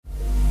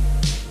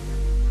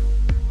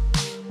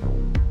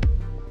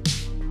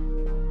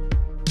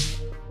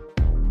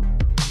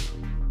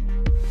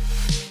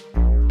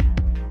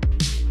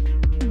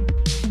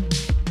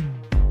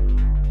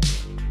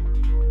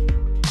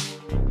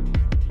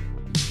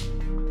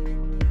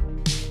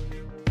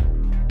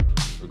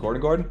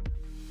recording, Gordon?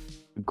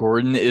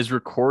 Gordon is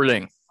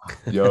recording.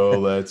 Yo,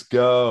 let's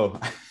go.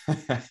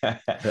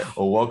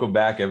 Well, welcome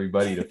back,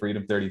 everybody, to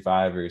Freedom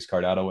 35ers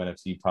Cardano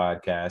NFT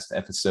podcast,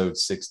 episode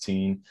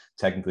 16,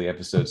 technically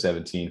episode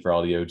 17 for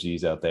all the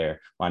OGs out there.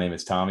 My name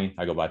is Tommy.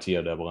 I go by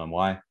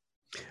TOMMY.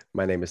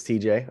 My name is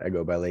TJ. I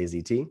go by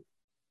Lazy T.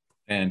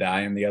 And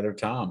I am the other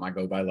Tom. I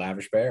go by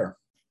Lavish Bear.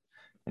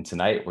 And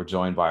tonight we're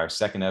joined by our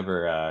second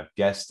ever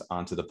guest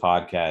onto the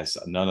podcast,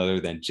 none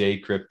other than Jay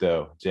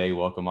Crypto. Jay,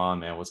 welcome on,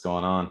 man. What's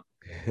going on?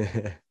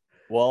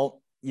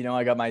 Well,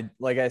 I got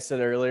like I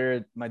said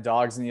earlier, my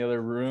dog's in the other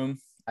room.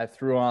 I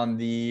threw on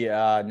the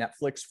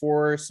Netflix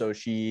for her, so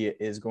she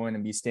is going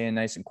to be staying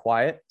nice and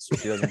quiet so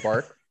she doesn't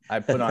bark. I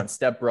put on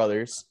Step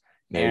Brothers,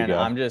 and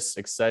I'm just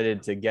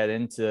excited to get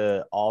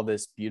into all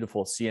this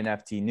beautiful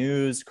CNFT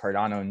news,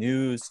 Cardano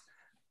news,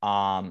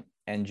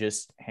 and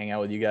just hang out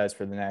with you guys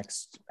for the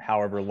next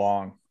however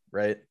long,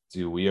 right?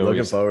 Dude,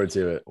 looking forward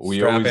to it. We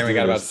got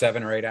about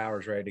 7 or 8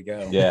 hours ready to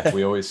go. Yeah,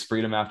 we always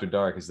freedom after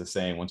dark is the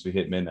saying once we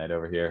hit midnight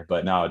over here.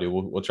 But no, dude,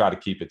 we'll try to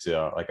keep it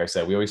to, like I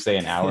said, we always say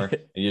an hour.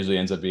 It usually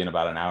ends up being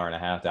about an hour and a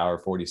half, hour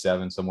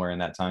 47, somewhere in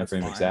that time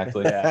frame.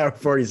 Exactly. Hour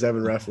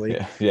 47 roughly.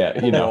 Yeah.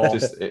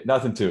 Just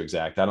nothing too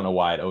exact. I don't know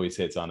why it always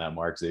hits on that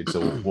mark, dude.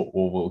 So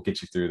we'll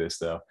get you through this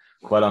though.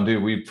 But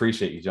dude, we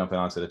appreciate you jumping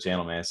onto the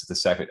channel, man. It's the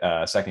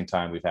second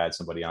time we've had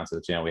somebody onto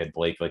the channel. We had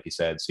Blake, like you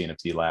said,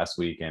 CNFT last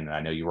week, and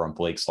I know you were on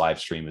Blake's live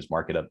stream as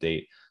market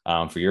update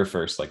for your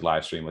first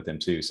live stream with him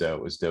too. So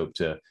it was dope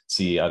to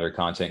see other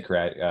content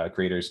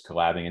creators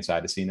collabing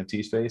inside the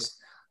CNFT space.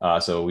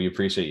 So we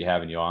appreciate you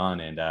having you on,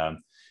 and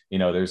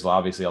there's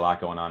obviously a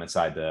lot going on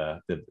inside the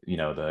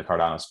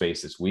Cardano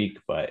space this week,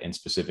 and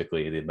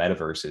specifically the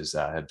metaverses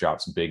have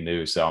dropped some big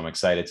news. So I'm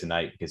excited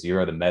tonight because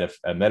you're the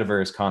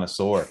metaverse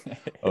connoisseur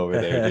over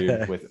there,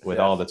 dude, with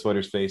all the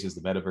Twitter spaces,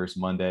 the Metaverse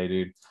Monday,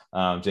 dude.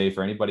 Jay,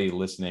 for anybody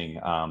listening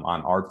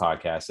on our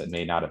podcast that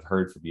may not have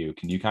heard from you,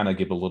 can you kind of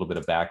give a little bit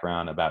of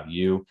background about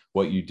you,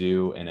 what you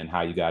do, and then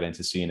how you got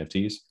into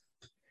CNFTs?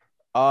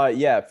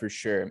 Yeah, for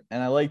sure.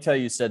 And I liked how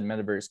you said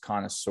metaverse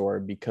connoisseur,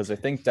 because I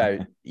think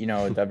that,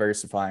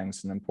 diversifying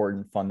is an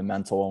important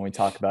fundamental when we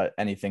talk about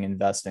anything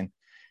investing.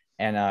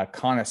 And a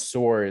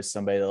connoisseur is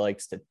somebody that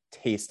likes to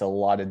taste a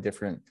lot of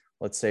different,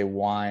 let's say,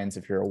 wines,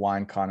 if you're a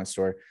wine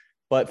connoisseur.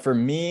 But for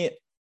me,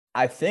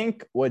 I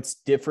think what's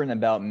different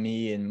about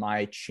me and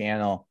my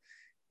channel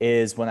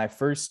is when I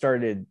first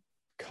started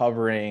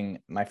covering,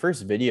 my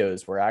first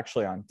videos were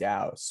actually on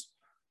DAOs,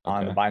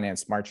 on the Binance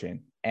Smart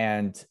Chain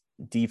and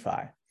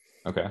DeFi.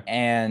 Okay.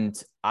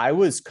 And I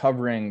was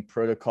covering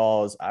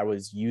protocols I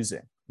was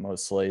using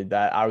mostly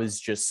that I was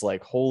just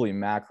like, holy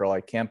mackerel,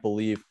 I can't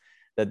believe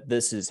that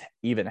this is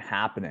even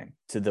happening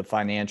to the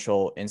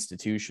financial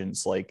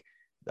institutions. Like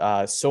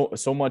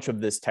so much of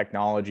this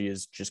technology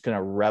is just going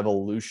to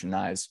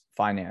revolutionize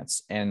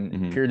finance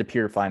and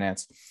peer-to-peer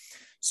finance.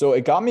 So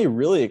it got me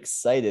really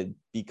excited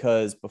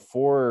because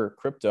before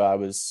crypto, I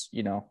was,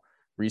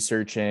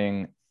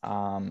 researching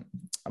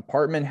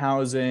apartment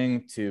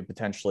housing to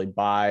potentially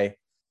buy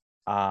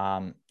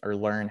or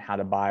learn how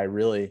to buy.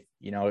 Really,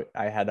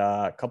 I had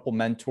a couple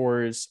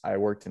mentors. I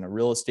worked in a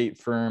real estate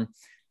firm.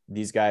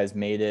 These guys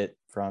made it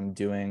from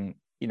doing,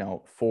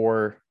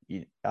 4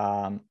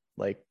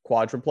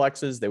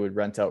 quadruplexes. They would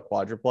rent out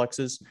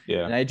quadruplexes.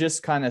 Yeah. And I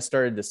just kind of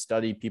started to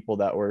study people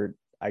that were,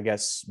 I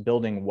guess,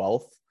 building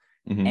wealth.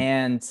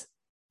 And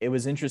it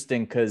was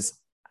interesting because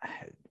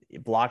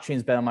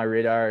blockchain's been on my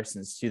radar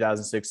since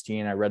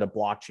 2016. I read a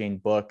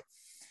blockchain book.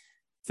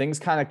 Things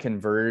kind of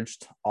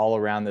converged all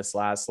around this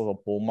last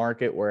little bull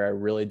market where I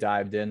really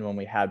dived in when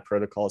we had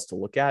protocols to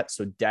look at.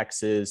 So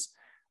DEXs,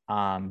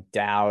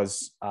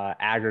 DAOs,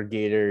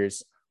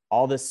 aggregators,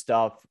 all this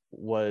stuff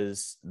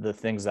was the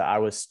things that I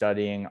was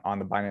studying on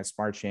the Binance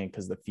Smart Chain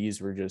because the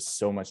fees were just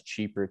so much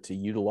cheaper to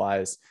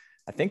utilize.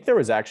 I think there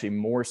was actually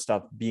more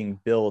stuff being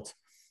built,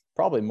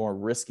 probably more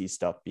risky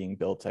stuff being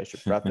built, I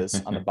should preface,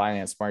 on the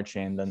Binance Smart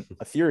Chain than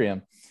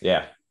Ethereum.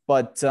 Yeah.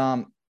 But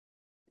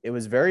it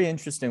was very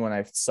interesting when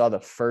I saw the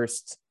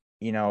first,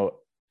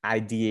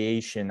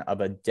 ideation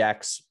of a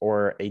DEX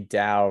or a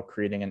DAO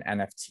creating an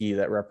NFT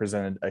that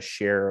represented a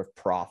share of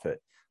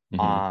profit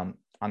on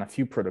a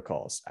few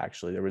protocols.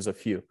 Actually, there was a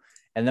few.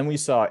 And then we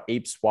saw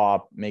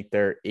ApeSwap make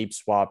their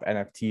ApeSwap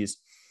NFTs.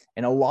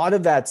 And a lot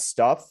of that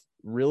stuff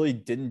really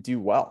didn't do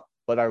well.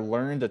 But I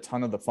learned a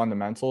ton of the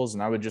fundamentals,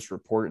 and I would just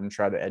report and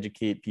try to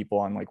educate people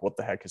on what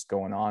the heck is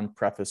going on,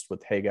 prefaced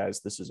with, hey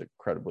guys, this is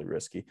incredibly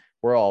risky.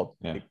 We're all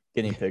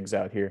guinea pigs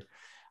out here.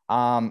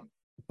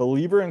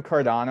 Believer in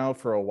Cardano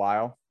for a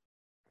while,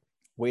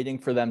 waiting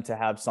for them to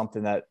have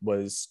something that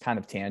was kind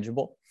of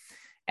tangible.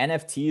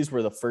 NFTs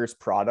were the first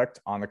product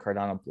on the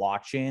Cardano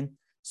blockchain.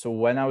 So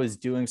when I was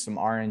doing some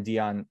R&D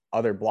on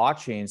other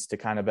blockchains to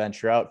kind of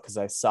venture out, because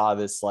I saw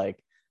this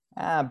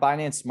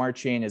Binance Smart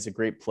Chain is a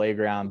great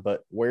playground,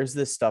 but where's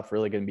this stuff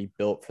really going to be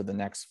built for the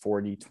next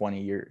 40,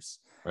 20 years?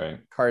 Right.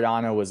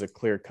 Cardano was a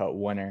clear-cut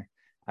winner.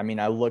 I mean,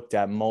 I looked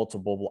at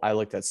Solana,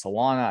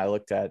 I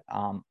looked at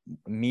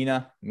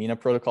Mina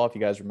protocol. If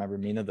you guys remember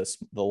Mina,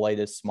 the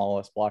lightest,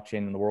 smallest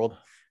blockchain in the world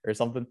or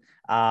something.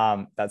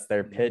 That's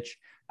their pitch.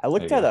 I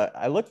looked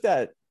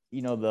at,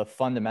 the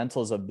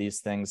fundamentals of these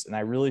things, and I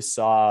really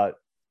saw,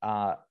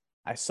 I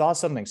saw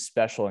something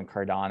special in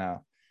Cardano.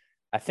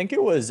 I think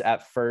it was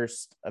at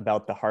first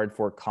about the hard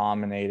fork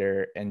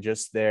Combinator and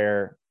just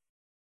their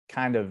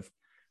kind of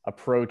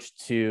approach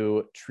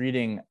to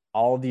treating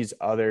all these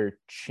other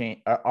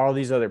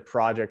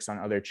projects on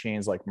other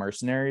chains like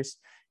mercenaries,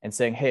 and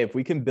saying, hey, if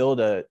we can build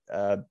a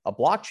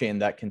blockchain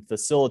that can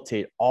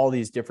facilitate all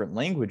these different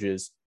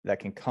languages that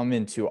can come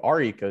into our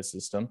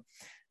ecosystem,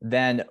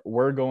 then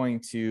we're going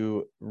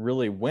to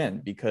really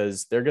win,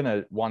 because they're going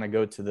to want to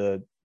go to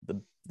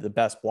the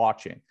best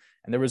blockchain.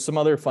 And there was some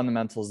other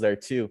fundamentals there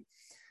too,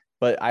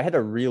 but I had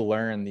to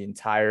relearn the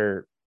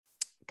entire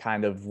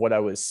kind of what I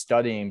was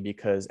studying,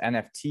 because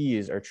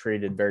NFTs are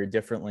traded very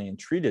differently and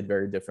treated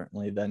very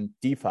differently than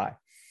DeFi.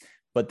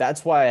 But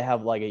that's why I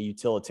have like a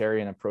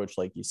utilitarian approach,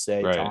 like you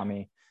say, right,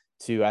 Tommy,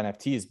 to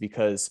NFTs,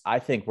 because I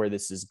think where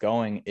this is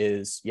going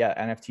is,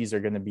 NFTs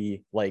are going to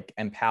be like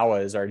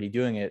Empower is already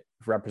doing it,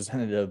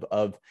 representative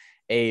of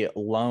a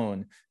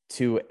loan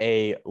to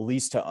a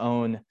lease to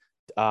own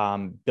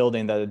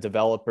building that a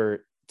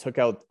developer took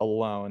out a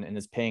loan and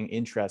is paying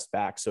interest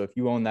back. So if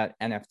you own that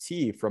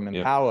NFT from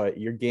Empower,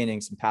 you're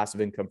gaining some passive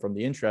income from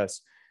the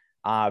interest.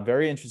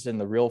 Very interested in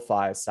the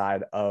RealFi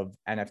side of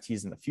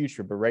NFTs in the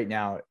future, but right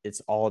now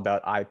it's all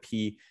about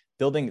IP,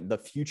 building the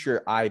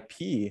future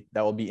IP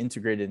that will be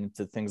integrated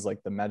into things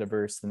like the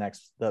metaverse,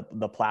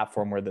 the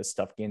platform where this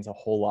stuff gains a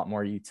whole lot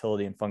more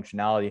utility and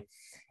functionality.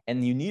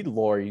 And you need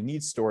lore, you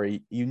need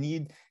story, you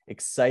need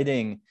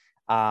exciting,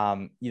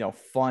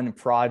 fun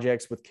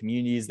projects with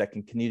communities that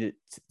can continue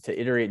to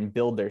iterate and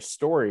build their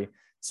story.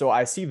 So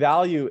I see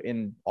value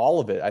in all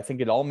of it. I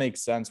think it all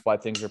makes sense why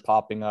things are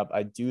popping up.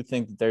 I do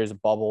think that there's a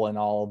bubble in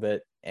all of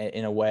it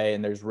in a way,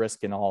 and there's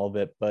risk in all of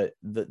it, but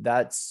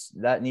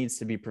that needs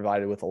to be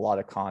provided with a lot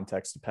of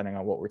context depending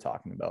on what we're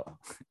talking about.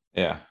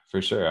 Yeah,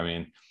 for sure. I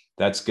mean,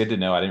 that's good to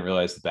know. I didn't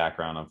realize the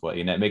background of what,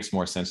 it makes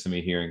more sense to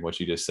me hearing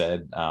what you just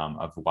said,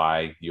 of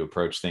why you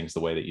approach things the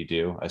way that you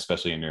do,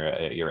 especially in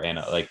you're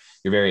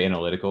very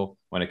analytical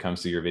when it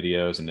comes to your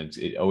videos. And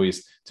it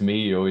always, to me,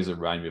 you always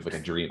remind me of like a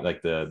dream,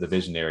 like the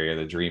visionary or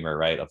the dreamer,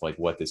 right? Of like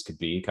what this could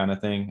be kind of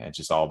thing, and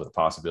just all the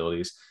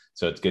possibilities.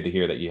 So it's good to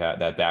hear that you have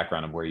that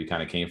background of where you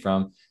kind of came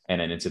from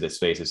and then into this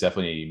space. It's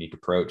definitely a unique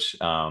approach.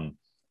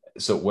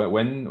 So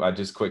when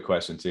just quick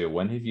question too,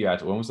 when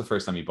was the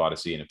first time you bought a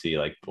CNFT?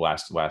 Like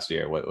last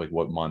year?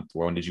 What month?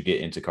 When did you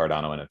get into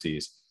Cardano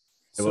NFTs?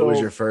 So what was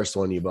your first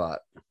one you bought?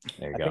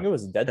 I think it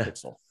was Dead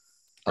Pixel.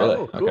 Really?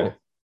 Oh, cool. Okay.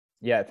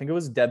 Yeah, I think it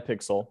was Dead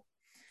Pixel.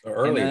 So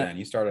early then,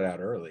 you started out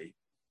early.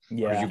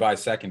 Yeah. Or did you buy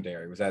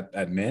secondary? Was that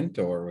at Mint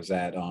or was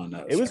that on?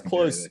 It was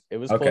close. It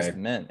was close to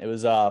Mint. It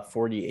was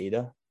 40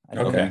 ADA.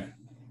 Okay.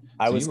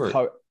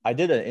 I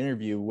did an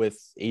interview with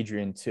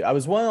Adrian too. I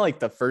was one of like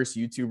the first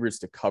YouTubers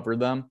to cover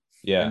them.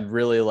 Yeah. And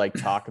really like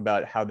talk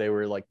about how they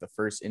were like the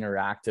first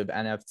interactive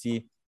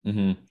NFT.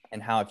 Mm-hmm.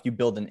 And how if you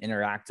build an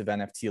interactive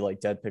NFT like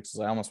Dead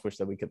Pixels, I almost wish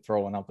that we could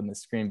throw one up on the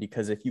screen,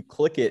 because if you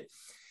click it,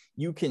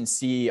 you can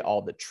see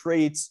all the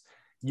traits.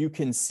 You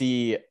can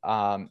see,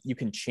 you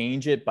can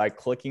change it by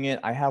clicking it.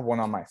 I have one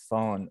on my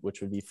phone,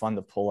 which would be fun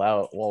to pull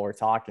out while we're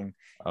talking.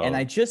 Oh. And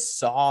I just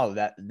saw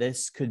that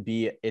this could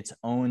be its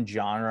own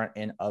genre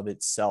in of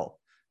itself.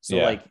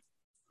 So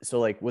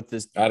like with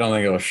this, I don't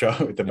think it'll show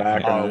with the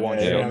background.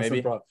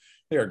 Maybe.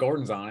 Here,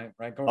 Gordon's on it,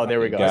 right? Gordon, there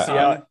we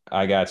go.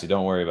 I got you.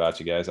 Don't worry about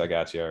you guys. I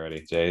got you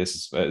already. Jay,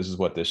 this is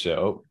what this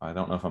show. I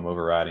don't know if I'm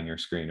overriding your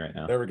screen right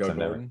now. There we go,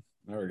 Gordon.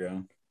 There we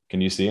go.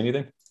 Can you see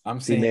anything? I'm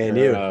seeing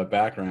your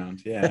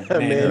background. Yeah.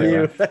 There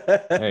you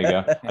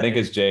go. I think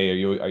it's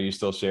Jay. Are you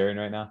still sharing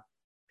right now?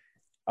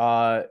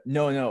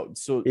 No.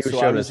 So he was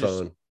showing his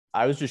phone.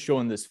 I was just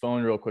showing this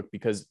phone real quick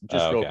because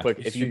real quick,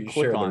 if you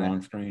click on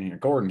it, screen here.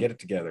 Gordon, get it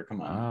together.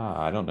 Come on.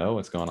 I don't know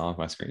what's going on with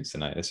my screens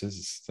tonight. This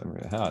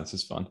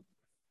is fun.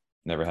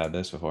 Never had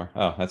this before.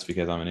 Oh, that's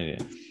because I'm an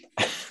idiot.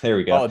 There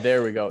we go. Oh,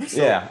 there we go.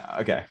 So yeah.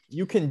 Okay.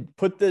 You can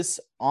put this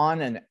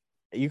on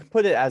you can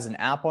put it as an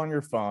app on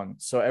your phone.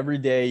 So every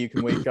day you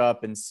can wake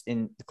up and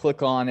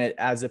click on it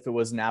as if it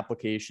was an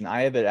application.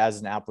 I have it as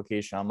an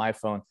application on my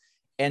phone.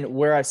 And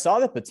where I saw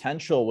the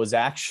potential was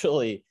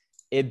actually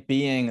it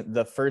being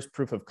the first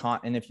proof of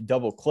concept. And if you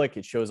double click,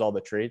 it shows all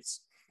the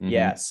traits. Mm-hmm.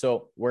 Yeah.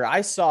 So where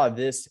I saw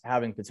this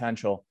having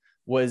potential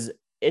was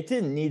it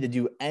didn't need to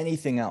do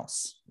anything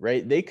else,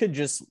 right? They could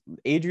just,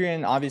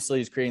 Adrian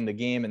obviously is creating the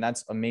game and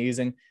that's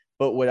amazing.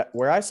 But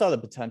where I saw the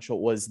potential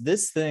was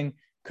this thing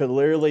could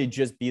literally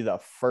just be the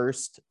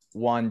first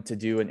one to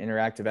do an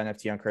interactive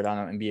NFT on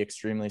Cardano and be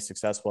extremely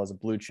successful as a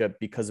blue chip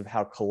because of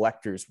how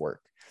collectors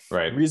work.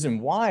 Right. The reason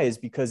why is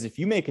because if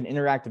you make an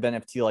interactive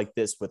NFT like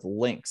this with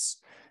links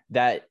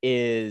that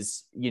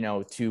is,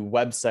 to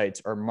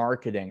websites or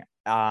marketing,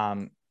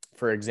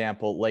 for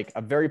example, like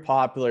a very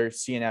popular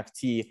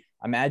CNFT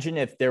Imagine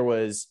if there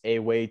was a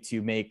way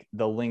to make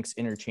the links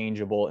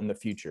interchangeable in the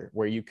future,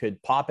 where you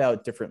could pop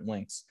out different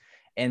links.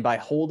 And by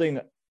holding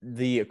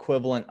the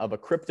equivalent of a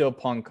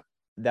CryptoPunk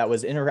that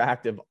was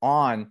interactive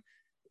on,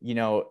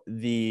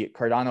 the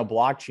Cardano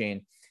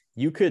blockchain,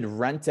 you could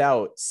rent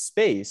out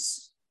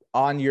space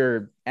on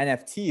your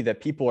NFT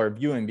that people are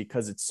viewing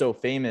because it's so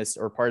famous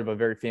or part of a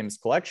very famous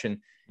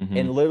collection,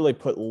 and literally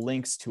put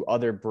links to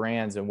other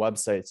brands and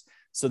websites.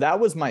 So that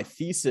was my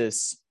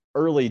thesis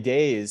early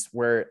days,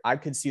 where I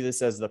could see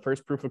this as the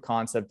first proof of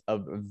concept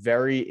of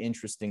very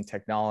interesting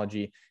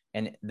technology.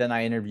 And then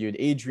I interviewed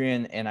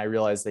Adrian, and I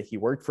realized that he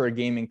worked for a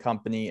gaming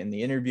company in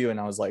the interview. And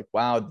I was like,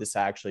 wow, this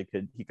actually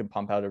he could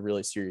pump out a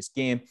really serious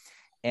game.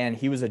 And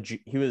he was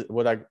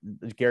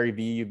Gary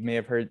Vee, you may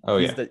have heard.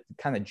 He's the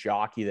kind of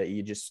jockey that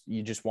you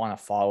just want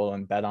to follow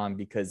and bet on,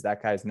 because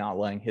that guy's not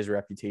letting his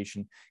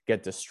reputation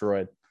get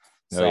destroyed.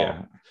 So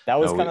that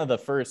was kind of the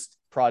first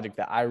project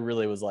that I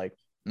really was like,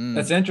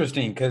 That's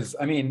interesting, because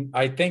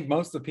I think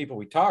most of the people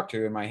we talk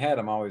to, in my head,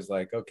 I'm always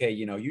like, okay,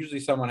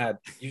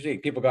 usually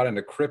people got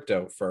into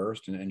crypto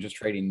first and just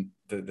trading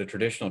the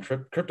traditional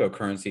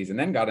cryptocurrencies, and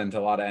then got into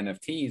a lot of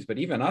NFTs. But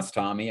even us,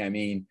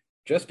 Tommy,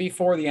 just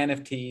before the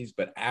NFTs,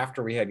 but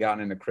after we had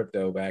gotten into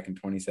crypto back in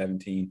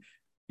 2017,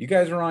 you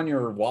guys were on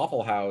your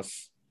Waffle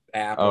House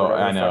app.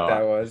 I know.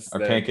 That was our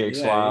Pancake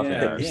Swap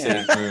and our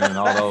Safe Moon and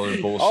all those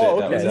bullshit. Okay.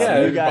 That was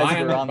So you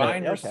guys were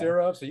buying your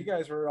syrup. So you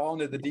guys were all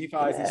into the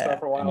DeFi's and stuff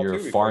for a while. And you're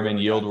farming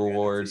yield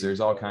rewards.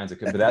 There's all kinds of,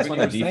 but that's when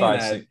the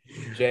DeFi.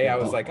 Jay, I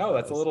was like, oh,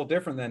 that's a little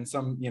different than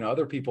some,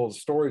 other people's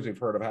stories we've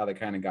heard of how they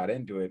kind of got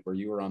into it, where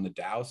you were on the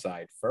DAO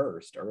side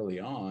first early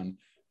on.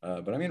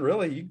 But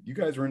really, you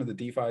guys were into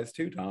the DeFi's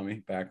too,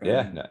 Tommy, back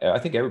then. Yeah, I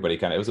think everybody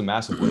it was a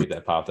massive wave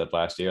that popped up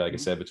last year. Like I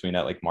said, between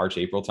that March,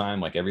 April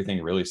time, everything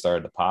really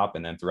started to pop.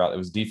 And then throughout, it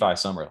was DeFi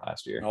summer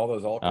last year. All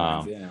those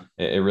altcoins,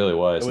 It really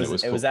was.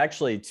 It was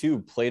actually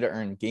too play to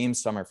earn game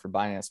summer for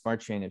Binance Smart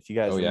Chain. If you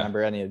guys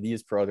remember any of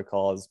these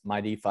protocols,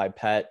 MyDeFi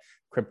Pet,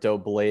 Crypto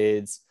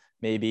Blades,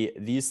 maybe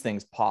these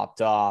things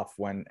popped off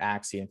when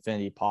Axie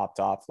Infinity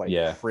popped off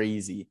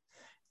crazy.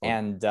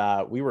 And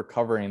we were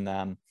covering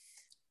them.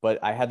 But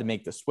I had to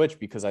make the switch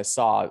because I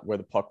saw where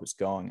the puck was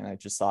going. And I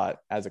just thought,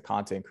 as a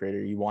content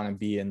creator, you want to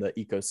be in the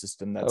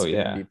ecosystem that's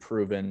going to be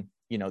proven,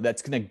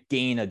 that's going to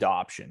gain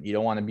adoption. You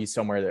don't want to be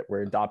somewhere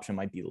where adoption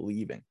might be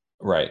leaving.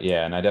 Right.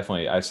 Yeah. And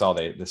I saw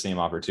the same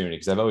opportunity,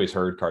 because I've always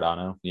heard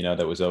Cardano,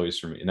 that was always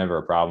for me, never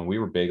a problem. We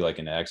were big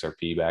in the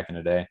XRP back in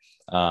the day.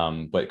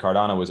 But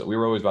Cardano we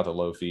were always about the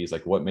low fees,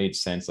 what made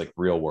sense,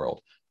 real world,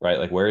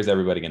 right? Where is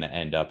everybody going to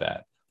end up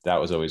at? That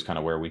was always kind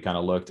of where we kind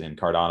of looked. And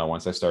Cardano,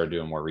 once I started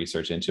doing more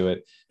research into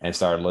it and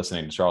started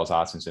listening to Charles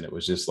Hoskinson, it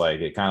was just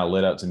it kind of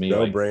lit up to me.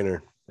 No brainer.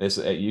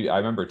 I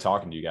remember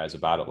talking to you guys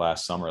about it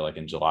last summer,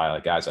 in July,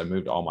 guys, I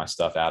moved all my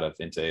stuff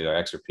into either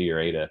XRP or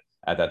ADA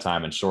at that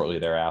time. And shortly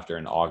thereafter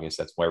in August,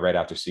 that's right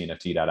after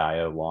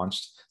CNFT.io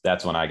launched.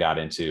 That's when I got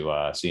into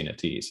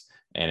CNFTs.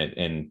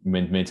 And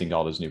minting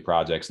all those new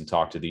projects and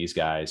talk to these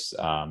guys.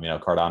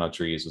 Cardano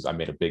Trees I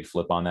made a big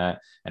flip on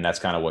that. And that's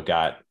kind of what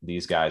got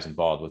these guys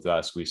involved with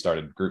us. We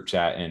started group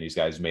chat, and these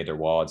guys made their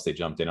wallets. They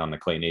jumped in on the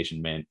Clay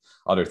Nation mint,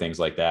 other things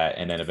like that.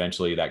 And then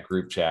eventually that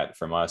group chat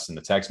from us and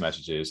the text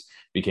messages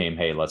became,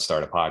 hey, let's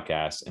start a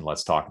podcast and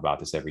let's talk about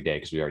this every day,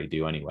 because we already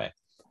do anyway.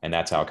 And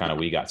that's how kind of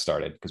we got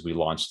started, because we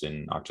launched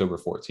in October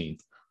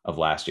 14th of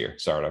last year,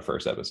 started our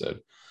first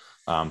episode.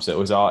 So it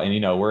was all,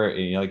 and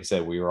we're, like I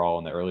said, we were all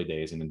in the early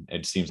days, and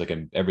it seems like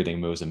everything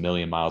moves a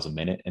million miles a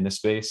minute in this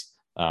space.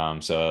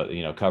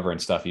 So covering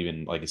stuff,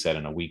 even like I said,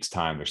 in a week's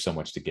time, there's so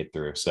much to get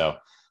through. So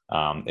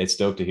it's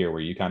stoked to hear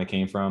where you kind of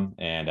came from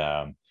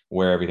and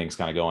where everything's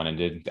kind of going.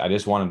 And I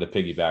just wanted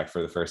to piggyback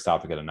for the first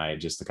topic of the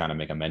night, just to kind of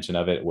make a mention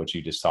of it, what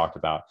you just talked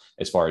about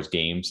as far as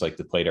games,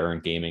 the play to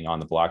earn gaming on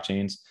the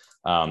blockchains.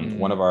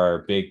 One of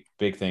our big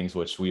things,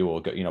 which we will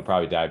go,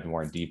 probably dive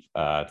more in deep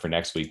for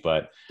next week,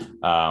 but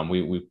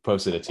we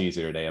posted a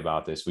teaser today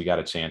about this. We got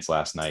a chance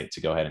last night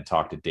to go ahead and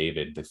talk to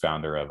David, the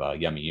founder of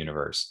Yummy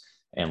Universe,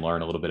 and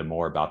learn a little bit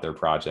more about their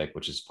project,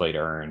 which is play to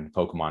earn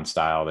Pokemon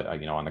style that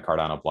on the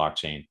Cardano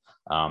blockchain.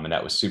 And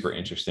that was super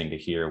interesting to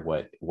hear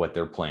what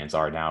their plans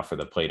are now for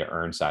the play to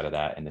earn side of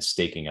that, and the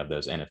staking of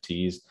those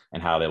NFTs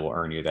and how they will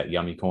earn you that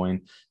Yummy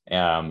coin.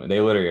 They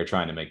literally are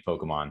trying to make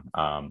Pokemon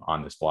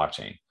on this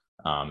blockchain.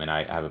 And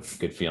I have a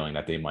good feeling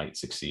that they might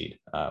succeed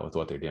with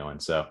what they're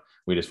doing. So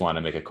we just want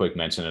to make a quick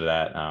mention of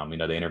that.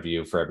 The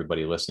interview for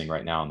everybody listening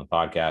right now on the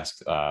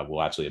podcast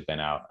will actually have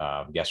been out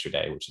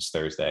yesterday, which is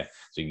Thursday.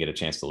 So you can get a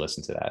chance to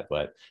listen to that.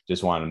 But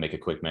just wanted to make a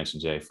quick mention,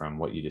 Jay, from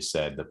what you just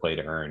said. The play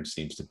to earn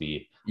seems to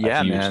be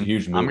a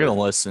huge move. I'm going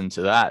to listen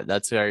to that.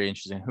 That's very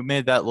interesting. Who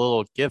made that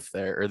little GIF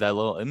there, or that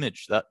little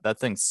image? That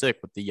thing's sick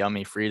with the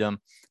Yummy Freedom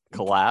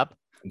collab.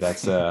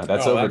 That's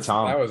over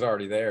Tom. That was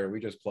already there.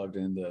 We just plugged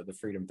in the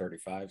Freedom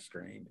 35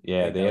 screen.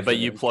 Yeah, but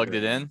you plugged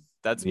it in.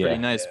 That's pretty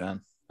nice,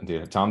 man.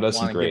 Dude, Tom does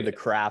some Want to great. give the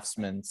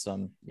craftsman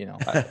some, you know.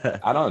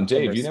 I don't,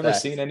 Dave. You never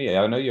respect. seen any?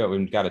 I know you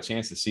haven't got a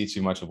chance to see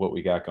too much of what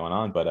we got going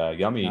on, but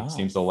Yummy No.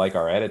 seems to like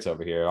our edits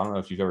over here. I don't know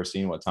if you've ever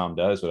seen what Tom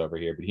does over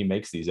here, but he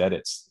makes these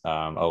edits. A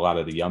lot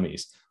of the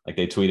Yummies, like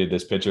they tweeted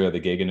this picture of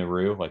the Giga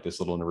Naru, like this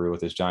little Naru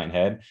with his giant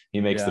head. He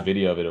makes the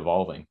video of it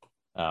evolving.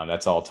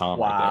 That's all Tom.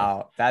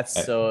 Wow, right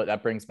there.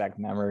 That brings back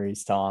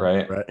memories, Tom.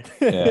 Right.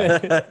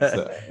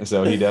 Yeah.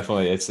 so he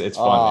definitely it's fun.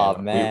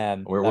 Oh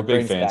man, we're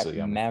big fans of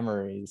Yummy.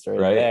 Memories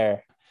right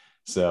there.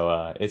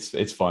 So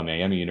it's fun, man.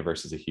 Yummy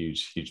Universe is a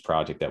huge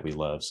project that we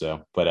love.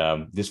 So,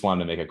 but just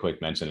wanted to make a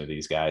quick mention of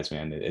these guys,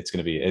 man. It's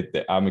going to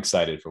be. I'm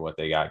excited for what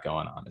they got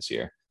going on this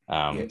year,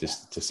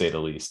 just to say the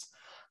least.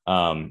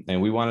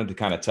 And we wanted to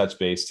kind of touch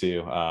base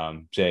too,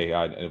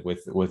 Jay,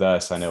 with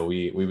us. I know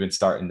we've been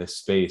starting this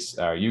space.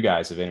 You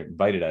guys have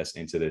invited us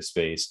into this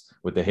space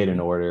with the Hidden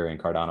Order and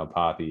Cardano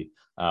Poppy.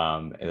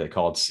 They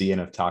called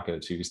CNF Taco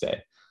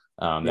Tuesday.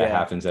 That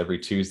happens every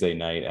Tuesday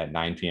night at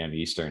 9 p.m.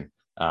 Eastern.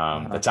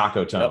 The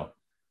Taco Tunnel,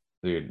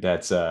 dude.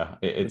 That's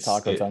it's the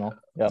Taco Tunnel.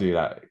 Yep.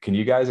 Dude, can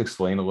you guys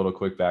explain a little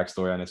quick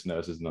backstory on this? No,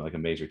 this isn't like a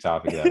major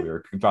topic that we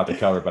were about to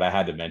cover, but I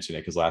had to mention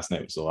it because last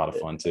night was a lot of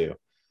fun too.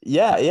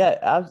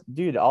 Yeah,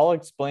 dude, I'll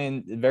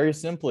explain very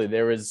simply.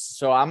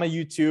 So I'm a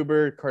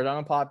YouTuber.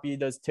 Cardano Poppy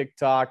does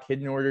TikTok.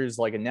 Hidden Order is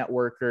like a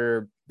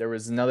networker. There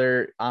was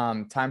another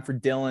Time for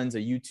Dylan's a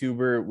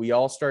YouTuber. We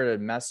all started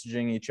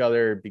messaging each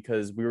other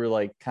because we were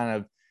like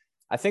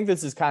I think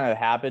this has kind of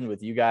happened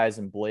with you guys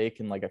and Blake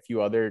and like a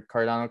few other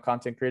Cardano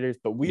content creators,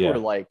 but we were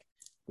like,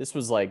 this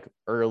was like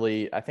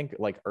early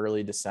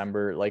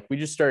December. Like we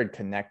just started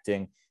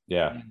connecting.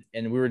 Yeah.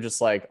 And we were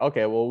just like,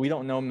 okay, well, we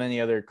don't know many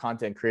other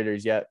content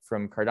creators yet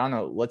from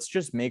Cardano. Let's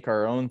just make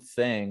our own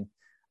thing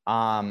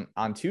on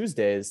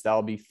Tuesdays.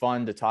 That'll be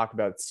fun to talk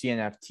about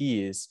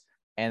CNFTs.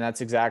 And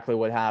that's exactly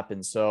what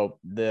happened. So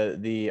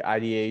the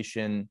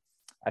ideation,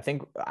 I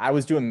think I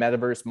was doing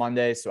Metaverse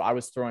Monday. So I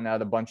was throwing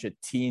out a bunch of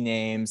T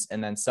names,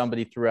 and then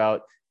somebody threw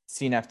out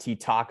CNFT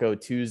Taco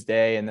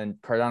Tuesday, and then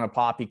Cardano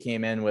Poppy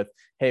came in with,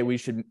 hey, we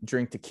should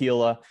drink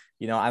tequila.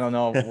 You know, I don't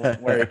know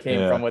where it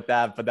came from with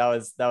that, but that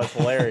was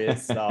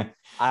hilarious. So,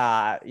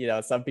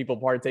 some people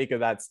partake of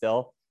that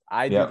still.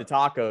 I do the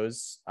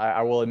tacos.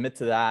 I will admit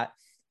to that.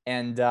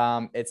 And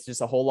it's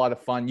just a whole lot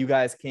of fun. You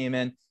guys came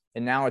in,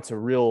 and now it's a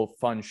real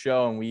fun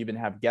show. And we even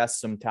have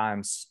guests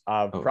sometimes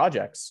of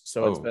projects.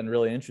 So it's been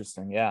really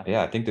interesting. Yeah.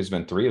 Yeah. I think there's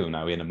been 3 of them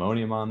now. We had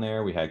Ammonium on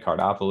there. We had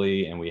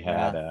Cardopoly, and we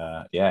had,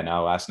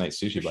 now last night,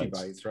 Sushi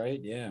Bites. Right.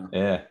 Yeah.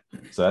 Yeah.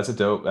 So that's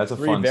a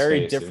 3 fun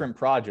very space, different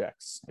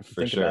projects. If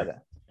you think about it.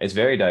 It's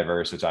very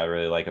diverse, which I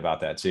really like about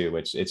that too,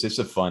 which it's just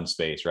a fun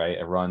space, right?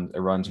 It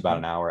runs about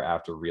an hour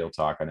after Real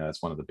Talk. I know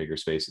it's one of the bigger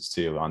spaces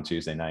too on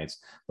Tuesday nights,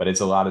 but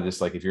it's a lot of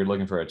just like, if you're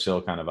looking for a chill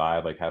kind of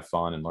vibe, like have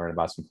fun and learn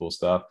about some cool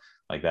stuff,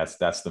 like that's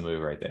the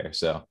move right there.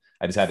 So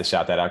I just had to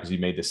shout that out because you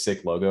made this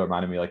sick logo. It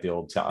reminded me like the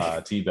old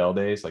T-Bell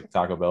days, like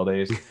Taco Bell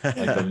days, like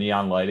the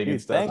neon lighting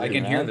and stuff. I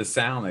can hear the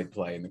sound they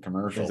play in the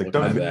commercial. Like,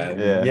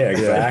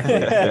 exactly.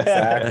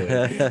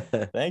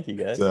 Exactly. Thank you,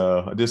 guys.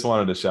 So I just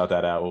wanted to shout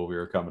that out while we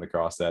were coming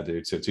across that,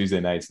 dude. So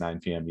Tuesday nights, 9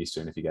 p.m.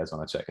 Eastern, if you guys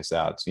want to check us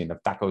out. Seeing the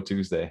Taco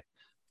Tuesday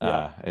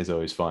is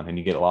always fun, and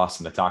you get lost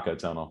in the taco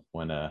tunnel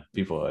when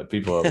people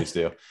always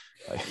do.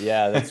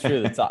 Yeah, that's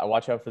true.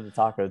 Watch out for the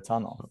taco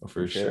tunnel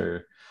for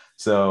sure.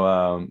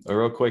 So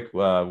real quick,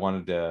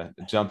 wanted to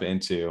jump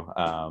into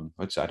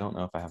which I don't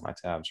know if I have my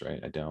tabs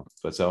right. I don't,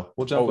 but so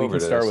we'll jump over. We can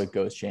start with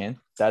Ghost Chain.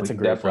 That's a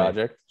great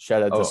project.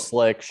 Shout out to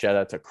Slick. Shout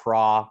out to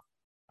Craw.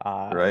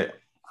 Right.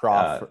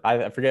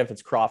 I forget if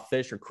it's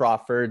Crawfish or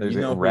Crawford. There's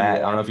a Rad.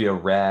 I don't know if you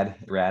have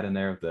Rad in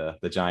there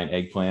with the giant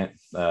eggplant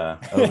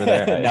over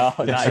there. No,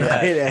 not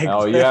yet.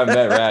 Oh, you haven't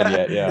met Rad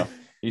yet. Yeah.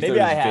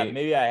 Maybe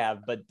I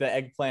have, but the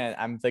eggplant,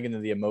 I'm thinking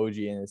of the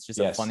emoji, and it's just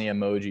a funny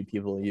emoji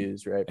people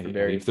use, right?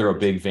 You threw a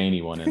big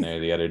veiny one in there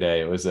the other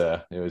day. It was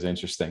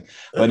interesting,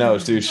 but no,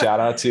 dude,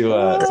 shout out to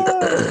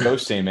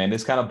Ghost Chain, man.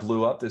 This kind of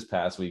blew up this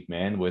past week,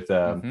 man, with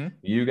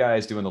you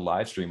guys doing the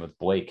live stream with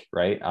Blake,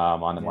 right?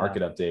 On the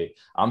market update.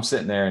 I'm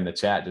sitting there in the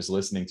chat just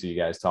listening to you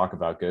guys talk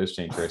about Ghost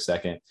Chain for a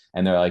second,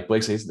 and they're like,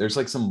 Blake says there's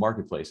like some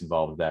marketplace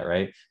involved with that,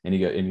 right? And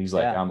he's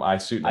like, I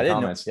shoot in the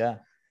comments.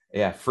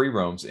 Free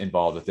roams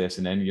involved with this,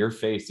 and then your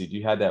face, dude,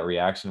 you had that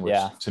reaction, which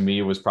to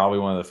me was probably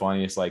one of the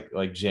funniest, like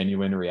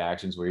genuine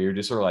reactions, where you're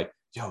just sort of like,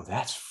 yo,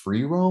 that's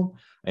free roam,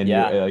 and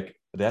you're like,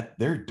 that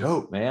they're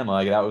dope, man.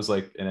 Like that was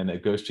like, and then the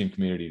Ghost Chain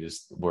community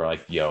just were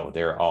like, yo,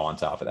 they're all on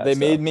top of that. They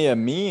made me a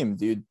meme,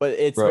 dude. But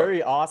it's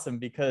very awesome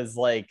because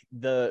like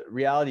the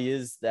reality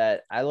is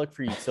that I look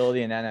for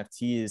utility in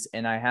NFTs,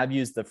 and I have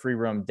used the free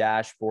roam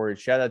dashboard.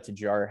 Shout out to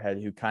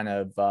Jarhead who kind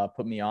of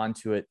put me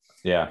onto it.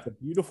 Yeah, it's a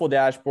beautiful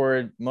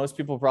dashboard. Most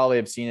people probably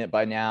have seen it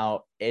by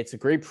now. It's a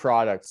great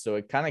product. So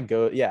it kind of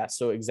goes,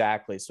 so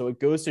exactly. So it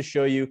goes to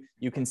show you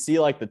can see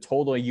like the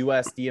total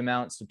USD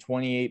amount. So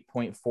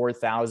 $28.4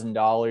 thousand.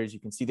 You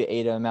can see the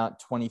ADA amount,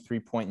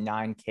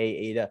 23.9K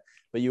ADA,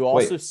 but you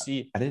also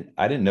see.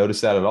 I didn't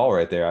notice that at all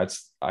right there.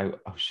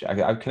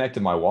 I've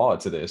connected my wallet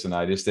to this, and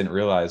I just didn't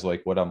realize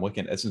like what I'm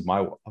looking. This is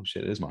my,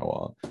 it is my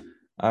wallet.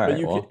 All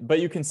right. Well, but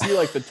you can see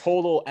like the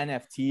total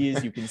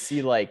NFTs. You can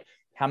see like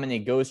how many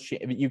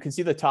you can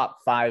see the top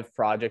 5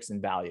 projects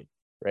in value,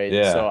 right?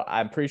 yeah. So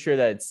I'm pretty sure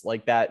that it's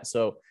like that.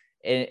 So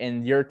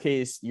in your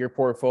case, your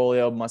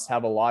portfolio must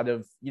have a lot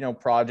of,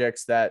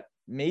 projects that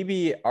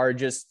maybe are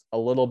just a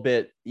little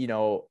bit,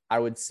 I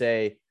would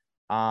say,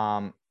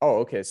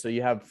 okay. So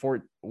you have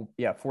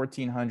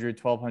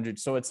 1,400, 1,200.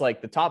 So it's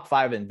like the top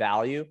 5 in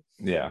value.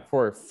 Yeah.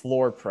 For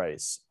floor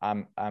price.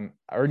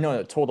 Or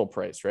no, total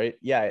price, right?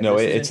 Yeah. No,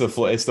 it's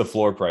the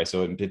floor price.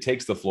 So it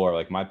takes the floor,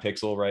 like my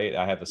pixel, right?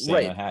 I have a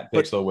Santa hat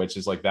pixel, which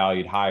is like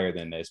valued higher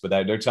than this, but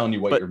they're telling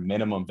you what your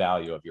minimum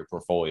value of your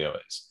portfolio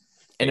is.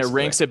 And it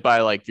ranks it by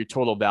like your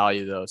total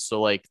value though.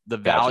 So like the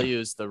value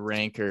is the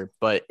ranker,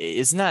 but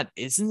isn't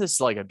this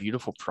like a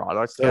beautiful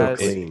product, guys?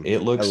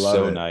 It looks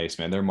so nice,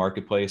 man. Their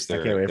marketplace,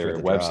 their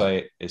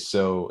website is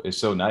so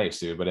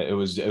nice, dude. But it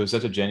was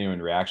such a genuine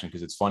reaction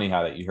because it's funny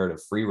how that you heard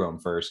of Free Roam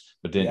first,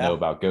 but didn't know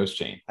about Ghost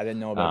Chain. I didn't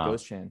know about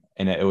Ghost Chain.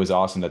 And it was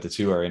awesome that the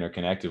two are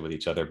interconnected with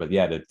each other. But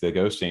yeah, the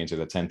Ghost Chains are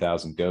the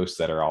 10,000 ghosts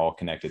that are all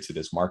connected to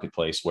this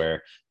marketplace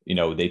where,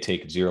 they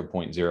take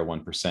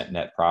 0.01%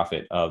 net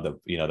profit of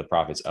the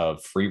profits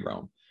of Free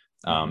Roam.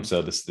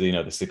 So this,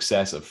 the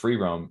success of Free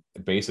Roam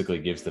basically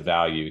gives the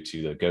value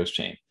to the Ghost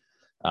Chain.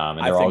 And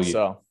they're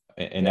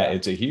that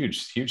it's a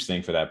huge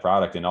thing for that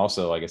product. And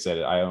also, like I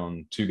said, I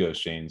own 2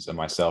 Ghost Chains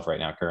myself right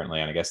now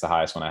currently. And I guess the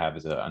highest one I have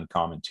is an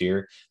uncommon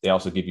tier. They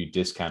also give you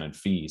discounted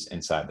fees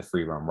inside the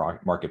Free Roam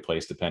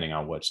marketplace, depending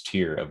on which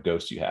tier of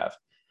ghost you have.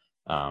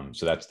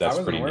 So that's I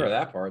wasn't pretty aware neat. of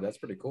that part. That's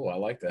pretty cool. I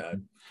like that.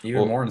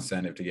 Even more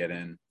incentive to get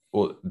in.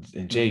 Well,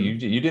 Jay,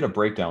 you did a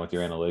breakdown with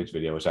your analytics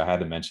video, which I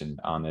had to mention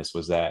on this,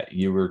 was that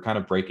you were kind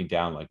of breaking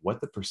down like what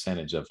the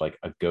percentage of like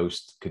a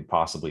ghost could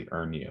possibly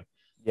earn you.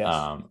 Yes.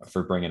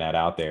 For bringing that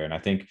out there. And I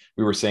think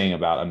we were saying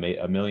about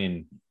a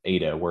million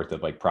ADA worth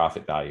of like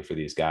profit value for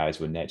these guys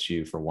would net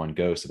you for one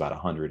ghost about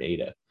 100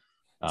 ADA.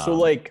 So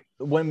like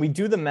when we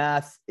do the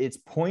math, it's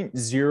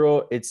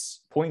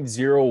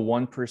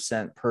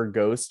 0.01% per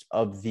ghost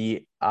of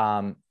the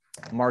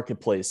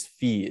marketplace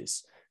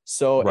fees.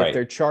 So if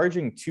they're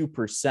charging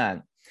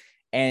 2%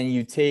 and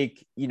you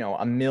take,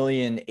 a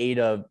million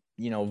ADA,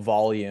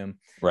 volume,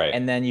 right.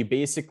 And then you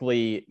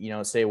basically,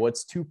 say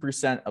what's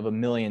 2% of a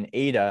million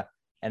ADA,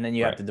 and then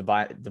you have to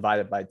divide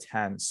it by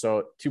 10.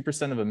 So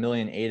 2% of a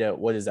million ADA,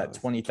 what is that?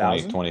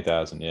 20,000?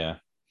 20,000. Yeah.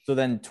 So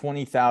then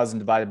 20,000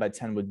 divided by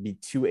 10 would be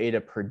 2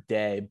 ADA per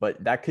day,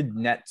 but that could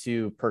net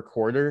to per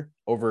quarter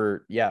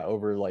over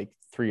like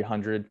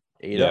 300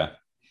 ADA. Yeah.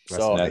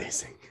 That's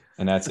amazing.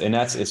 And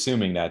that's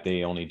assuming that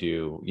they only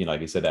do,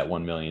 like you said, that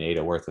 1 million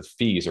ADA worth of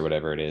fees or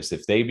whatever it is.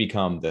 If they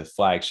become the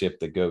flagship,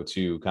 the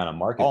go-to kind of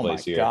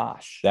marketplace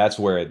that's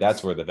where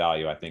the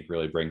value I think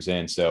really brings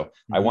in. So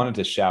I wanted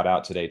to shout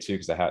out today too,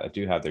 because I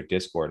do have their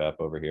Discord up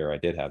over here. I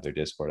did have their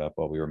Discord up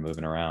while we were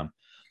moving around.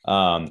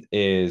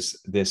 Is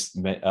this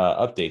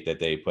update that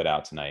they put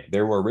out tonight.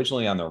 They were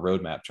originally on their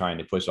roadmap trying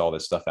to push all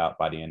this stuff out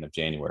by the end of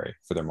January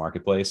for their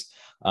marketplace.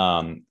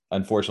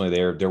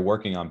 Unfortunately, they're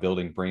working on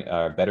bring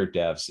better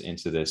devs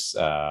into this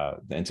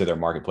into their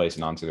marketplace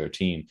and onto their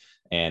team,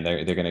 and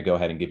they're going to go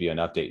ahead and give you an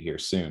update here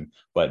soon.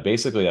 But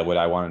basically, what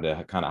I wanted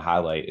to kind of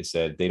highlight is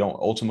that they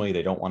don't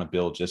want to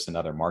build just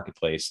another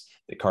marketplace.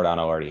 That Cardano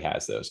already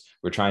has those.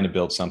 We're trying to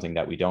build something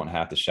that we don't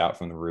have to shout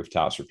from the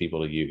rooftops for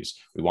people to use.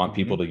 We want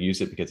people to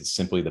use it because it's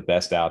simply the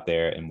best out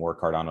there, and more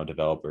Cardano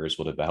developers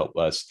will help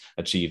us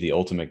achieve the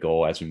ultimate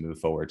goal as we move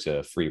forward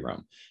to Free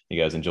Roam. You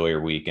guys enjoy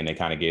your week, and they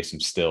kind of gave some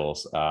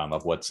stills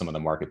of what some of the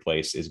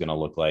marketplace is going to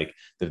look like.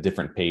 The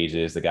different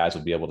pages, the guys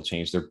will be able to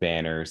change their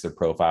banners, their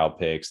profile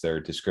pics, their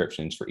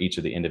descriptions for each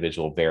of the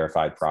individual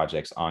verified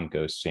projects on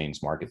Ghost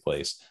Chain's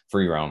marketplace,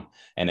 Free Roam,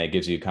 and it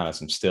gives you kind of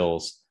some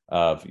stills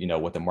of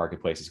what the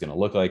marketplace is going to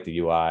look like, the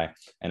UI,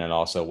 and then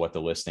also what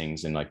the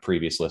listings and like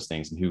previous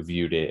listings and who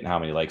viewed it and how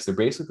many likes. They're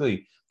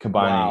basically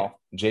combining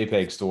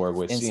JPEG Store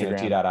with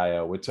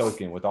CNFT.io, with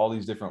Token, with all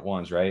these different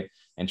ones, right?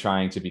 And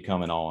trying to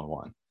become an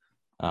all-in-one.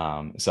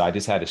 So I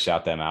just had to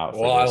shout them out.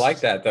 Well, I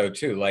like that though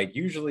too. Like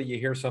usually you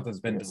hear something's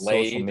been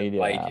delayed,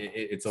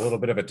 it's a little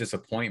bit of a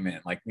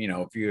disappointment. Like,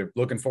 if you're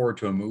looking forward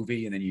to a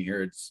movie and then you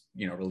hear it's,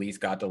 release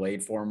got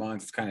delayed 4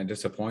 months, it's kind of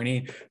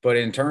disappointing. But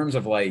in terms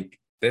of like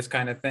this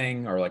kind of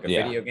thing, or like a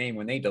video game,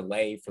 when they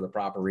delay for the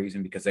proper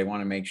reason, because they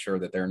want to make sure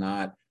that they're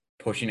not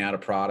pushing out a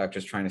product,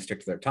 just trying to stick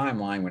to their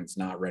timeline when it's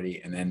not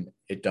ready. And then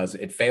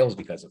it fails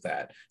because of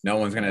that. No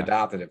one's going to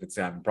adopt it if it's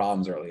having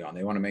problems early on.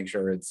 They want to make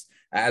sure it's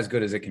as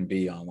good as it can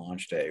be on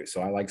launch day.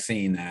 So I like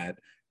seeing that,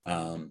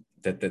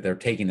 that they're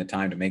taking the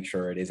time to make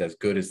sure it is as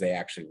good as they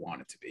actually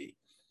want it to be.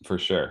 For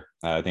sure.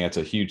 I think that's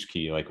a huge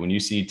key. Like when you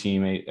see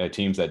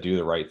teams that do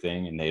the right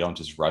thing and they don't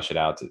just rush it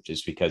out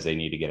just because they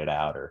need to get it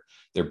out, or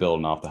they're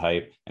building off the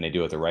hype and they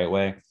do it the right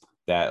way,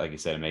 that, like you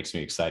said, it makes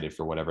me excited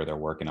for whatever they're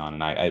working on.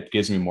 And it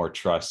gives me more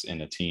trust in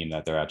the team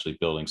that they're actually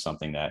building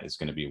something that is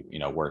going to be,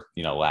 worth,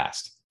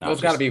 last. Well, it's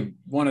got to be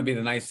one of the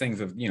nice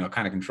things of,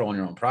 kind of controlling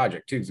your own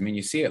project too. 'Cause, I mean,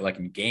 you see it like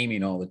in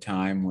gaming all the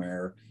time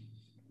where,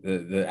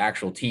 the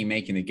actual team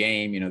making the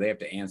game, they have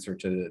to answer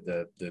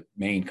to the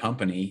main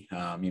company,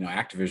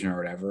 Activision or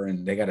whatever,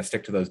 and they got to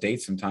stick to those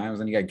dates sometimes.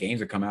 And you got games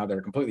that come out that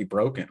are completely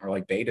broken or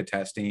like beta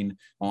testing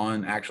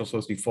on actual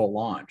supposed to be full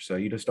launch. So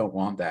you just don't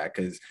want that,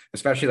 because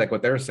especially like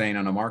what they're saying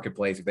on a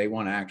marketplace, if they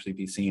want to actually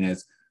be seen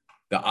as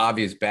the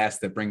obvious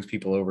best that brings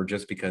people over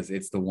just because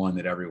it's the one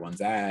that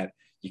everyone's at,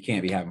 you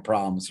can't be having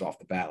problems off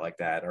the bat like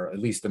that, or at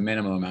least the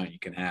minimum amount you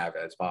can have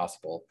as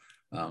possible.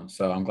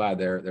 So I'm glad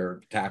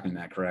they're tackling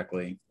that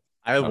correctly.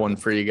 I have one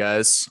for you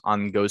guys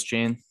on Ghost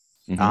Chain.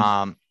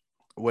 Mhm.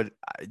 What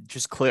I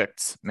just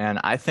clicked, man.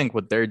 I think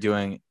what they're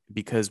doing,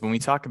 because when we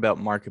talk about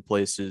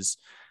marketplaces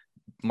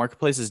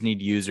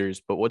need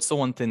users, but what's the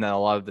one thing that a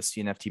lot of the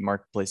CNFT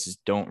marketplaces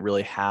don't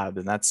really have?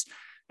 And that's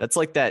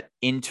like that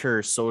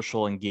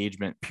inter-social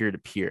engagement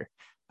peer-to-peer.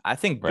 I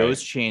think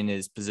Ghost Chain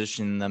is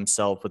positioning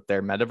themselves with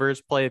their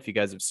metaverse play, if you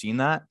guys have seen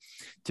that,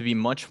 to be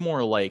much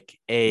more like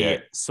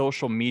a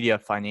social media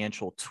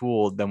financial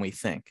tool than we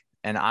think.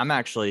 And I'm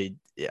actually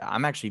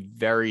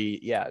very,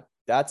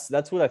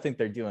 that's what I think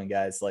they're doing,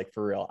 guys. Like,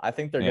 for real. I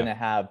think they're going to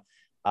have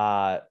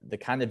the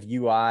kind of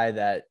UI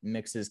that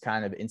mixes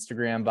kind of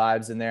Instagram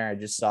vibes in there. I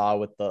just saw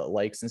with the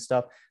likes and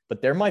stuff,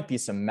 but there might be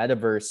some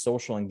metaverse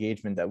social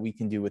engagement that we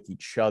can do with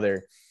each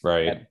other,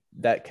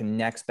 that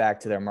connects back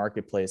to their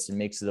marketplace and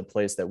makes it a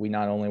place that we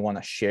not only want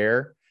to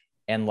share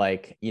and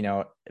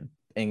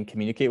and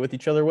communicate with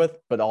each other with,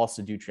 but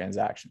also do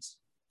transactions.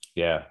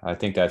 Yeah, I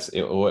think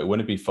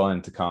wouldn't it be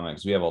fun to comment,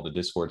 because we have all the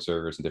Discord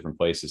servers in different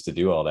places to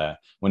do all that.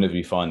 Wouldn't it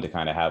be fun to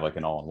kind of have like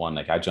an all-in-one?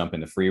 Like, I jump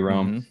into Free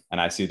Roam and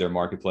I see their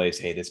marketplace.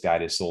 Hey, this guy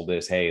just sold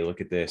this. Hey,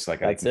 look at this.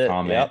 Like, I can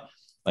comment.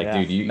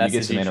 Dude, you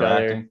get some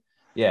interacting.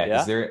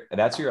 Because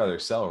that's your other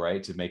sell,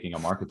 right? To making a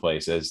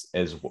marketplace as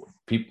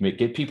people,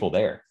 get people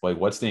there. Like,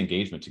 what's the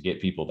engagement to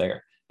get people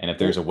there? And if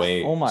there's a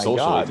way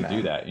socially to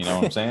do that, you know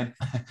what I'm saying?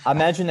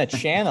 Imagine a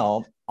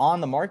channel on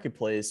the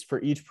marketplace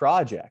for each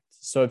project.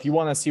 So if you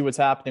want to see what's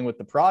happening with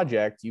the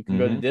project, you can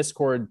go to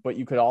Discord, but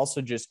you could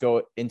also just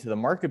go into the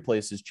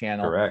marketplace's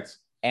channel. Correct.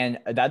 And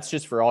that's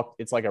just for all,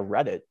 it's like a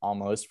Reddit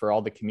almost for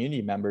all the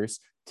community members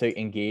to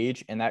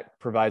engage. And that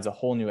provides a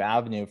whole new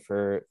avenue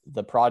for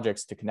the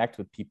projects to connect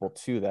with people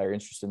too that are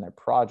interested in their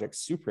projects.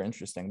 Super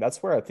interesting.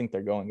 That's where I think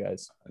they're going,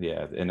 guys.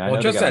 Yeah. And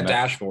just that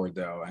dashboard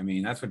though. I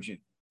mean, that's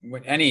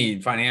what any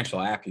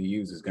financial app you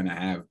use is going to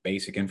have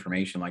basic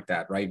information like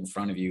that right in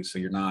front of you. So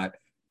you're not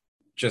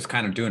just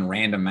kind of doing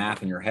random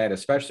math in your head,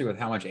 especially with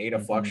how much ADA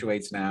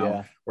fluctuates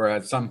now, where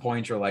at some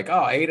point you're like,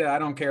 oh, ADA, I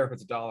don't care if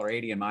it's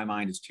 $1.80 in my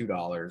mind is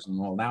 $2. And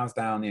well, now it's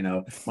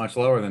down, much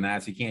lower than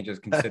that. So you can't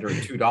just consider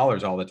it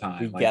 $2 all the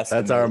time. That's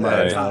our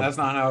mind. That's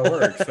not how it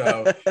works.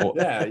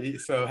 So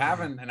so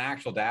having an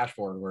actual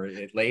dashboard where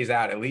it lays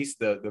out at least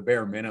the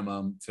bare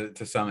minimum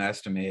to some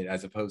estimate,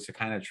 as opposed to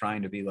kind of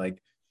trying to be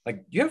like,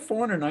 you have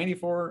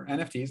 494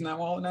 NFTs in that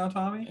wallet now,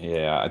 Tommy?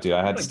 Yeah, dude,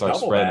 I had to start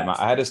spreading them out.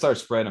 I had to start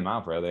spreading them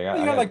out, bro.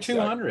 You got like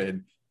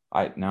 200.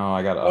 I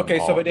got okay.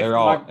 So, but they're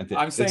all.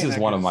 This is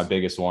one of my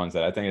biggest ones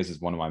that I think this is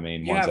one of my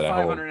main ones that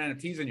I hold. You have 500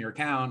 NFTs in your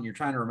account. You're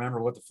trying to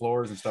remember what the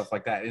floors and stuff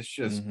like that. It's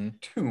just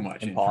too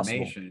much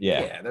information.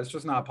 Yeah, that's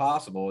just not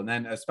possible. And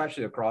then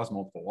especially across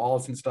multiple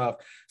wallets and stuff.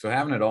 So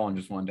having it all in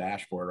just one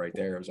dashboard right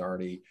there is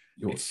already.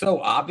 It's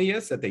so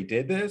obvious that they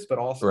did this, but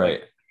also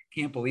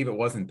can't believe it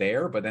wasn't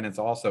there. But then it's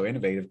also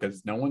innovative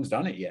because no one's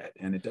done it yet,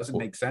 and it doesn't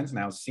make sense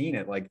now seeing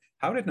it. Like,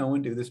 how did no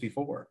one do this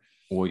before?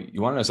 Well,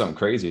 you want to know something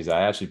crazy? Is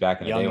I actually,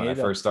 back in the day when I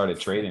first started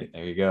trading,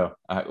 there you go.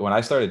 When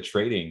I started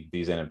trading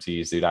these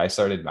NFTs, dude,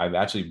 I've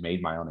actually made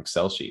my own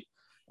Excel sheet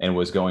and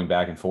was going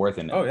back and forth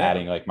and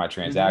adding like my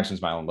transactions,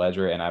 my own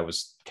ledger. And I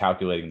was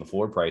calculating the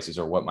floor prices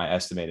or what my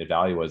estimated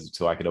value was,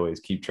 so I could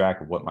always keep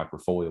track of what my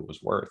portfolio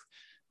was worth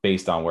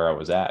based on where I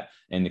was at.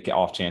 And the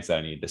off chance that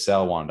I needed to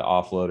sell, wanted to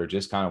offload, or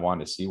just kind of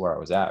wanted to see where I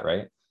was at.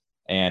 Right.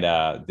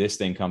 And this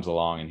thing comes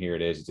along, and here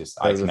it is. Just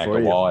I connect a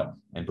wallet,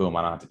 and boom,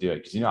 I don't have to do it.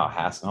 Because you know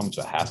how much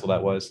a hassle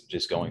that was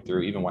just going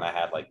through, even when I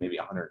had like maybe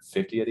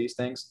 150 of these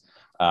things,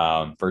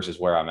 versus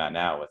where I'm at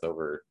now with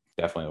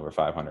definitely over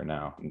 500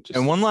 now.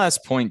 And one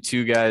last point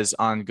too, guys,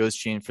 on Ghost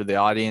Chain for the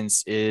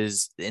audience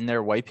is in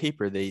their white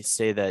paper, they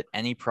say that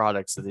any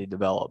products that they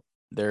develop,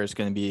 there's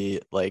going to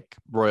be like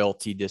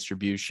royalty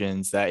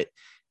distributions that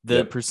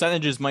the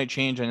percentages might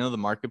change. I know the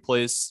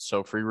marketplace,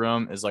 so Free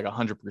Roam is like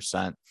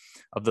 100%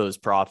 of those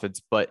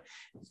profits, but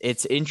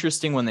it's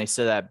interesting when they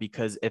say that,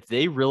 because if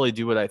they really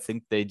do what I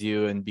think they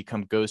do and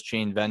become Ghost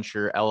Chain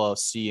Venture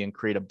LLC and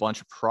create a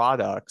bunch of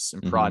products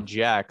and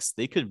projects,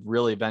 they could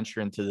really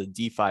venture into the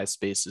DeFi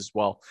space as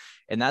well.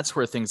 And that's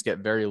where things get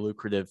very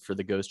lucrative for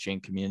the Ghost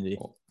Chain community.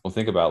 Well,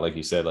 think about, like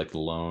you said, like the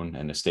loan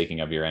and the staking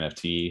of your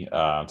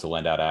NFT to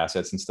lend out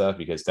assets and stuff,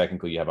 because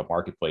technically you have a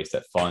marketplace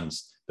that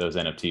funds those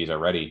NFTs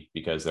already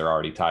because they're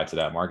already tied to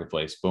that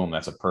marketplace. Boom,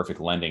 that's a perfect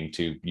lending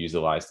to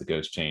utilize the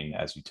Ghost Chain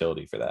as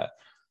utility for that.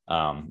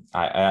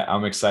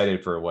 I'm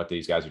excited for what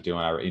these guys are doing.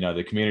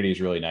 The community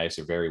is really nice.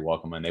 They're very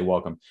welcoming.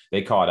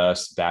 They caught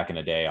us back in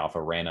the day off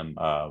a random,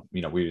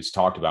 we just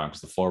talked about them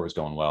because the floor was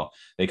going well.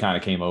 They kind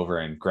of came over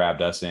and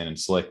grabbed us in, and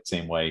Slick,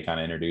 same way, kind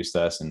of introduced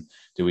us. And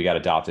we got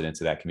adopted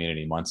into that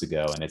community months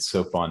ago. And it's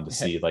so fun to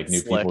see like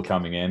new people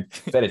coming in.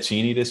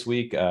 Fettuccine this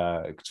week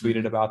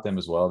tweeted about them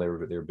as well. They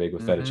were big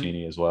with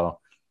Fettuccine as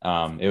well.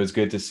 It was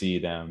good to see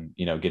them,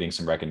 getting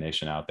some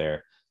recognition out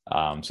there.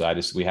 So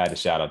we had to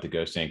shout out to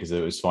Ghost Chain because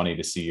it was funny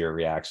to see your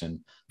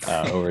reaction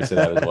over to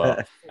that as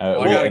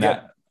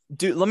well.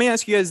 Dude, let me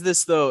ask you guys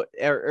this though,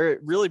 or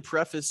really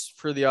preface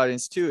for the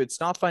audience too. It's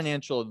not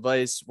financial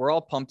advice. We're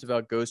all pumped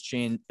about Ghost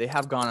Chain. They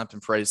have gone up in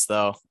price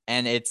though,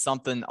 and it's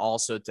something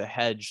also to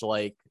hedge.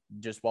 Like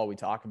just while we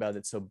talk about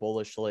it so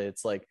bullishly,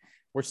 it's like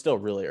we're still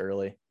really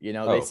early.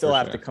 They still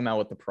have to come out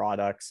with the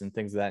products and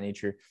things of that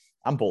nature.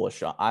 I'm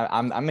bullish.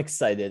 I'm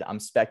excited. I'm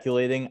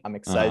speculating. I'm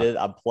excited.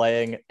 I'm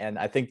playing. And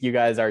I think you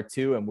guys are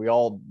too. And we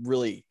all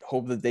really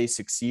hope that they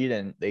succeed,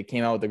 and they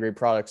came out with a great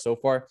product so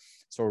far.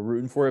 So we're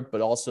rooting for it,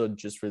 but also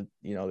just for,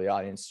 the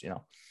audience,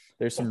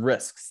 there's some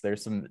risks.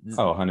 There's some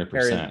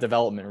 100%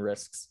 development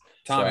risks.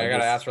 Tommy, I got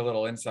to ask for a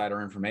little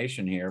insider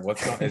information here.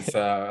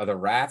 Are the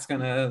rats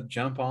going to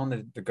jump on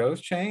the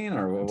Ghost Chain,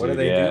 or what are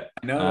they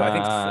doing?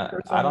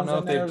 I don't know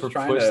if they pushed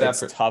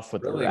that. It's tough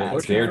with really the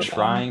rats. They're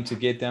trying to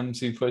get them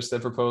to push the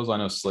proposal. I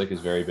know Slick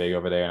is very big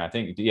over there, and I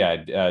think, Jay,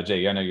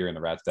 I know you're in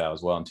the rat style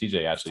as well, and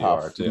TJ actually you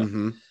are too.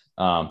 Mm-hmm.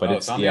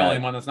 But I'm the only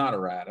one that's not a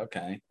rat.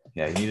 Okay.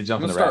 Yeah, you need to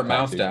jump in the start rat.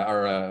 Mouse DAO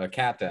or a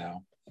cat DAO.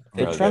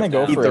 They're trying to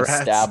go for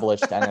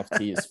established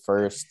NFTs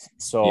first.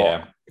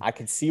 So I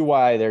could see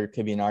why there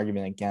could be an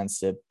argument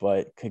against it,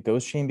 but could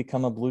Ghost Chain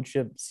become a blue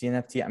chip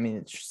CNFT? I mean,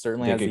 it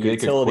certainly has the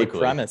utility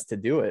premise to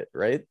do it,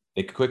 right?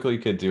 It quickly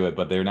could do it,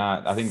 but they're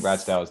not. I think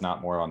RatStyle is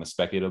not more on the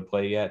speculative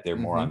play yet. They're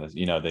more on the,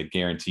 the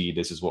guaranteed,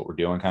 this is what we're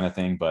doing kind of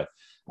thing. But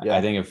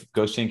I think if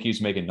Ghost Chain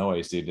keeps making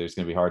noise, dude, there's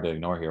going to be hard to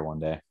ignore here one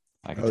day.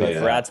 I can tell you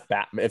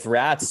that. If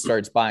Rats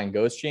starts buying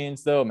Ghost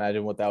Chains, though,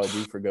 imagine what that would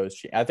do for Ghost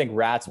Chain. I think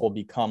Rats will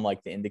become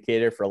like the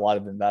indicator for a lot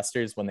of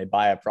investors when they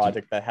buy a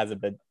project that hasn't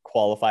been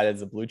qualified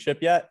as a blue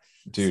chip yet.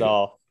 Dude,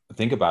 so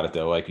think about it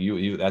though. Like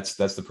you that's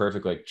the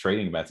perfect like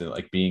trading method,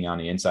 like being on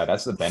the inside.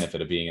 That's the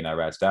benefit of being in that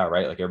Rats DAO,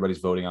 right? Like everybody's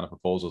voting on the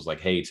proposals.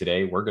 Like, hey,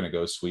 today we're gonna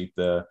go sweep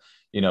the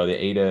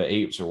ADA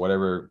apes or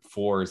whatever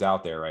floor is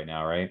out there right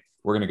now, right?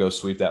 We're gonna go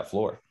sweep that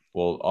floor.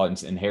 Well,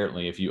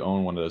 inherently, if you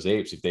own one of those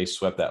apes, if they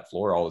swept that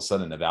floor, all of a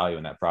sudden the value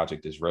in that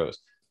project is rose.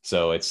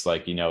 So it's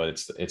like,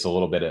 it's a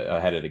little bit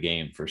ahead of the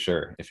game for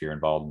sure if you're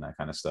involved in that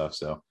kind of stuff.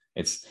 So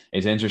it's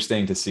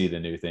interesting to see the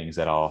new things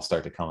that all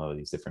start to come out of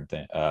these different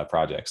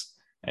projects.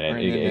 And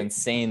we're in an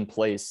insane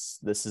place.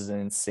 This is an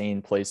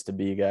insane place to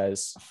be,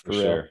 guys. For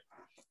sure.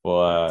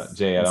 Well,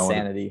 Jay,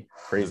 insanity,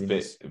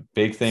 craziness.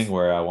 Big thing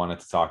where I wanted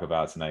to talk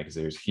about tonight because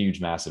there's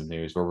huge, massive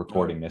news. We're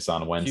recording this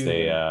on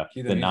Wednesday,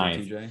 the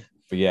 9th.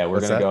 But yeah, we're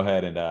going to go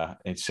ahead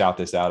and shout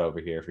this out over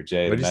here for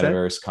Jay, the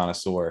metaverse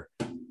connoisseur,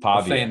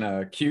 Pavia.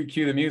 Saying,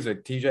 cue the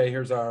music. TJ,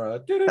 here's our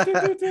Pavia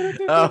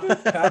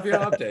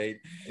update.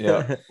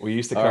 Yeah, we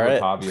used to cover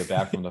Pavia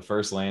back from the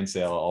first land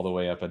sale all the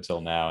way up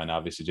until now. And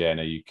obviously, Jay, I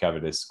know you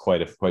covered this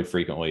quite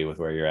frequently with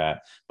where you're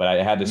at. But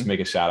I had to make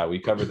a shout out. We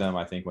covered them,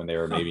 I think, when they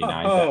were maybe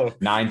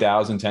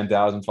 9,000,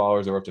 10,000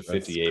 followers. They were up to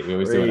 58. We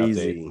always do an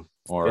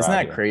update. Isn't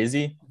that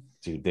crazy?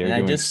 Dude, they're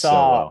doing so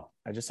well.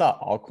 I just saw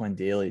Altcoin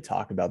Daily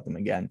talk about them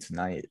again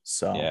tonight.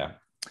 So yeah,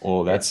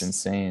 well, that's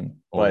insane.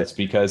 Well, it's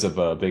because of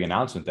a big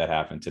announcement that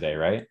happened today,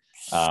 right?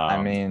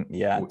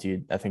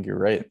 Dude, I think you're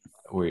right.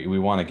 We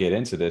want to get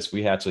into this.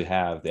 We actually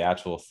have the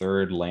actual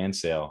third land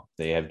sale.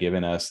 They have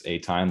given us a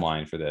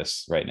timeline for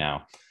this right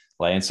now.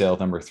 Land sale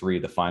number 3,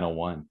 the final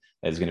one,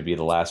 is going to be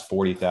the last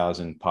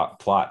 40,000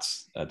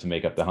 plots to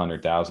make up the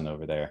 100,000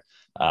 over there.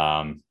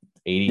 80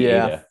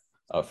 ADA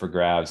for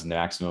grabs, and the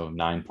maximum of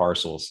 9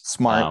 parcels.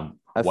 Smart.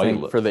 I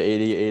think for the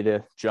 80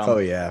 ADA jump. Oh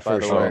yeah,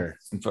 for sure.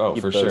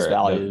 For sure.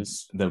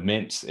 Values. The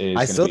mint is.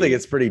 I still think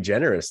it's pretty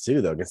generous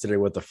too, though, considering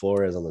what the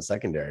floor is on the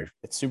secondary.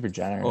 It's super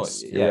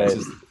generous.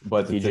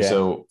 Well, yeah,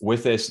 so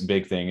with this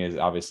big thing is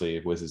obviously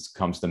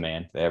comes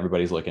demand.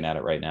 Everybody's looking at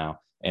it right now,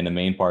 and the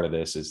main part of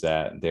this is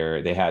that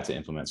they had to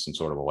implement some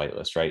sort of a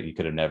whitelist, right? You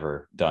could have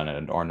never done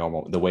it, or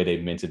normal the way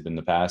they've minted in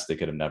the past. They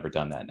could have never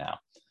done that now.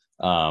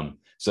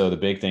 So the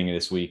big thing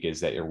this week is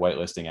that your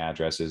whitelisting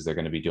addresses, they're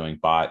going to be doing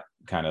bot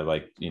kind of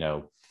like,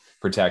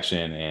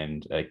 protection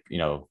and like,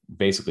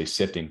 basically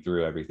sifting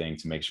through everything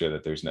to make sure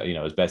that there's no,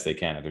 as best they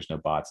can, if there's no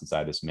bots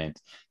inside this mint.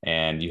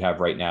 And you have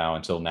right now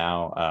until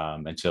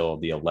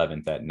the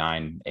 11th at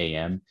 9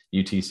 a.m.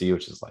 UTC,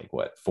 which is like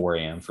 4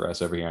 a.m. for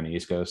us over here on the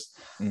East Coast.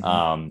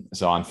 Mm-hmm.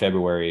 So on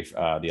February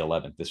the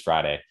 11th, this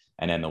Friday.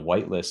 And then the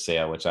whitelist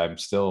sale, which I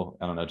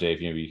don't know, Jay, if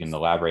you can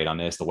elaborate on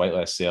this, the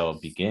whitelist sale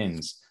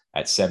begins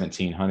at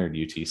 1700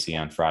 UTC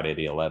on Friday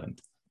the 11th.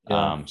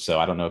 Yeah. So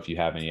I don't know if you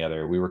have any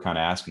other. We were kind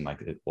of asking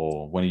like,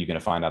 well, when are you going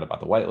to find out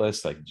about the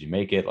whitelist? Like, did you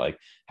make it? Like,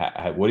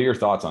 what are your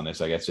thoughts on this?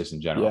 I guess just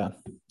in general. Yeah,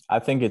 I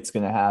think it's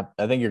going to happen.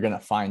 I think you're going to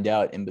find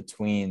out in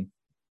between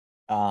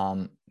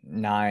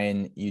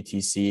 9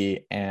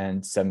 UTC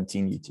and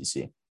 17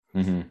 UTC.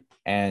 Mm-hmm.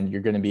 And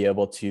you're going to be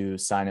able to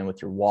sign in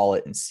with your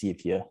wallet and see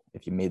if you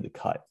made the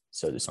cut,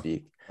 so to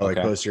speak. Like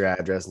Okay. post your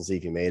address and see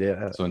if you made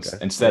it. So Okay.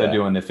 instead of Yeah.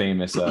 doing the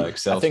famous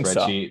Excel I think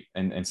so. spreadsheet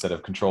and instead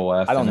of Control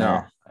F, I don't in there,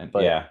 know, and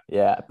but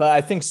but I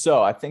think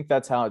so. I think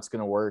that's how it's going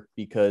to work,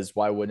 because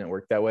why wouldn't it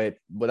work that way?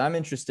 What I'm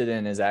interested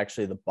in is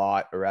actually the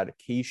bot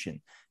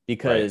eradication,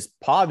 because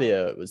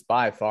Pavia was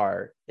by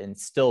far and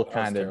still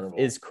kind of terrible.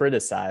 is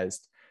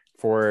criticized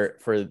for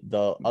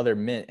the other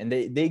mint, and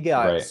they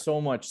got Right.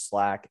 so much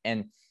slack.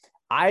 And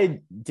I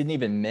didn't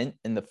even mint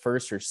in the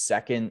first or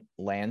second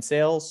land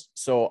sales.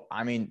 So,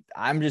 I mean,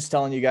 I'm just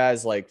telling you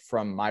guys, like,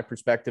 from my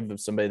perspective of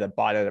somebody that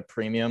bought at a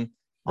premium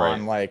Right.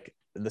 on like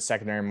the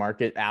secondary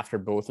market after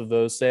both of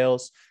those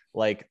sales,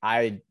 like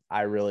I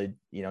really,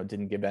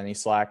 didn't give any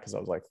slack, because I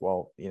was like,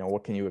 well,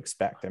 what can you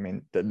expect? I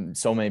mean,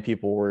 so many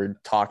people were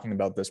talking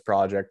about this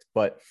project,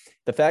 but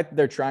the fact that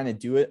they're trying to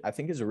do it, I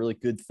think, is a really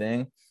good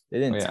thing. They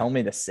didn't tell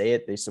me to say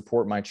it. They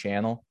support my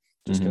channel.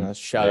 Just gonna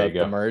shout There out you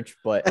go. the merch,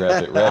 but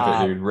Rep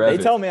it, dude. Rep they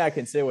it. tell me I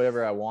can say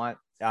whatever I want.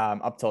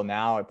 Up till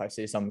now, if I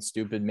say something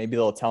stupid, maybe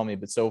they'll tell me.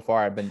 But so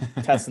far, I've been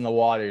testing the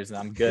waters and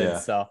I'm good. Yeah.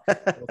 So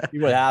we'll see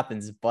what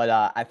happens. But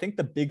I think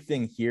the big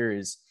thing here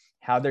is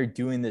how they're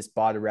doing this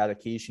bot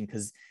eradication,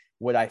 because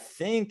what I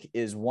think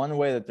is one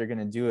way that they're going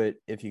to do it,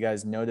 if you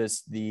guys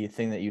notice the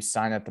thing that you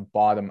sign at the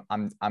bottom,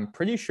 I'm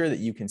pretty sure that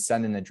you can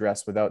send an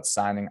address without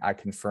signing I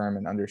confirm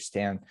and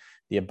understand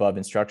the above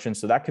instructions.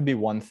 So that could be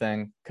one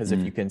thing, because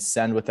if you can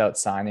send without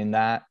signing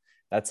that,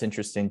 that's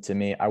interesting to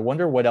me. I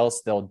wonder what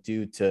else they'll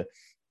do to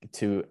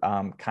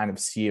kind of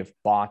see if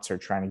bots are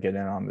trying to get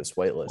in on this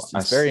wait list.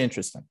 It's very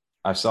interesting.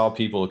 I saw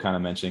people kind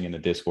of mentioning in the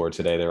Discord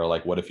today, they were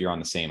like, what if you're on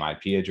the same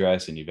IP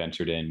address and you've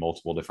entered in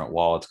multiple different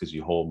wallets because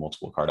you hold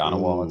multiple Cardano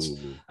wallets?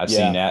 I've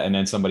seen that. And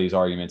then somebody's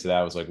argument to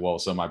that was like, well,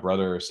 so my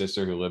brother or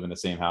sister who live in the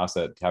same house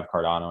that have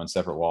Cardano and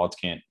separate wallets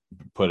can't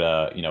put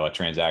a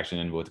transaction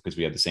in with, because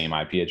we have the same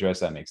IP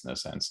address. That makes no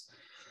sense.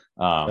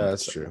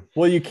 That's true.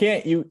 Well, you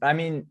can't, I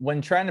mean,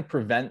 when trying to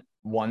prevent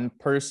one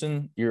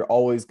person, you're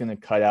always going to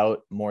cut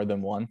out more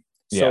than one.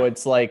 So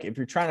it's like, if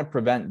you're trying to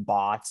prevent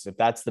bots, if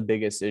that's the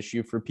biggest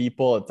issue for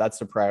people, if that's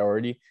the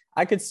priority,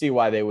 I could see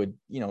why they would,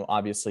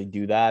 obviously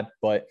do that.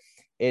 But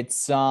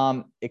it's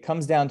it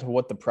comes down to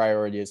what the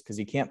priority is, because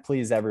you can't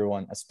please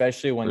everyone,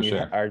 especially when you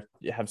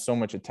have so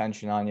much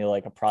attention on you,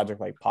 like a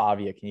project like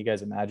Pavia. Can you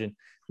guys imagine?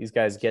 These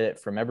guys get it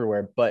from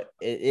everywhere, but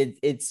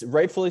it's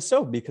rightfully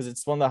so, because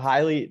it's one of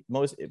the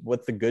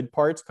with the good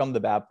parts come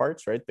the bad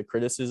parts, right? The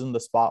criticism, the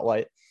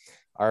spotlight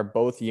are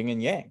both yin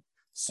and yang.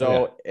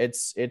 So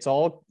it's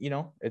all,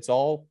 it's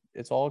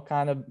all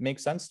kind of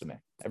makes sense to me,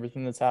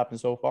 everything that's happened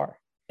so far.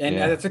 And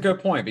that's a good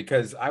point,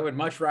 because I would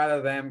much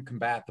rather them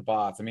combat the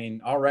bots. I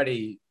mean,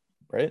 already,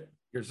 right?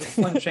 There's a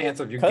slim chance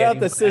of you cut getting out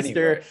the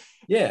sister. Anyway.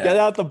 Yeah. Get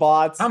out the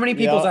bots. How many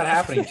people is that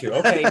happening to?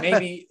 Okay,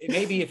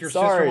 maybe if your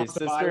sister wants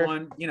to buy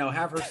one,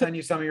 have her send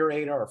you some of your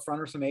ADA or front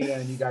her some ADA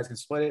and you guys can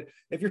split it.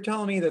 If you're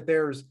telling me that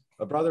there's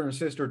a brother and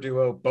sister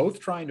duo both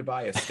trying to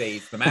buy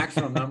estates, the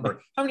maximum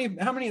number, how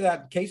many of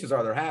that cases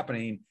are there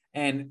happening?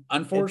 And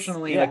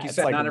unfortunately, like you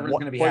said, not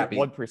everyone's going to be happy.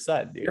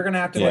 1%. You're going to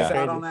have to miss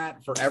out on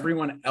that for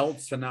everyone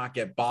else to not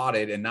get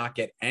botted and not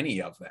get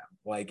any of them.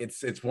 Like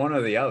it's one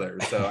or the other.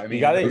 So I mean,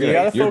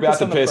 you're about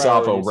to piss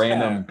off a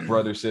random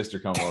brother sister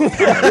come over.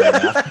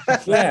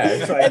 It's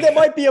like, and it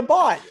might be a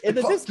bot in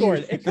the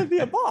Discord. It could be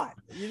a bot.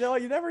 You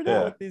never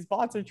know what these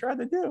bots are trying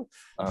to do.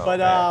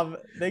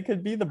 But they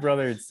could be the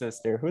brother and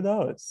sister. Who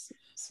knows?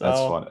 So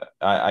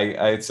that's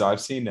fun. So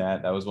I've seen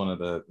that. That was one of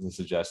the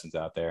suggestions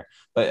out there.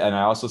 And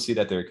I also see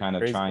that they're kind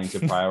of trying to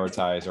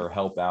prioritize or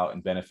help out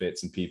and benefit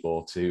some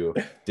people who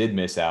did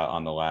miss out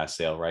on the last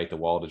sale, right? The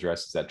wallet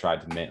addresses that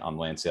tried to mint on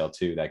land sale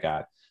too, that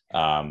got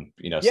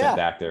sent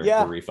back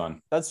their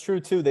refund. That's true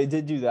too. They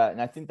did do that.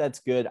 And I think that's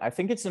good. I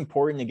think it's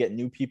important to get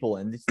new people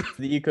into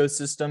the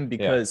ecosystem,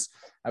 because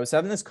I was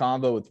having this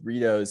combo with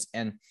Ritos,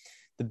 and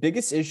the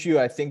biggest issue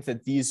I think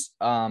that these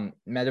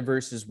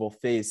metaverses will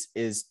face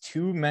is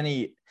too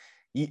many,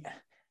 the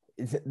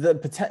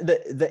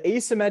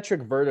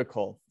asymmetric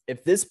vertical.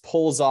 If this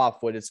pulls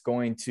off what it's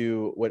going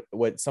to,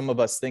 what some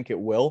of us think it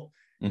will,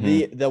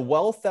 the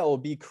wealth that will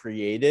be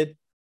created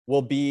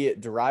will be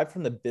derived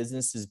from the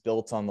businesses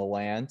built on the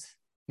land,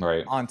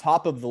 right? On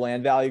top of the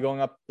land value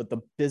going up, but the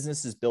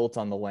business is built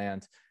on the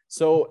land.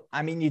 So,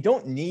 I mean, you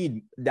don't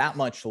need that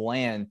much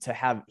land to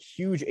have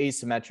huge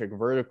asymmetric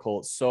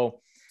verticals.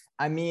 So,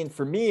 I mean,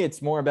 for me,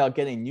 it's more about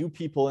getting new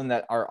people in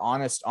that are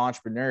honest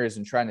entrepreneurs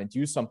and trying to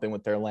do something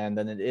with their land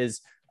than it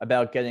is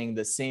about getting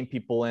the same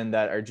people in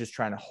that are just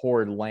trying to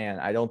hoard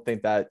land. I don't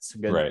think that's a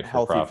good,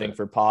 healthy thing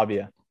for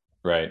Pavia.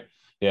 Right.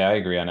 Yeah, I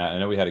agree on that. I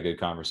know we had a good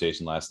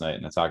conversation last night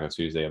in the Taco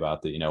Tuesday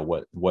about the,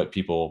 what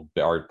people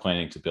are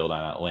planning to build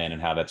on that land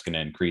and how that's going to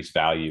increase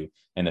value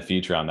in the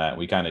future on that.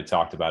 We kind of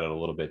talked about it a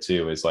little bit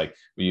too. Is like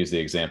we used the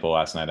example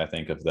last night, I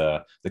think, of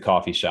the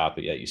coffee shop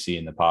that you see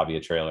in the Pavia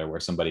trailer, where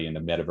somebody in the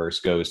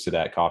metaverse goes to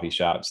that coffee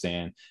shop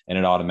stand and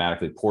it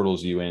automatically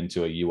portals you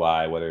into a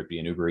UI, whether it be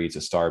an Uber Eats, a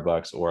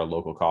Starbucks, or a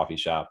local coffee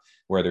shop,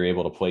 where they're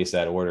able to place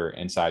that order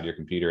inside your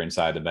computer,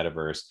 inside the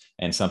metaverse,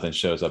 and something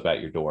shows up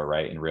at your door,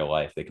 right? In real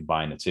life, they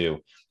combine the two.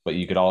 But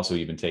you could also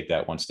even take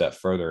that one step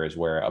further, is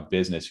where a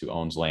business who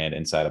owns land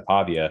inside of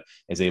Pavia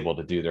is able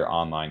to do their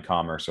online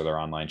commerce or their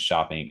online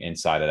shopping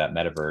inside of that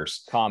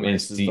metaverse.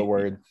 Commerce is the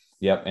word.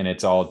 Yep. And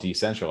it's all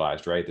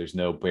decentralized, right? There's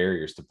no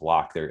barriers to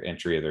block their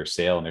entry of their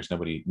sale. And there's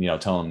nobody,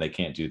 telling them they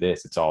can't do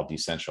this. It's all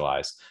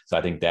decentralized. So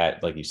I think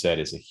that, like you said,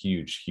 is a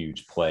huge,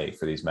 huge play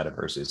for these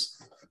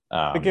metaverses.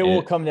 I think it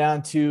will come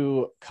down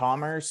to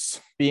commerce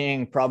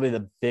being probably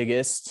the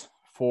biggest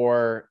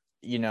for,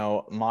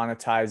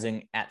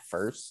 monetizing at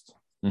first.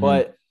 Mm-hmm.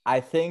 But I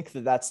think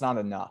that that's not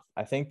enough.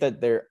 I think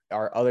that there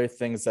are other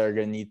things that are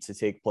going to need to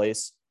take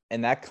place.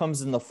 And that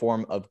comes in the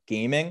form of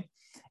gaming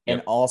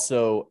and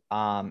also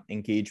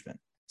engagement.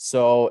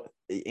 So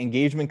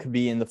engagement could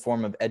be in the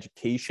form of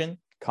education,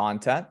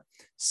 content,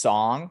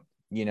 song,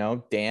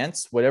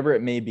 dance, whatever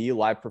it may be,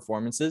 live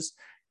performances.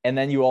 And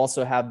then you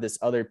also have this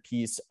other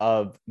piece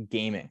of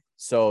gaming.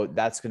 So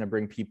that's going to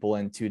bring people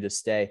in to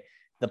stay.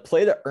 The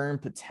play to earn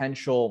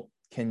potential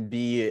can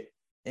be,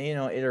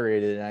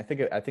 iterated. And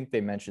I think they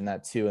mentioned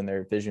that too in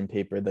their vision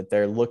paper, that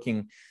they're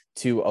looking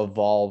to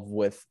evolve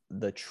with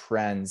the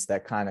trends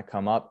that kind of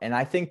come up. And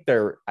I think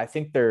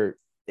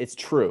it's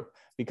true,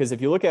 because if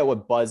you look at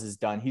what Buzz has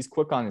done, he's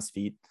quick on his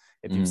feet.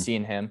 If you've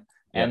seen him.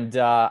 Yep. And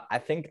I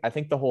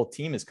think the whole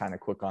team is kind of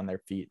quick on their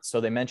feet.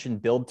 So they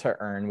mentioned build to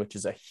earn, which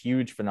is a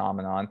huge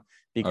phenomenon,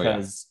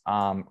 because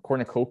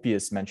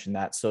Cornucopias mentioned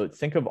that. So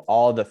think of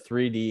all the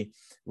 3D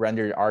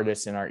rendered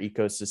artists in our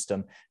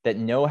ecosystem that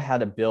know how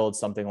to build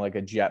something like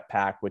a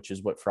jetpack, which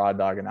is what Fraud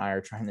Dog and I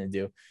are trying to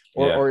do,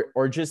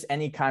 or just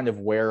any kind of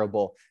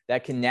wearable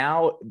that can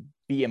now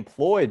be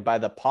employed by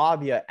the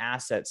Pavia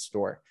asset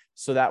store.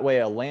 So that way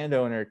a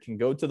landowner can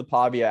go to the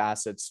Pavia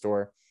asset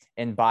store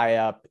and buy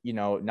up,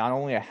 not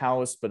only a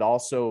house, but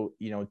also,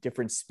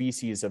 different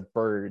species of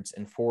birds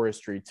and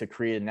forestry to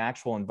create a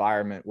natural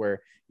environment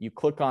where you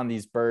click on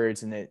these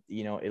birds and it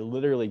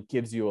literally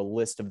gives you a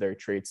list of their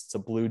traits. It's a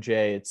blue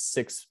jay, it's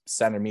 6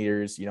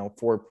 centimeters,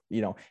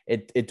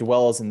 it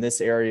dwells in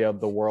this area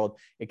of the world.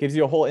 It gives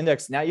you a whole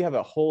index. Now you have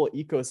a whole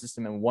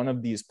ecosystem in one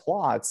of these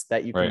plots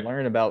that you can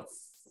learn about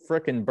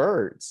frickin'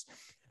 birds.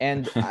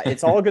 And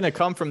it's all going to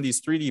come from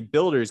these 3D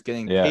builders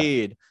getting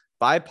paid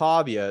by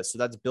Pavia. So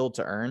that's build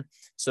to earn.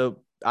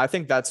 So I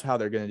think that's how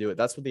they're going to do it.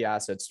 That's what the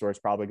asset store is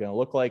probably going to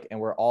look like. And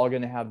we're all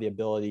going to have the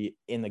ability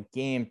in the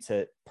game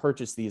to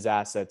purchase these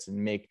assets and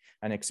make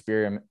an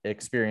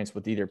experience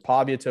with either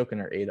Pavia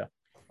token or ADA.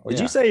 Did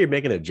you say you're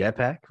making a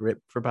jetpack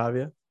for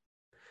Pavia?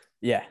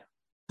 Yeah.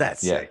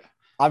 That's sick.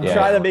 I'm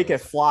trying to make it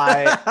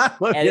fly.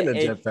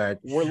 Jetpack.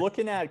 We're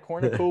looking at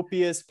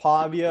Cornucopias,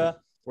 Pavia.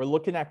 We're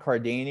looking at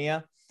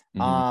Cardania.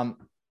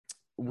 Mm-hmm.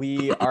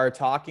 We are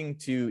talking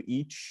to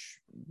each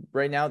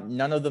right now.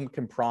 None of them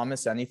can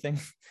promise anything,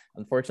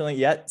 unfortunately,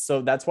 yet.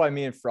 So that's why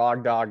me and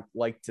Frog Dog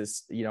like to,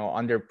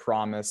 under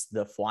promise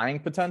the flying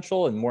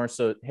potential, and more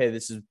so, hey,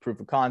 this is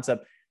proof of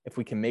concept. If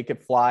we can make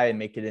it fly and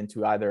make it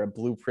into either a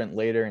blueprint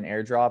later and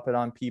airdrop it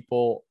on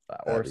people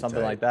or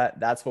something like that,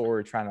 that's what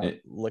we're trying to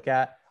look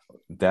at.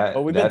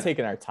 But we've been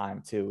taking our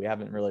time too. We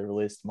haven't really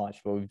released much,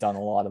 but we've done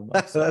a lot of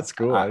them. So. That's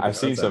cool. I've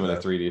seen some of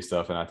the 3D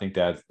stuff, and I think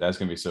that's going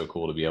to be so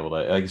cool to be able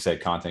to, like you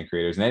said, content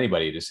creators and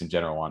anybody just in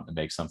general want to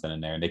make something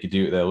in there, and they could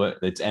do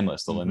it's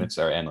endless. The limits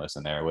are endless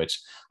in there,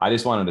 which I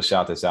just wanted to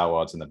shout this out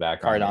while it's in the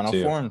background.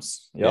 Cardano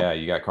Forms. Yep. Yeah,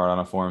 you got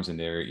Cardano Forms in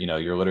there.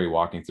 You're literally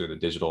walking through the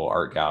digital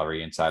art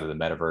gallery inside of the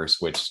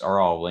metaverse, which are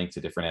all linked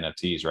to different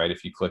NFTs, right?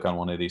 If you click on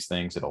one of these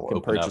things, it'll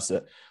open purchase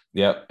up. It.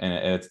 Yep.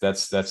 And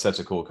that's such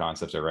a cool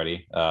concept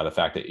already. The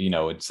fact that,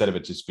 instead of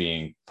it just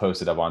being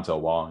posted up onto a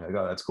wall, like,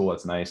 oh, that's cool,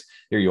 that's nice.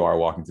 Here you are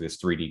walking through this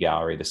 3D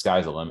gallery. The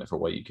sky's the limit for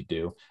what you could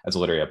do. That's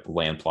literally a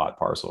land plot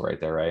parcel right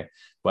there, right?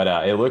 But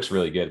it looks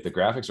really good. If the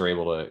graphics are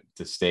able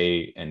to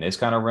stay in this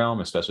kind of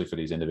realm, especially for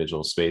these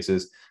individual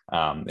spaces,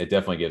 it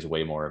definitely gives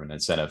way more of an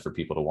incentive for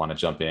people to want to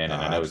jump in. And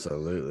I know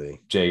absolutely.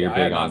 Jay, you're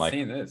big on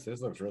seen this.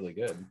 This looks really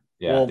good.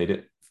 Yeah, they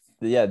did.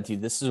 Yeah,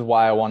 dude, this is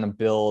why I want to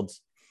build.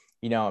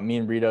 Me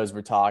and Ritos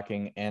were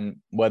talking, and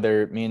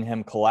whether me and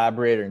him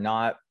collaborate or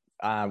not,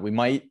 we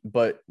might.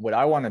 But what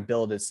I want to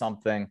build is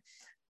something.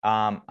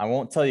 I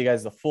won't tell you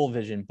guys the full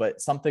vision,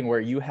 but something where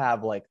you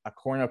have like a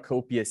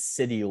cornucopia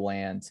city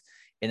land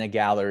in a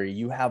gallery.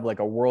 You have like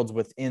a worlds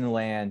within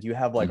land. You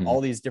have like all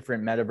these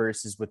different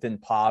metaverses within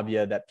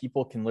Pavia that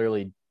people can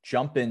literally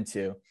jump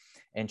into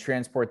and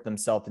transport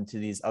themselves into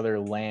these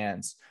other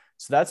lands.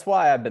 So that's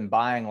why I've been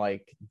buying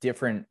like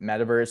different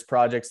metaverse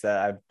projects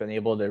that I've been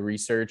able to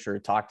research or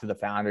talk to the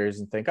founders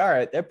and think, all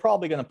right, they're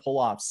probably going to pull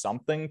off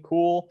something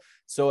cool.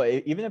 So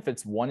even if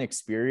it's one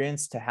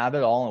experience, to have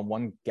it all in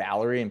one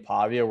gallery in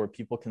Pavia where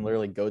people can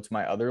literally go to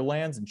my other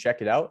lands and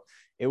check it out,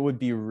 it would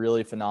be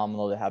really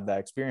phenomenal to have that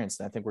experience.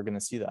 And I think we're going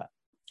to see that.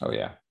 Oh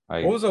yeah.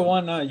 Like, What was the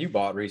one you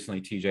bought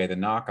recently, TJ? The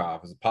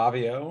knockoff? Was it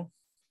Pavio?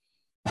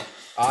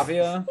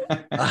 Avia?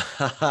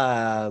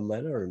 I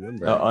don't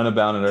remember.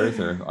 Unbounded Earth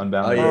or Oh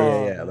Unbounded yeah,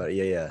 Earth.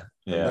 yeah, yeah,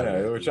 yeah.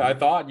 Yeah. Which I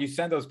thought you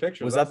sent those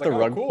pictures. Was I that the like,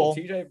 rug cool, pull?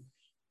 TJ.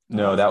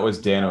 No, that was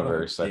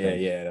Danoverse, I Yeah,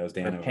 think. yeah, that was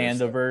Or Danoverse.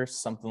 Pandaverse,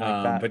 something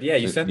like that. But yeah,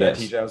 you sent that,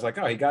 Yes. TJ. I was like,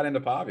 oh, he got into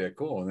Pavia.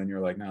 Cool. And then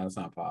you're like, no, it's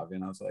not Pavia.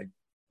 And I was like,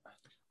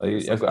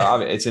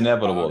 It's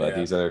inevitable that yeah.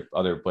 these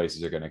other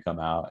places are going to come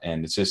out,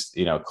 and it's just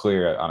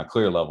clear on a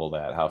clear level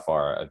that how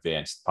far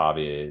advanced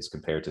Pavia is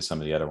compared to some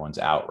of the other ones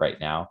out right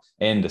now,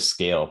 and the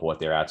scale of what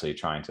they're actually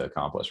trying to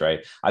accomplish.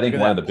 Right, I think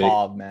Look at one of that the big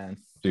POV, man.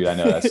 dude, I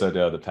know that's so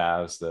dope. The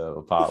paths,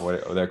 the pop.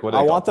 What do they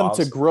I want them call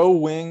to pods? grow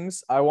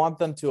wings. I want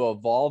them to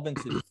evolve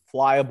into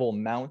flyable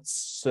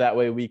mounts, so that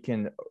way we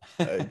can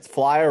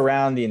fly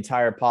around the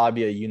entire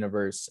Pavia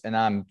universe. And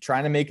I'm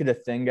trying to make it a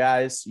thing,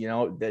 guys.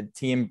 The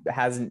team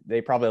hasn't.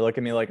 They probably look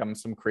at me like I'm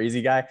some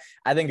crazy guy.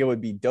 I think it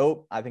would be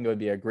dope. I think it would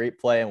be a great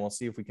play, and we'll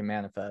see if we can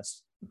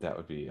manifest. That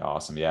would be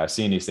awesome. Yeah, I've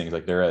seen these things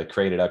like they're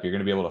created up. You're going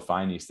to be able to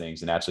find these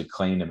things and actually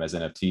claim them as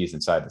NFTs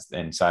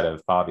inside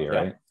of Pavia,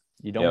 right?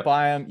 You don't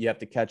buy them, you have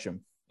to catch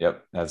them.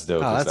 Yep, that's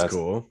dope. Oh, that's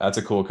cool. That's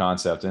a cool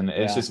concept, and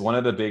it's just one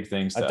of the big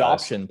things. To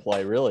Adoption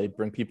play, really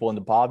bring people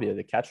into Pavia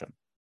to catch them.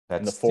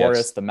 In the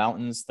forest, the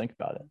mountains. Think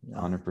about it.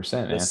 100%,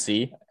 man. The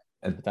sea.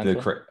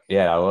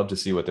 I love to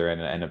see what they're going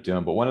to end up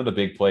doing. But one of the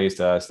big plays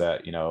to us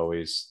that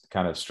always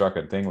kind of struck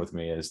a thing with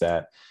me is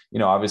that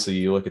obviously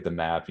you look at the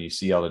map, you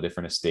see all the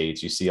different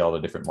estates, you see all the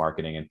different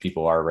marketing, and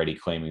people are already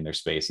claiming their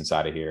space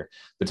inside of here.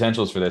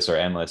 Potentials for this are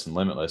endless and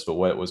limitless. But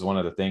what was one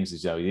of the things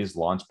is these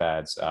launch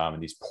pads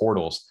and these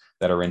portals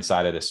that are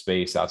inside of the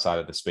space outside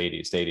of the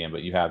stadium,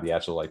 but you have the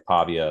actual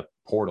Pavia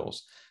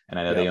portals. And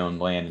I know they own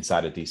land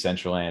inside of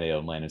Decentraland, they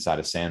own land inside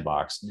of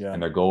Sandbox.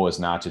 And their goal is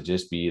not to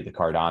just be the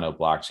Cardano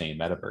blockchain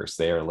metaverse.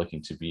 They are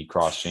looking to be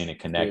cross-chain and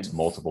connect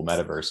multiple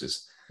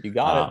metaverses. You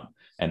got it.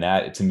 And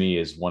that, to me,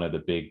 is one of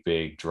the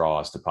big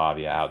draws to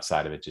Pavia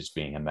outside of it just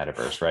being a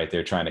metaverse, right?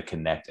 They're trying to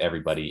connect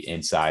everybody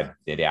inside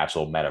the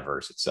actual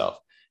metaverse itself.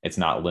 It's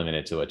not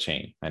limited to a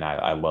chain. And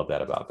I love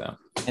that about them.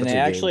 And they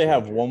actually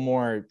have one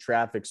more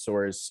traffic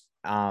source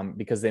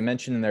because they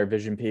mentioned in their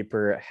vision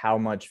paper how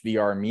much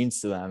VR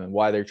means to them and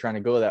why they're trying to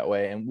go that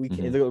way. And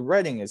the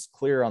writing is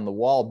clear on the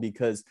wall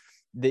because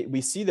we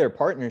see their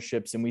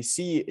partnerships and we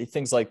see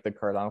things like the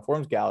Cardano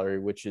Forums Gallery,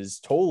 which is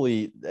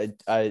totally,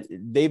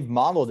 they've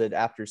modeled it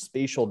after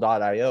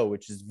Spatial.io,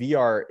 which is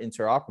VR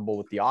interoperable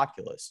with the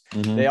Oculus.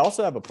 They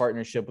also have a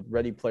partnership with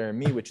Ready Player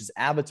Me, which is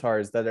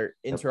avatars that are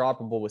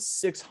interoperable with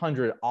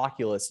 600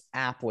 Oculus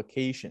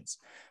applications.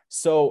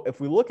 So if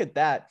we look at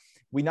that,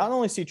 we not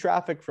only see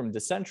traffic from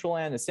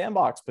Decentraland and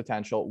Sandbox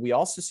potential, we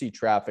also see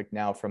traffic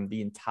now from the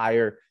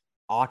entire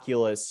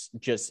Oculus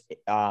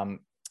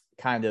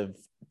kind of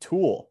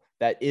tool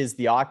that is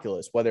the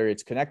Oculus, whether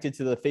it's connected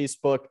to the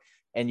Facebook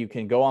and you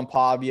can go on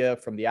Pavia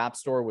from the App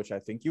Store, which I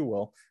think you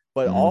will,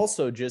 but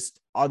also just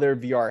other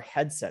VR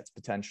headsets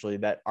potentially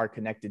that are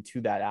connected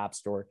to that App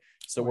Store.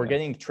 So we're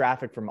getting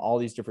traffic from all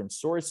these different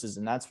sources,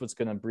 and that's what's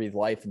going to breathe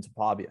life into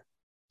Pavia.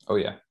 Oh,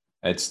 yeah.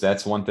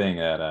 That's one thing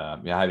that I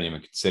haven't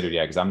even considered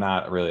yet because I'm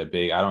not really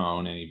I don't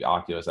own any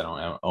Oculus. I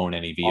don't own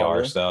any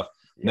VR stuff.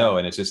 Yeah. No,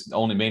 and it's just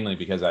mainly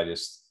because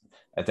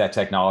that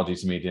technology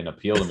to me didn't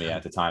appeal to me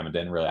at the time and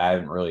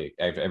I've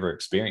ever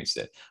experienced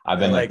it. I've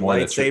been like more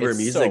lightsaber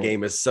music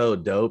game is so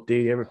dope,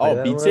 dude. You ever play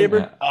that Beat one?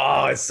 Saber?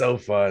 Oh, it's so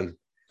fun.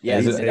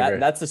 Yeah,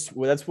 that's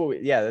what the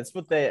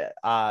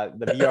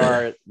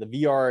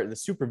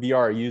super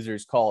VR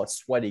users call a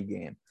sweaty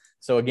game.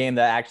 So a game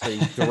that actually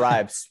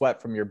derives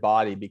sweat from your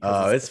body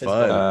because it's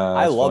fun.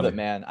 I love it,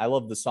 man. I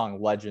love the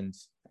song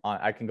Legends.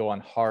 I can go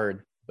on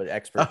hard, but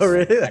experts. Oh,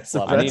 really? That's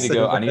I need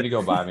to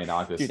go buy me an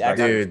Oculus.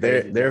 Dude,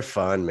 they're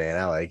fun, man.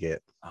 I like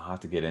it. I'll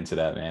have to get into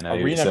that, man.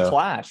 Arena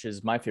Clash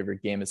is my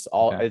favorite game. It's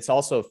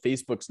also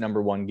Facebook's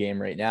 #1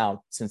 game right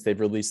now since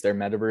they've released their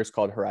metaverse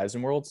called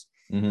Horizon Worlds.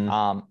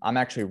 I'm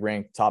actually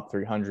ranked top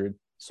 300.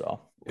 So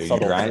you're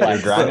grinding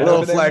a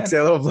little flex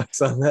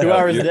on that. 2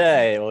 hours a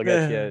day will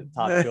get you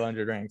top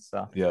 200 ranks.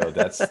 So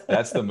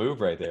that's the move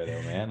right there,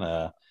 though, man.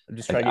 I'm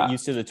just trying to get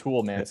used to the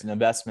tool, man. It's an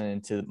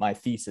investment into my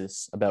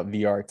thesis about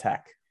VR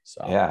tech.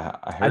 So yeah,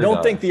 I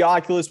don't think the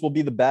Oculus will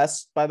be the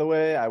best, by the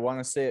way. I want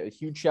to say a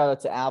huge shout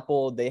out to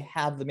Apple. They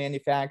have the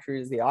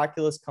manufacturers. The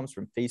Oculus comes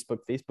from Facebook.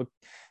 Facebook,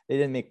 they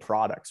didn't make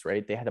products,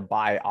 right? They had to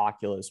buy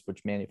Oculus,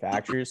 which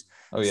manufactures.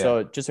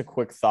 So just a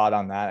quick thought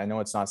on that. I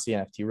know it's not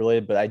CNFT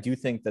related, but I do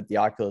think that the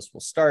Oculus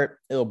will start.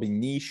 It'll be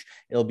niche.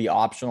 It'll be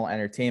optional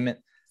entertainment.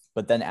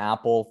 But then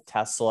Apple,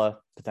 Tesla,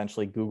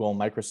 potentially Google, and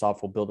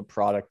Microsoft will build a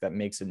product that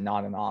makes it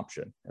not an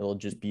option. It'll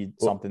just be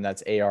something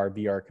that's AR,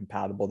 VR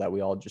compatible that we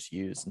all just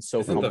use. And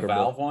so isn't the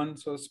Valve one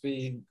supposed to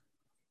be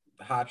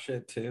hot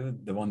shit too?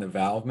 The one that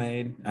Valve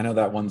made? I know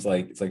that one's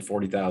like, it's like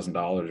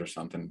 $40,000 or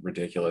something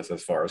ridiculous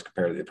as far as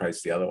compared to the price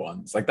of the other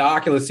ones. Like the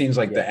Oculus seems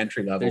like the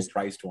entry level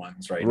priced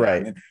ones right now. I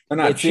mean, they're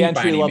not it's cheap the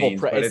entry level means,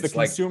 price. but It's the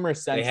like, consumer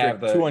they have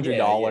centric the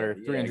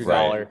 $200, $300.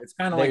 exactly. It's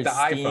kind of like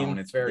the Steam. iPhone.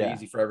 It's very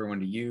easy for everyone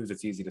to use.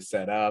 It's easy to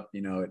set up.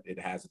 You know, it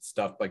has its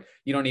stuff. Like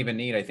you don't even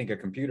need, I think, a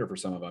computer for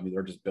some of them.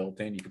 They're just built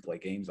in. You can play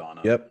games on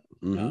them. Yep.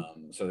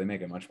 So they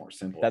make it much more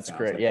simple. That's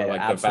great. Like. Yeah,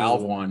 Like absolutely. the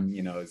Valve one,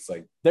 you know, it's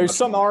like there's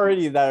some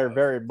already that are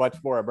very much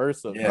more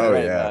immersive. Yeah.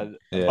 Oh,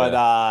 yeah.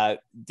 But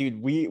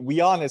dude,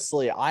 we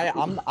honestly,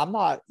 I'm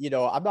not, you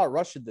know, I'm not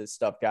rushing this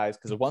stuff, guys,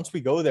 because once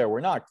we go there,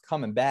 we're not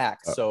coming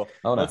back. So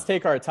let's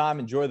take our time,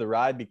 enjoy the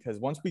ride, because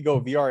once we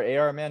go VR,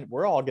 AR, man,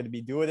 we're all going to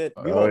be doing it.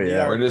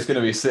 We're just going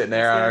to be sitting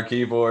there on our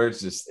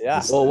keyboards. Just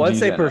well, once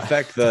they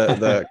perfect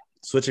the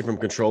switching from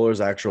controllers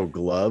to actual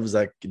gloves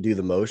that do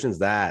the motions,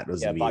 that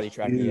was body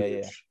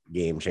tracking,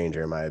 game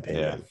changer in my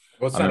opinion. Yeah.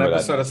 What's that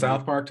episode of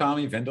South Park,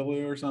 Tommy?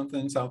 Vindaloo or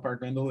something? South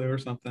Park Vindaloo or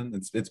something?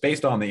 It's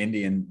based on the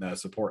Indian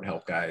support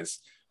help guys.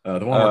 The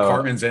one where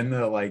Cartman's in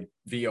the like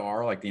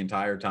VR like the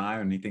entire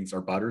time and he thinks our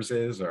Butters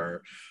is,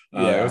 or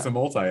it was a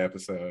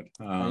multi-episode.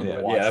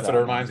 That's what it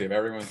reminds me of.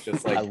 Everyone's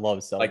just like, I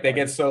love South like Park. they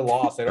get so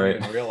lost they don't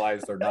even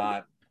realize they're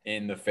not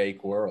in the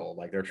fake world.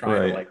 Like they're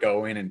trying to like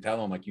go in and tell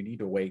them like, you need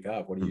to wake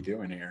up. What are you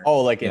doing here?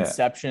 Oh, like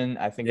Inception.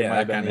 I think it might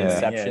have been the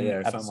Inception something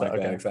episode.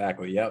 like that.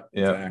 Exactly. Yep.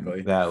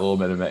 Exactly. That little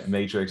bit of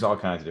Matrix, all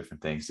kinds of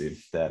different things, dude.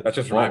 That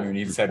just reminded me when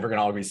you said we're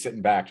gonna all be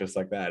sitting back just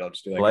like that. I'll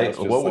just be like,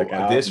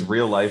 this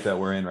real life that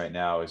we're in right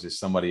now is just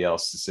somebody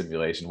else's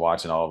simulation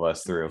watching all of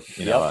us through,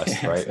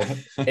 us, right?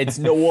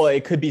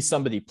 It could be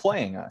somebody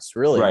playing us,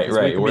 really.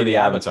 Right. We're the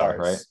avatar,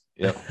 right?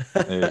 Yep.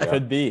 There you go.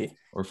 Could be.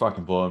 We're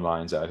fucking blowing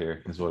minds out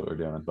here is what we're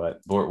doing. But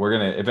we're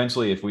gonna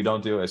eventually, if we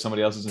don't do it, if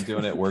somebody else isn't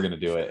doing it, we're gonna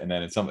do it. And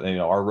then it's something,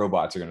 our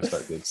robots are gonna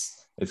start.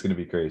 It's gonna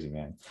be crazy,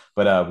 man.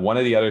 But one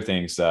of the other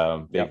things,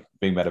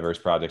 big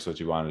metaverse projects, which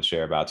we wanted to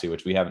share about too,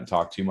 which we haven't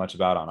talked too much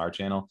about on our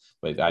channel,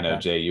 but I know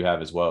Jay, you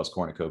have as well, as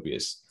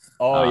Cornucopias.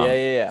 Oh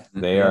yeah.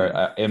 They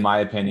are, in my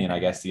opinion, I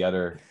guess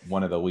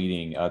one of the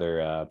leading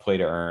other play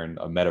to earn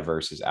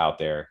metaverses out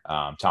there,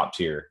 top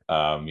tier,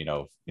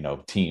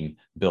 team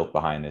built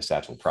behind this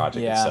actual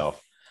project itself.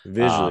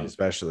 Visually,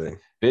 especially,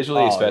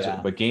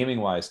 but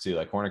gaming wise too,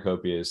 like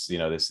Cornucopias,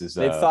 this is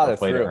they've thought a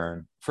play to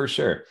earn for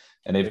sure.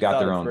 And they've got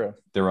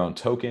their own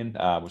token,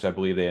 which I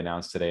believe they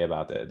announced today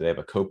about that. They have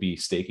a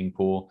Kopi staking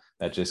pool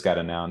that just got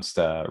announced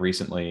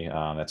recently.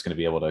 That's going to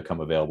be able to come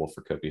available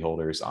for Kopi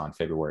holders on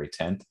February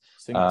 10th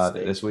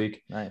this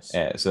week. Nice.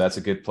 So that's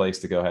a good place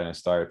to go ahead and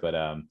start. But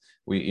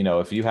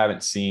if you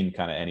haven't seen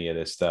kind of any of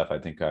this stuff, I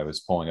think I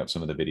was pulling up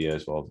some of the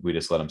videos. Well, we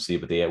just let them see,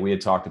 but we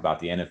had talked about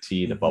the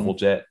NFT, the Bubble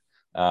Jet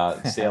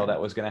sale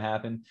that was going to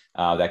happen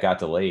that got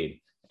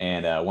delayed.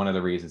 And one of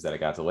the reasons that it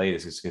got delayed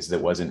is because it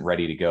wasn't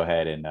ready to go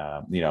ahead and,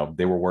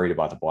 they were worried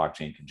about the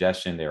blockchain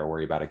congestion. They were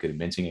worried about a good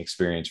minting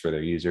experience for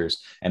their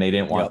users, and they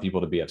didn't want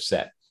people to be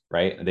upset,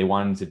 right? They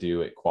wanted to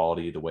do it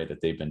quality the way that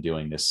they've been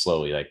doing this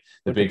slowly. Like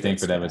the big thing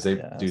for them is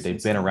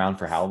they've been around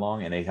for how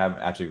long, and they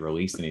haven't actually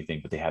released anything,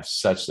 but they have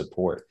such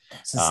support.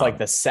 Since like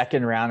the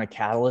second round of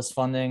Catalyst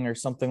funding or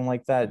something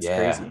like that. It's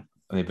crazy.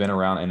 They've been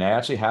around, and they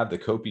actually have the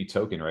Kopi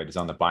token, right? It's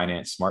on the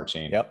Binance Smart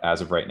Chain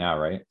as of right now,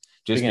 right?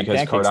 Just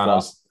because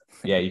Cardano's.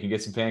 Yeah, you can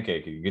get some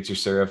pancake. You can get your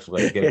syrup,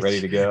 get it ready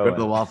to go. Go to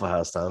the Waffle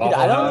House, Tom.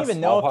 I don't even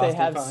know if they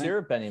have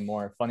syrup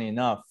anymore. Funny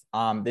enough,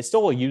 they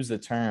still will use the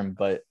term,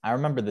 but I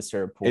remember the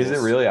syrup pools. Is it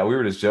really? We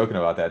were just joking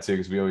about that too,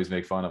 because we always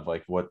make fun of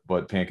like what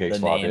pancake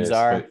swap is.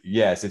 But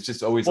yes, it's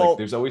just always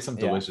there's always some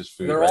delicious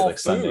food, they're right? All like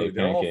food. Sunday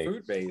they're pancake. All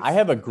food-based. I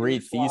have a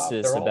great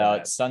thesis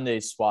about Sunday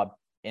Swap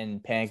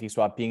and Pancake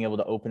Swap being able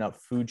to open up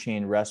food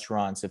chain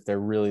restaurants if they're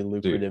really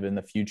lucrative in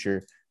the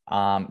future.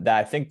 That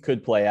I think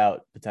could play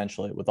out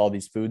potentially with all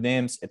these food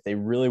names. If they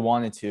really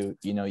wanted to,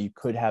 you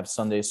could have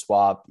Sunday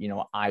Swap,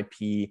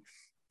 IP,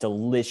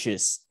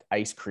 delicious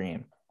ice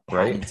cream,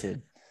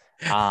 patented,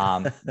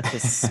 to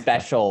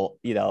special,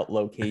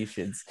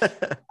 locations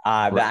that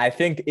I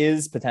think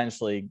is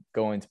potentially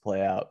going to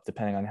play out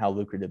depending on how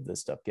lucrative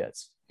this stuff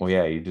gets. Well,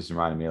 yeah, you just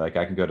reminded me, like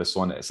I can go to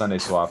Sunday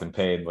Swap and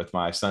pay with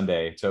my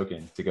Sunday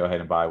token to go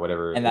ahead and buy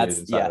whatever and that's, is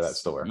inside of that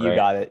store. You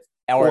got it.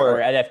 Or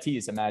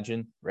NFTs,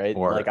 imagine, right?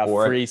 Or like a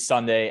free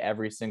Sunday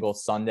every single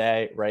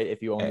Sunday, right?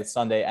 If you own the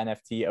Sunday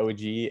NFT OG,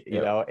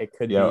 it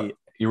could be.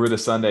 You were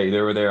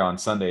they were there on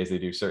Sundays. They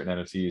do certain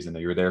NFTs, and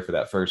you were there for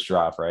that first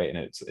drop, right? And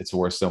it's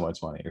worth so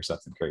much money or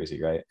something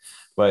crazy, right?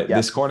 But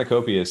this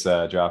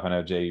Cornucopias drop, I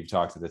know Jay, you've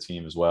talked to the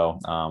team as well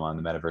on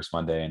the Metaverse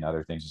Monday and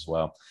other things as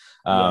well.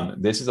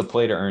 This is a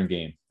play to earn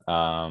game.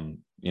 Play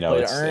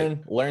to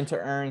earn, learn to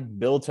earn,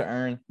 build to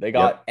earn. They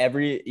got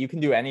you can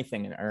do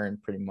anything and earn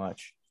pretty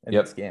much in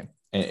this game.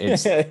 And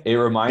it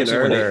reminds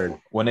me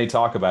when they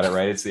talk about it,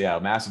 right? It's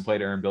massive play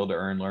to earn, build to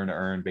earn, learn to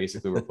earn,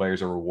 basically where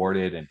players are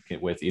rewarded and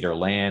with either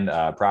land,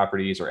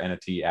 properties, or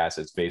NFT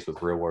assets based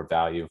with real world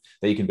value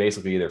that you can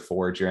basically either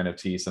forge your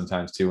NFTs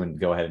sometimes too and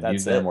go ahead and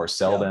use them or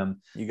sell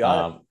them. You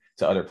got it.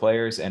 to other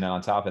players. And then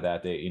on top of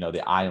that,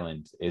 the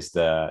island is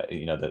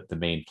the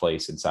main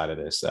place inside of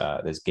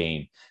this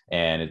game.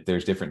 And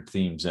there's different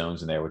theme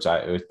zones in there, which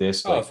with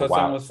this, Oh, like, so it's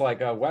almost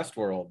like a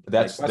Westworld.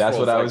 That's Like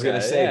what I was like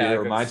gonna say, dude. It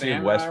like reminds me of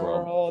Samurai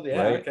Westworld. World.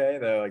 Yeah, right?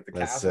 okay. Like the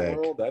That's castle sick.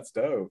 world. That's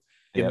dope.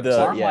 Yep.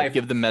 Farm life.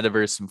 Give the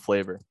metaverse some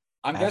flavor.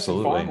 I'm guessing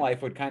Absolutely. farm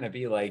life would kind of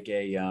be like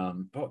a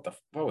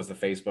what was the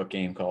Facebook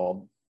game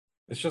called?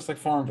 It's just like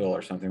Farmville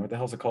or something. What the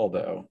hell's it called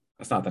though?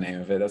 That's not the name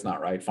of it. That's not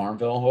right.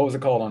 Farmville. What was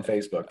it called on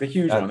Facebook? The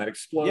huge one that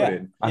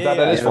exploded. I thought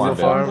that is Animal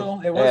Farmville.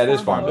 Farm. It was Yeah, it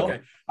is Farmville. Farmville.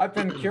 Okay. I've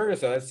been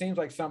curious though. It seems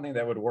like something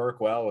that would work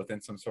well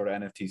within some sort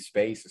of NFT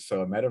space.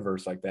 So a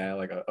metaverse like that,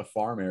 like a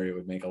farm area,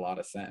 would make a lot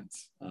of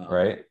sense.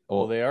 Right.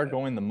 Well, they are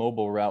going the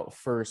mobile route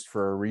first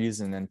for a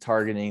reason and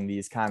targeting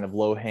these kind of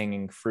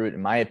low-hanging fruit,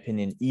 in my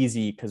opinion,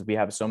 easy, because we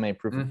have so many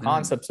proof of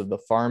concepts of the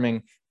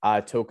farming,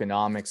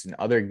 tokenomics, and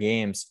other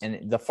games.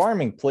 And the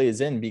farming plays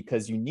in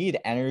because you need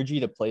energy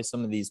to play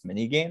some of these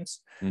mini games.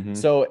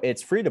 So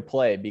it's free to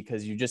play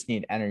because you just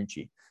need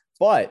energy.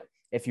 But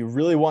if you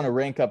really want to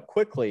rank up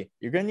quickly,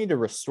 you're going to need to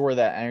restore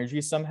that energy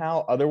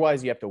somehow.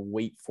 Otherwise, you have to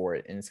wait for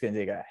it. And it's going to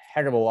take a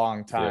heck of a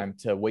long time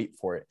to wait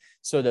for it.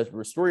 So to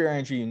restore your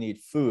energy, you need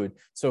food.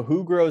 So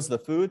who grows the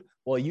food?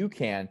 Well, you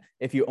can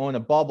if you own a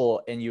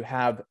bubble and you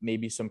have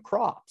maybe some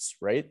crops,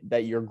 right,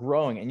 that you're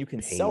growing, and you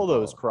can sell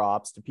those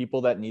crops to people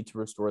that need to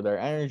restore their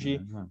energy.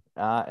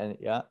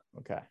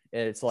 Okay.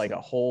 It's like a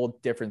whole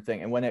different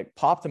thing. And when it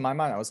popped in my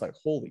mind, I was like,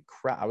 holy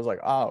crap. I was like,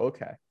 oh,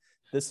 okay.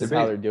 This is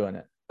how they're doing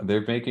it.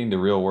 They're making the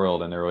real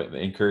world, and they're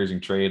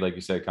encouraging trade, like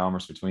you said,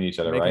 commerce between each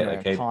other, right?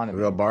 Like, a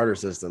real barter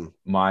system.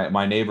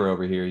 My neighbor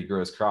over here, he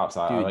grows crops.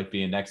 I like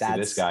being next to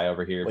this guy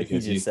over here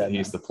because he's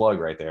the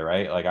plug right there,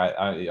 right? Like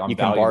I'm you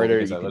can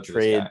barter, you can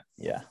trade,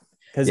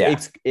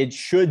 because it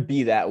should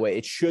be that way.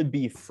 It should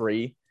be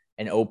free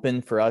and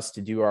open for us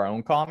to do our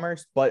own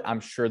commerce, but I'm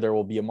sure there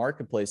will be a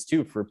marketplace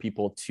too for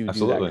people to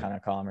do that kind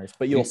of commerce.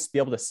 But you'll be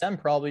able to send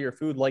probably your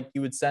food like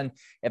you would send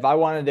if I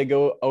wanted to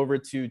go over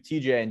to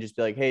TJ and just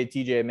be like, hey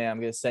TJ, man, I'm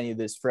gonna send you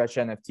this fresh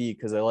NFT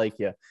because I like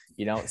you,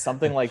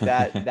 something like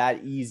that.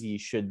 That easy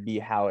should be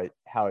how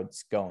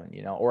it's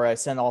going, or I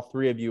send all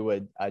three of you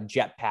a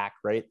jetpack,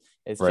 right?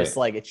 It's just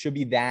like, it should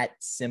be that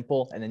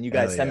simple. And then you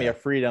guys send me a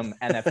Freedom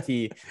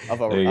NFT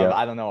of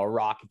I don't know, a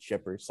rocket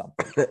ship or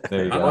something.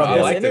 There you go.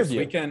 I like this.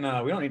 We can,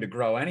 we don't need to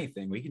grow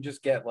anything. We can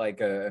just get like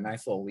a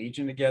nice little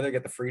legion together,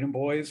 get the Freedom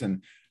Boys,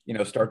 and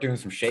start doing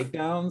some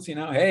shakedowns.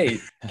 Hey,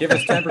 give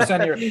us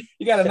 10% of your.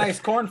 You got a nice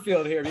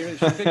cornfield here.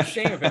 It's a big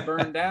shame if it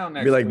burned down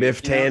next. Be like week,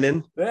 Biff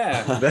Tannen.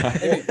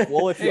 Yeah.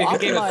 Well, if you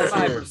gave us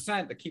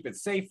 5% to keep it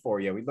safe for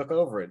you, we'd look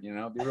over it.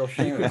 It'd be a real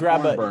shame if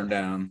it burned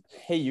down.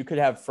 Hey, you could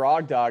have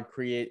Frog Dog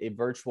create a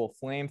virtual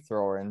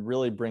flamethrower and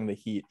really bring the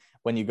heat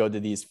when you go to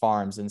these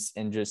farms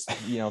and just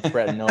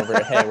threaten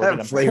over. Hey, we're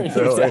gonna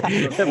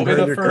flamethrower. We'll be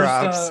the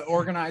first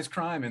organized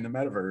crime in the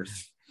metaverse.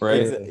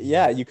 Right.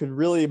 Yeah, you could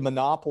really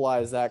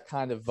monopolize that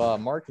kind of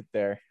market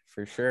there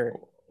for sure.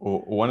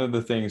 One of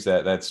the things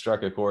that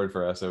struck a chord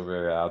for us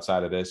over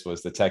outside of this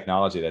was the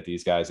technology that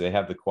these guys, they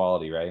have the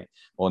quality, right?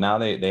 Well, now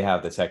they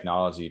have the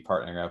technology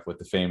partnering up with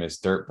the famous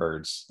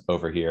Dirtbirds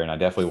over here. And I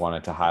definitely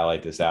wanted to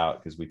highlight this out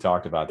because we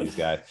talked about these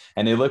guys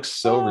and they look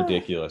so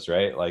ridiculous,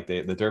 right? Like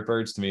the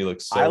Dirtbirds to me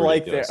look so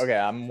ridiculous.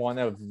 I'm one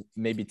of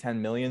maybe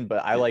 10 million,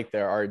 but I like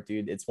their art,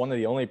 dude. It's one of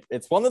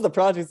the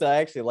projects that I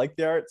actually like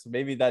the art. So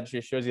maybe that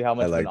just shows you how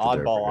much of an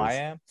oddball I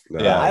am.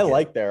 I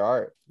like their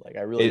art. Like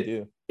I really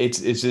do. It's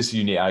just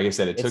unique. Like I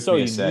said, it took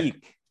me a sec.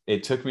 Unique.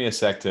 It took me a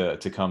sec to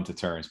come to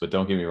terms, but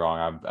don't get me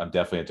wrong. I'm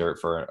definitely a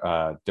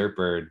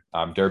Dirtbird.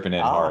 I'm derping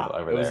it hard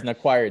over there. It was an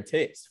acquired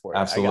taste for it.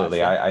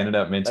 Absolutely. I ended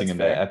up minting in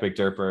the Epic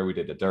Derper. We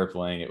did the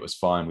Derpling. It was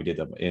fun. We did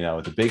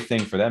the big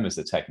thing for them is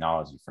the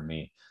technology for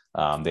me.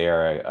 They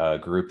are a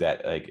group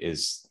that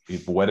is,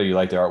 whether you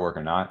like their artwork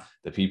or not,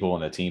 the people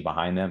and the team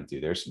behind them,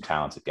 dude, there's some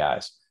talented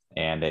guys.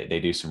 And they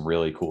do some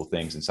really cool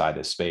things inside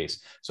this space.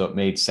 So it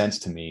made sense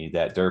to me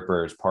that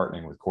Derper is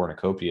partnering with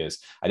Cornucopias.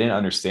 I didn't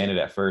understand it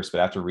at first,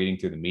 but after reading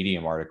through the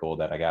Medium article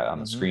that I got on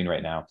the screen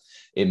right now,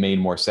 it made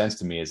more sense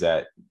to me. Is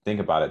that, think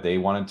about it, they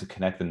wanted to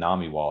connect the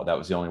Nami wallet. That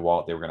was the only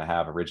wallet they were going to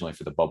have originally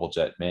for the Bubble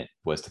Jet mint,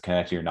 was to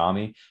connect your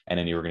Nami, and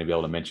then you were going to be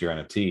able to mint your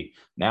NFT.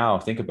 Now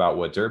think about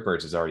what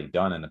Dirtbirds has already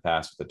done in the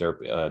past with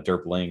the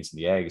Derplings and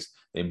the eggs.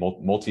 They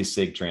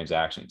multi-sig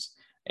transactions.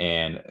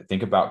 And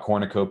think about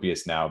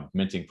Cornucopias now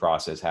minting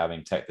process,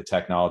 having the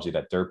technology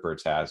that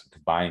Dirtbirds has,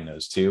 combining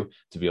those two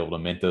to be able to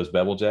mint those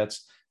Bevel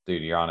Jets.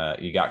 Dude, you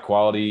got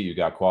quality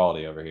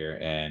over here.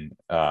 And,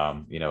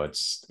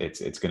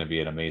 it's going to be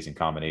an amazing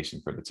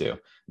combination for the two.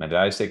 Now, did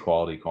I say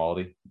quality?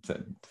 Quality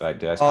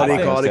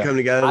come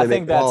together. I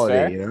think that's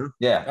fair.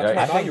 Yeah. Right.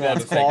 I thought you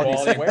wanted to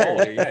say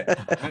quality. Yeah.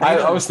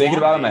 I was thinking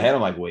about it in my head.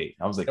 I'm like, wait,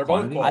 I was like,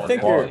 quantity? I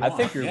think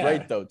you're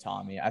right though,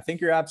 Tommy. I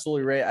think you're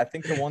absolutely right. I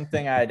think the one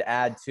thing I'd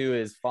add too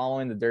is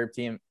following the Derp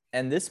team.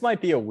 And this might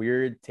be a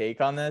weird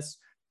take on this,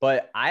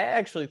 but I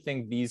actually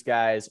think these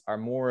guys are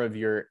more of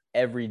your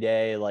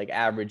everyday, like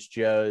average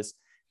Joes.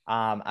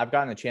 I've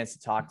gotten a chance to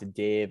talk to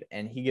Dave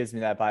and he gives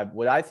me that vibe.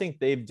 What I think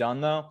they've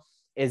done though,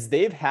 is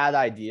they've had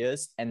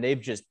ideas and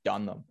they've just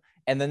done them.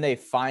 and then they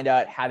find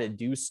out how to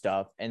do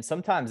stuff. And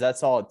sometimes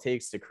that's all it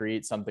takes to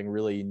create something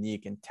really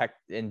unique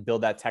and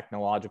build that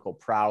technological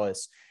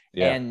prowess.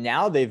 Yeah. And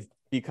now they've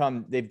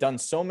done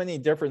so many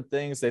different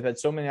things. They've had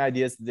so many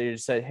ideas that they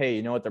just said, hey,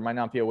 you know what? There might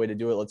not be a way to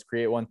do it. Let's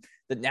create one.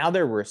 That now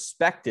they're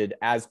respected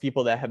as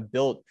people that have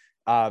built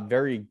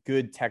very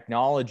good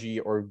technology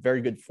or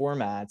very good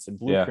formats and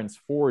blueprints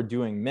for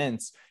doing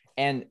mints.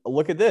 And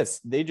look at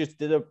this. They just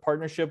did a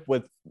partnership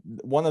with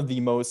one of the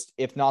most,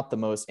 if not the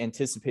most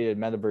anticipated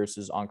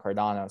metaverses on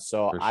Cardano.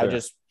 So I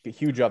just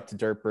huge up to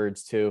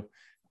Dirtbirds too.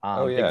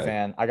 Big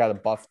fan. I got a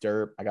buff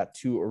derp. I got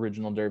 2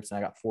 original derps and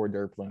I got 4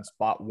 derplings.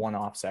 Bought 1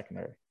 off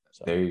secondary.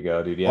 So there you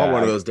go, dude. Yeah.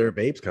 One of those derp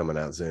apes coming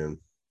out soon.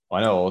 I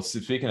know. Well,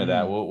 speaking of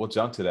that, we'll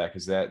jump to that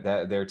because that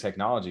their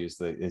technology is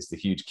the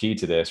huge key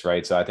to this,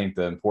 right? So I think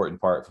the important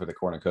part for the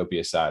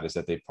Cornucopia side is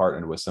that they've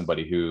partnered with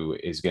somebody who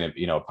is going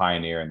to,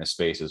 pioneer in the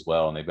space as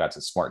well, and they've got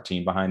a smart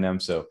team behind them.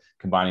 So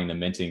combining the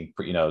minting,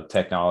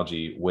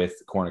 technology with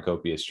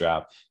Cornucopia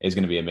strap is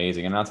going to be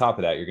amazing. And on top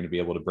of that, you're going to be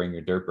able to bring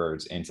your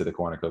Dirtbirds into the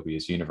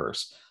Cornucopia's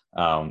universe.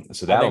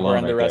 So that alone, we're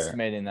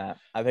underestimating that.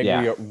 I think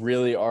we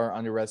really are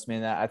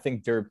underestimating that. I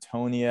think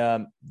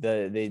Derptonia,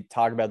 they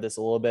talk about this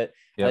a little bit.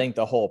 Yep. I think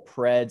the whole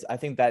Preds, I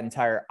think that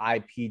entire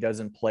IP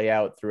doesn't play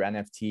out through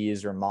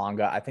NFTs or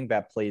manga. I think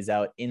that plays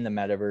out in the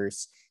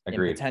metaverse.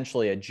 Agreed. And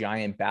potentially a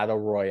giant battle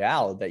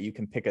royale that you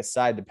can pick a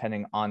side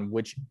depending on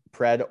which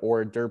Pred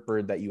or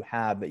Dirtbird that you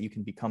have, that you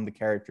can become the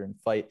character and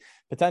fight.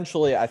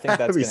 Potentially, I think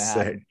that's going to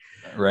happen.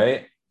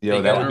 Right?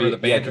 That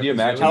would be. Yeah, can you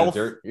imagine health?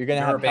 You're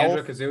gonna have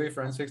Banjo-Kazooie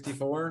for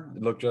N64.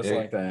 It looked just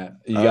like that.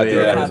 You got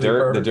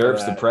the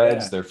derps, the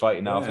Preds. They're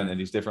fighting off in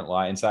these different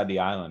inside the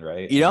island,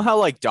 right? You know how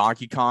like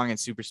Donkey Kong and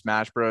Super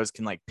Smash Bros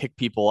can like pick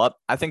people up?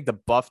 I think the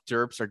buff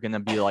derps are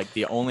gonna be like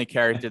the only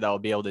character that will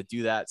be able to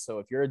do that. So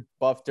if you're a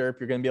buff derp,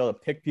 you're gonna be able to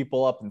pick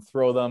people up and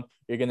throw them.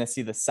 You're going to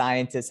see the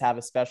scientists have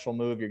a special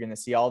move. You're going to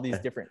see all these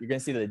different, you're going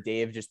to see the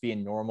Dave just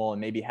being normal and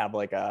maybe have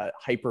like a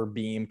hyper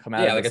beam come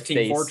out of like his a Team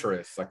face.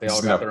 Fortress. Like they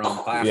all got their own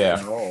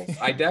classes and roles.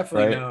 I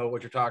definitely know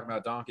what you're talking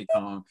about, Donkey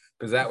Kong,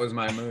 because that was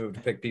my move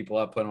to pick people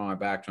up, put them on my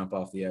back, jump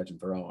off the edge and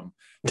throw them.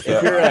 If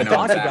you're a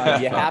Donkey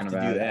Kong, you have to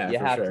do that. You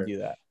have to do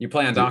that. You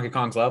play on Donkey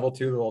Kong's level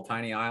too, the little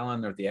tiny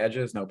island at the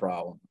edges, no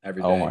problem.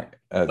 Every day. Oh my,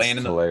 that's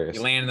hilarious.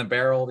 You land in the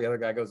barrel, the other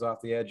guy goes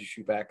off the edge, you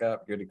shoot back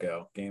up, good to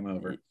go. Game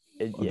over.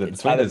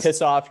 It's how to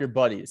piss off your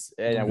buddies,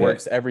 and it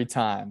works every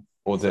time.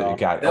 Well,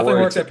 definitely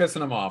works at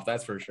pissing them off.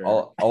 That's for sure.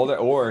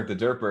 Or the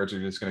Dirtbirds are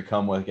just going to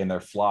come in their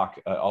flock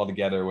all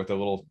together with the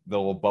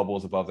little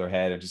bubbles above their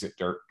head and just get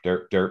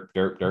derp.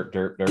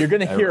 You're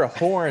going to hear a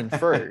horn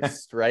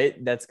first,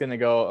 right? That's going to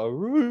go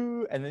a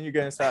and then you're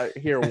going to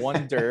hear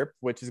one derp,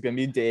 which is going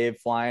to be Dave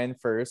flying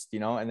first,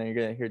 and then you're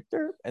going to hear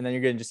derp, and then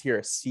you're going to just hear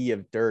a sea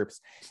of derps,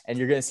 and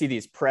you're going to see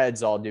these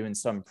Preds all doing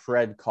some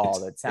Pred call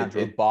that sounds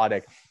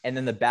robotic, and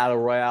then the battle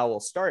royale will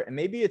start, and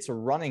maybe it's a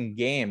running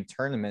game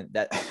tournament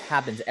that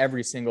happens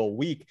every single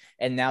week,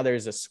 and now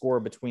there's a score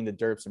between the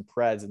derps and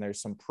Preds, and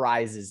there's some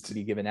prizes to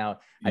be given out.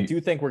 I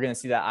do think we're going to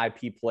see that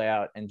IP play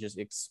out and just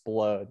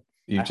explode.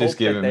 You've just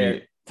given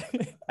me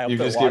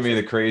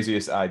the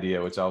craziest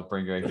idea, which I'll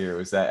bring right here.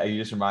 Was that you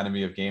just reminded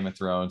me of Game of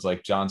Thrones,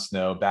 like Jon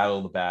Snow, Battle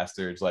of the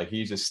Bastards. Like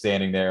he's just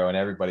standing there, and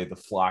everybody, the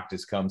flock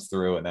just comes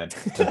through, and then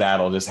the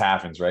battle just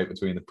happens right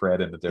between the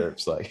Pred and the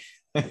derps. Like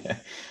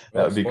that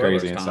would be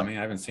crazy. Tommy,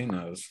 I haven't seen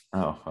those.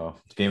 Oh,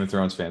 Game of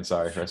Thrones fan.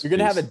 Sorry, you're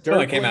gonna have a derp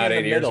that came out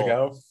 8 years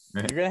ago.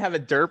 You're gonna have a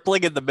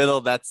derpling in the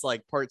middle that's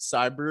like part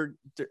cyber,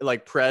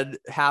 like Pred,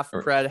 half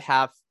Pred,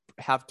 half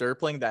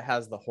derpling that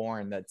has the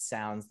horn that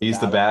sounds. He's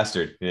the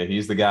bastard. Yeah,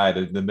 he's the guy,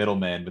 the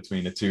middleman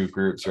between the two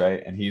groups,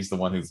 right? And he's the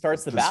one who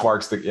starts the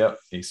sparks the. Yep,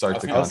 he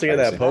starts the. I was thinking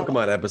of that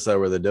Pokemon episode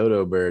where the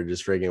Dodo bird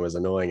just freaking was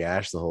annoying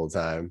Ash the whole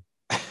time.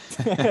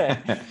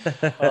 Man.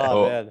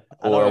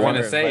 I was going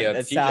to say,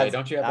 TJ,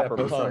 don't you have that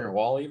poster on your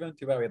wall even?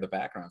 Too bad we have the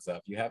background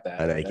stuff. You have that.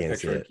 I know you can't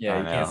see it. Yeah,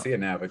 you can't see it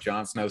now, but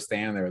Jon Snow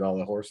standing there with all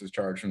the horses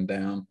charging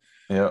down.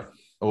 Yeah.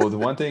 Well, the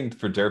one thing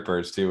for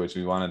Dirtbirds too, which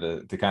we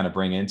wanted to kind of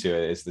bring into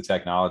it, is the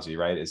technology,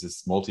 right? Is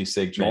this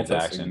multi-sig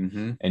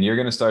transaction. And you're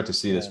going to start to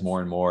see this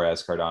more and more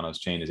as Cardano's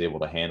chain is able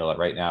to handle it.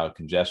 Right now,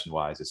 congestion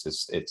wise,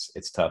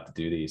 it's tough to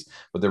do these.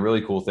 But the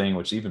really cool thing,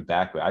 which even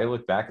I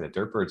look back at the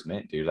Dirtbirds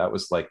mint, dude, that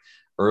was like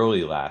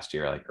early last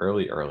year.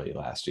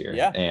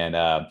 Yeah.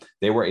 And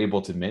they were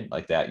able to mint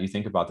like that. You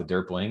think about the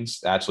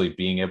Derplings actually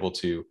being able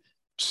to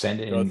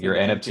send in your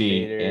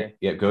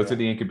NFT, go through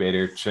the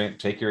incubator,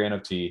 take your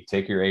NFT,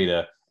 take your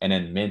ADA, and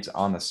then mint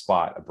on the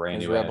spot a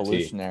brand new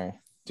revolutionary. NFT.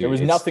 Dude, there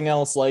was nothing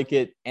else like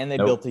it, and they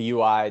built a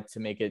UI to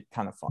make it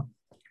kind of fun.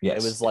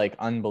 Yes. It was like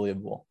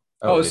unbelievable.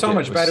 It's so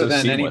much better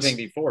than anything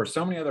before.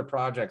 So many other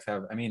projects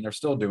they're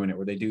still doing it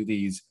where they do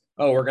these,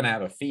 we're going to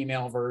have a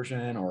female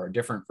version or a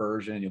different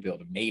version. You'll be able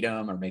to mate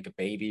them or make a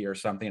baby or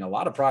something. A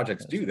lot of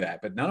projects do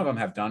that, but none of them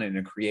have done it in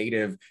a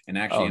creative and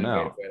actually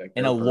innovative way. Like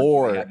in a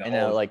lore, in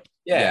a like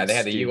Yeah, they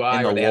had the dude, UI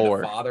in or the they had the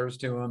lore. fathers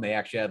to them. They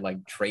actually had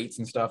like traits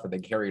and stuff that they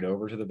carried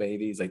over to the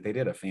babies. Like they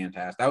did a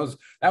fantastic.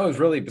 That was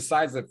really,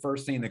 besides the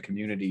first seeing the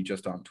community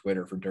just on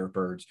Twitter for Dirt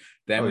Birds.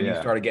 Then Oh, when you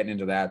yeah. started getting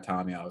into that,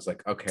 Tommy, I was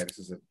like, okay, this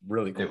is a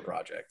really cool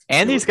project.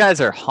 And It these was-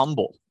 guys are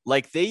humble.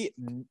 Like they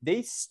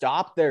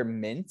stopped their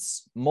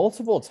mints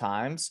multiple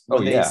times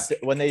when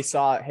when they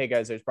saw, hey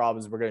guys, there's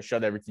problems, we're going to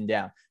shut everything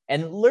down.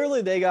 And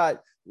literally they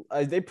got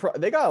they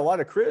got a lot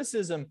of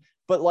criticism,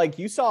 but like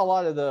you saw a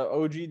lot of the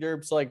OG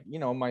derps, like, you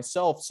know,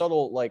 myself,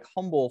 subtle, like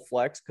humble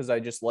flex, because I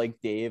just like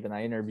Dave and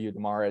I interviewed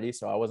him already,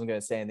 so I wasn't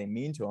going to say anything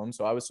mean to him,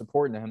 so I was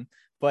supporting him.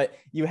 But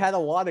you had a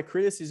lot of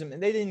criticism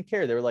and they didn't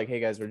care. They were like, hey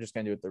guys, we're just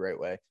going to do it the right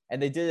way.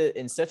 And they did it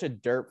in such a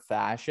derp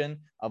fashion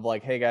of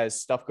like, hey guys,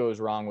 stuff goes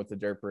wrong with the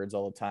Dirt Birds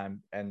all the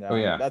time. And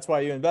that's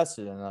why you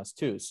invested in us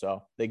too.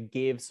 So they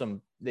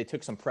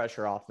took some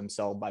pressure off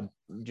themselves by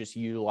just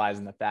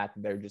utilizing the fact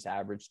that they're just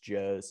average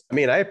Joes. I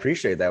mean, I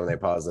appreciate that when they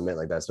pause the mint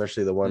like that,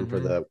 especially the one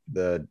for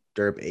the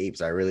Derp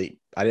Apes. I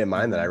didn't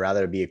mind that. I'd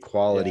rather it be a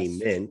quality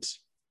mint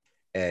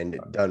and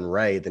done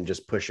right than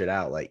just push it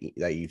out like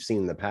you've seen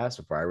in the past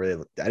before.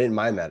 I didn't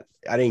mind that.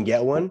 I didn't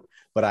get one,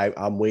 but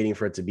I'm waiting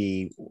for it to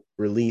be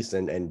released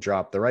and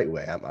dropped the right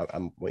way.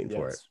 I'm waiting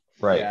for it.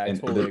 Right. Yeah, I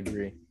totally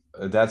agree.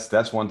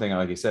 That's one thing,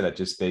 like you said,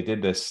 they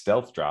did this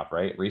stealth drop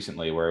right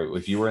recently where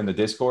if you were in the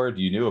Discord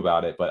you knew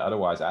about it, but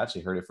otherwise I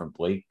actually heard it from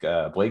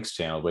Blake's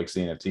channel, Blake's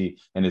NFT,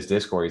 in his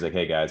Discord. He's like,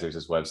 hey guys, there's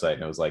this website,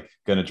 and it was like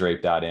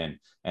GonnaDrape.in,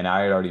 and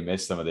I had already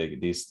missed some of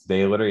these.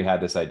 They literally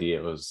had this idea,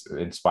 it was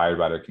inspired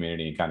by their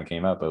community and kind of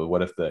came up. But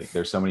what if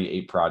there's so many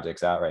ape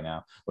projects out right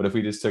now, what if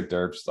we just took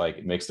derps,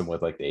 like mixed them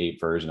with like the ape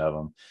version of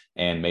them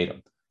and made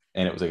them,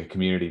 and it was like a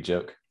community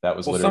joke? That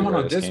was literally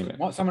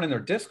someone in their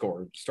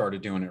Discord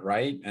started doing it,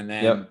 right? And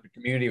then the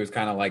community was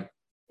kind of like,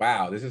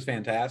 wow, this is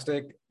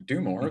fantastic.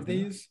 Do more of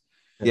these.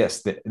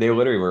 Yes, they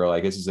literally were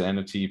like, this is an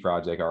NFT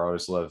project. Our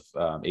artists love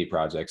ape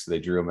projects. So they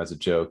drew them as a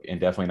joke, and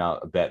definitely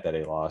not a bet that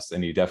they lost.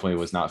 And he definitely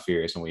was not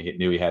furious when we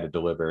knew he had to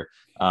deliver.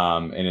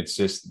 And it's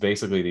just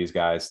basically these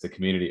guys, the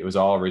community, it was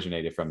all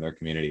originated from their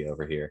community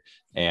over here.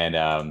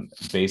 And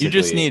basically, you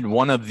just need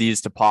one of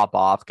these to pop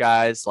off,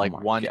 guys. Like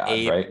one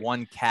ape, right?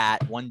 One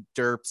cat, one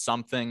derp,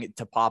 something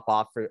to pop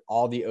off for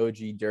all the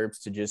OG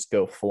derps to just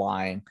go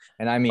flying.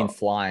 And I mean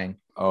flying.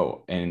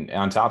 Oh, and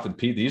on top of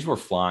these were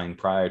flying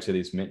prior to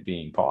these mint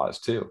being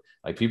paused too.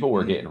 Like people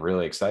were getting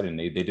really excited, and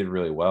they did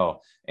really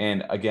well.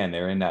 And again,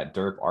 they're in that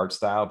derp art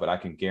style, but I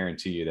can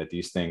guarantee you that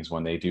these things,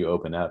 when they do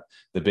open up,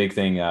 the big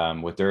thing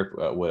with derp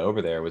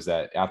over there was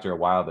that after a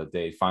while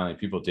that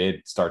people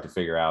did start to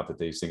figure out that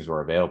these things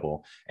were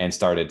available and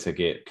started to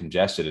get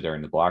congested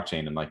during the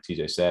blockchain. And like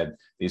TJ said,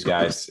 these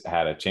guys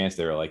had a chance.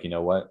 They were like, you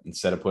know what,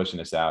 instead of pushing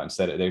this out,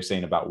 they're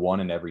saying about 1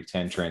 in every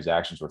 10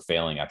 transactions were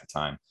failing at the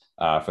time.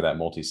 For that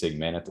multi-sig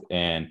mint,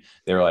 and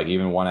they were like,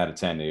 even 1 out of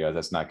 10,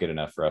 that's not good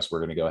enough for us. We're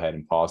going to go ahead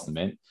and pause the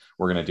mint.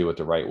 We're going to do it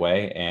the right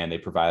way. And they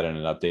provided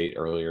an update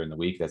earlier in the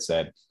week that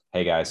said,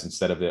 hey guys,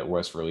 instead of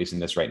us releasing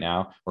this right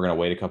now, we're going to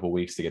wait a couple of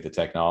weeks to get the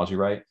technology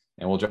right,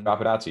 and we'll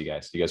drop it out to you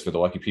guys. You guys, for the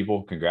lucky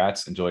people,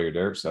 congrats, enjoy your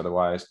derps.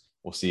 Otherwise,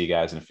 we'll see you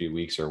guys in a few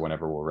weeks or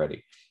whenever we're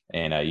ready.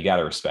 And you got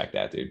to respect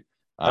that, dude.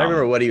 I don't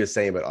remember what he was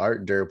saying, but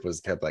Art Derp was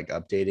kept like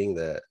updating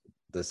the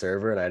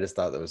server, and I just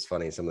thought that was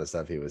funny, some of the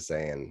stuff he was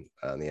saying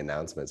on the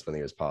announcements when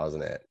he was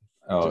pausing it.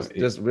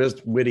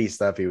 Just witty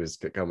stuff he was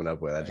coming up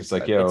with. It's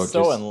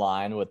so in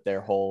line with their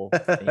whole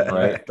thing,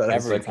 right?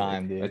 Every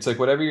time, dude. It's like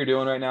whatever you're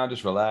doing right now,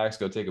 just relax,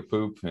 go take a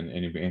poop,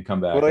 and come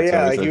back. Well,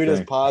 yeah, like you would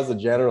just pause the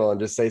general and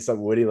just say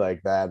something witty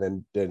like that,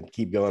 and then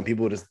keep going.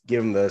 People would just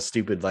give him the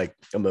stupid like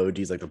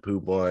emojis, like the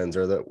poop ones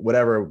or the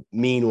whatever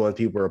mean ones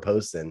people were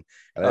posting,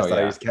 and I thought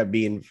he just kept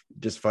being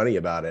just funny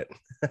about it.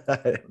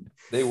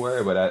 They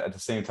were, but at the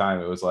same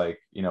time, it was like,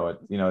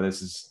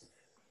 this is,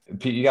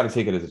 you got to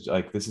take it as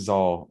like, this is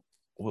all,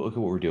 look at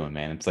what we're doing,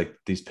 man. It's like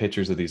these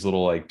pictures of these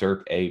little like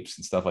derp apes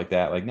and stuff like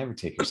that. Like, never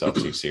take yourself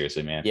too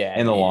seriously, man. Yeah.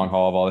 In the long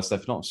haul of all this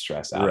stuff, don't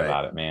stress out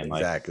about it, man.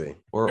 Exactly.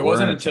 Like, it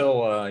wasn't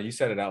until you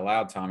said it out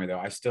loud, Tommy,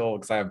 though.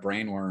 Because I have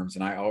brain worms,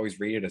 and I always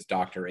read it as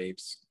Dr.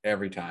 Apes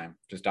every time.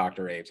 Just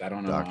Dr. Apes. I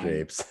don't know. Dr.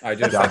 Apes. I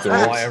just, that's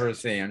all I ever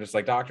see. I'm just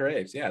like, Dr.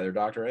 Apes. Yeah, they're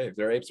Dr. Apes.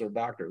 They're apes or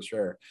doctors,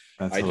 sure.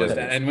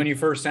 And when you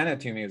first sent it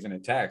to me, it was in a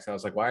text. I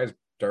was like, why is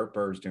Dirt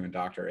Birds doing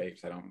Dr.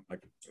 Apes? I don't like,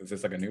 is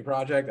this like a new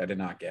project? I did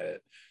not get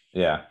it.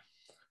 Yeah.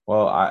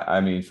 Well,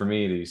 I mean, for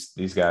me,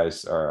 these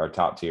guys are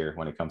top tier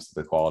when it comes to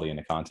the quality and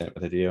the content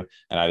that they do.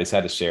 And I just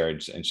had to share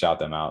and shout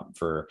them out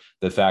for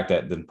the fact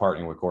that they're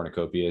partnering with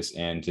Cornucopias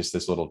and just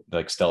this little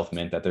like stealth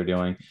mint that they're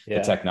doing. The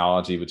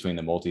technology between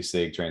the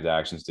multi-sig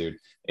transactions, dude,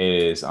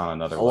 is on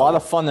another level. A lot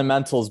of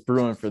fundamentals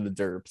brewing for the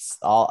derps.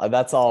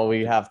 That's all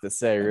we have to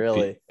say,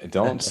 really.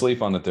 Don't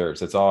sleep on the derps.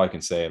 That's all I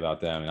can say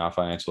about them. And not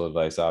financial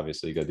advice,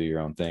 obviously. Go do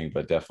your own thing,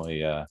 but definitely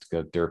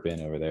go derp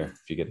in over there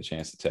if you get the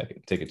chance to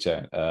take a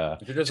chat.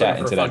 If you're just chat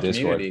into that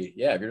Discord. If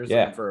you're just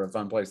looking for a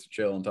fun place to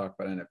chill and talk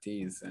about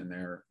NFTs, and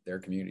their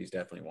community is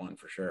definitely one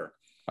for sure.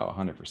 Oh,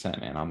 100%,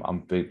 man. I'm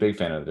a big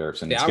fan of the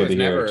derps, and it's good to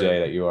hear, Jay,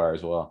 that you are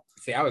as well.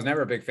 See, I was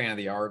never a big fan of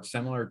the art,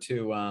 similar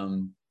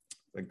to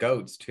the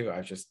goats too.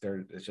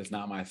 It's just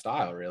not my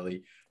style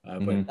really. But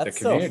Mhm. the That's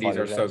so communities funny,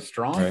 are so guys.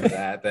 strong Right. for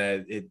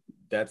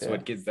that's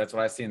Yeah. that's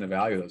what I see in the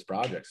value of those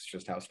projects. It's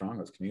just how strong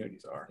those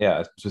communities are.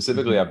 Yeah,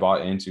 specifically, I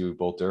bought into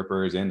both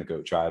Derpers and the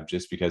Goat Tribe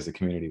just because the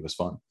community was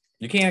fun.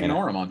 You can't And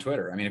ignore them on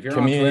Twitter. I mean, if you're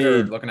Community on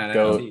Twitter looking at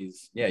goat.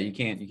 NFTs, yeah, you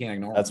can't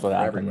ignore That's them. what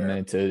They're happened to everywhere.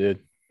 me too, dude.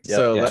 Yep.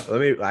 So Yeah.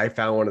 let me. I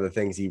found one of the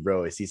things he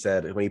wrote is he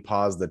said when he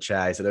paused the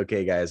chat, he said,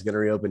 "Okay, guys, gonna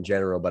reopen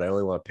general, but I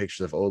only want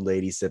pictures of old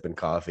ladies sipping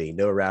coffee.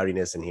 No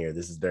rowdiness in here.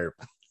 This is derp."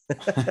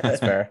 That's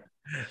fair.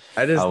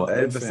 I just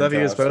That's the stuff he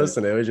was fantastic.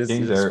 posting, it was just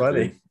King it was Derp,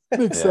 funny. dude.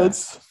 Makes Yeah.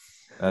 sense.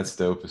 That's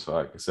dope as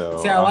fuck. So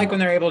See, I like when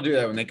they're able to do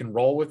that, when they can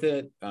roll with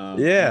it,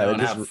 Yeah, and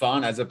just- have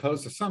fun, as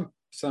opposed to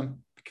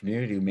some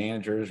community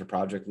managers or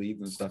project leads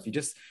and stuff.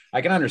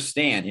 I can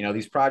understand,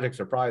 these projects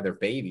are probably their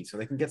baby, so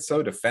they can get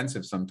so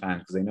defensive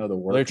sometimes because they know the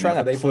work. They're and trying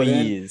effort to they put in.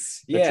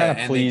 please. Yeah, They're trying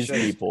to and they please just-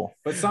 people.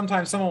 But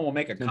sometimes someone will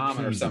make a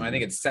comment or something. I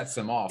think it sets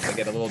them off. They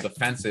get a little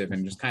defensive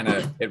and just kind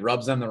of it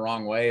rubs them the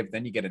wrong way. But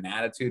then you get an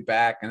attitude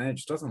back, and then it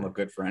just doesn't look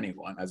good for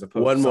anyone. As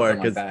opposed One to more, something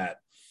like 'cause- that.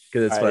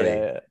 Because it's All right, funny.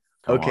 yeah.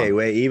 Come Okay, on.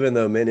 wait. Even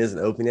though Mint isn't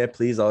open yet,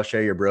 please all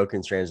share your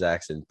broken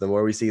transaction. The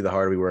more we see, the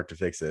harder we work to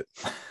fix it.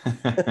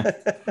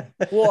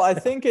 Well, I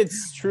think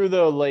it's true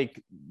though.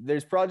 Like,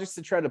 there's projects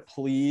that try to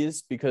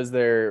please because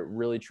they're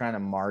really trying to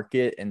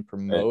market and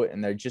promote,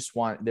 and they're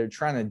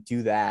trying to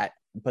do that.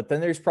 But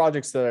then there's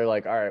projects that are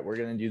like, all right, we're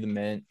gonna do the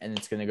mint, and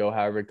it's gonna go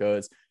however it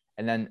goes.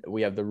 And then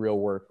we have the real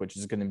work, which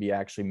is going to be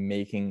actually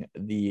making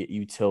the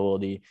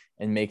utility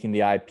and making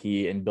the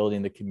IP and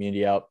building the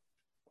community up.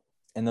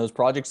 And those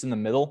projects in the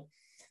middle,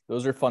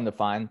 those are fun to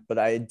find. But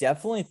I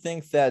definitely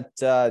think that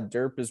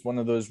Derp is one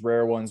of those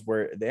rare ones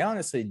where they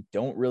honestly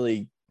don't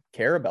really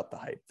care about the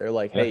hype. They're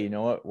like, hey, you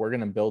know what? We're going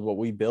to build what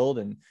we build,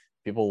 and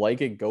people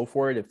like it, go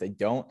for it. If they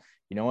don't,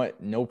 you know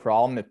what? No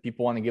problem. If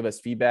people want to give us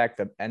feedback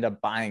that end up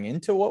buying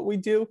into what we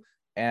do,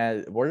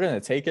 and we're going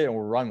to take it and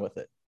we'll run with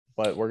it.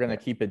 But we're going to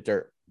keep it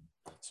Derp.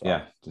 So.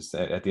 Yeah, just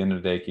at the end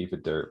of the day, keep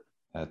it Derp.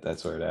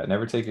 That's where it at.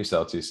 Never take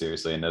yourself too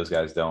seriously, and those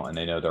guys don't, and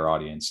they know their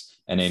audience,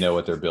 and they know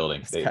what they're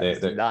building. They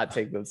do not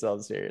take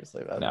themselves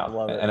seriously. I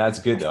love it, and that's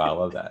good though. I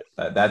love that.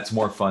 That's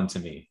more fun to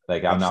me.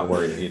 Like I'm not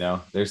worried.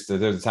 There's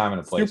a time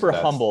and a place. Super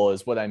humble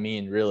is what I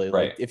mean. Really, like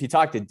Right. if you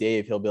talk to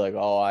Dave, he'll be like,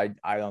 "Oh, I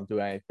don't do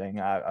anything.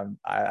 I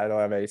don't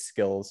have any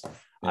skills.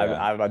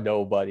 Yeah. I'm a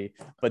nobody."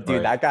 But dude,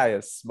 Right. that guy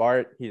is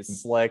smart.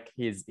 He's slick.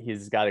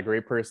 He's got a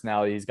great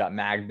personality. He's got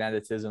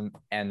magnetism,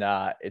 and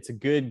it's a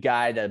good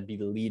guy to be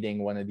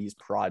leading one of these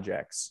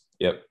projects.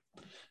 Yep.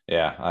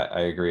 Yeah,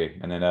 I agree.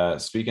 And then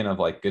speaking of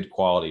like good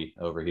quality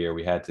over here,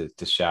 we had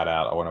to shout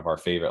out one of our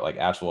favorite, like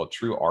actual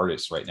true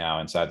artists right now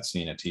inside the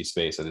CNFT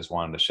space. I just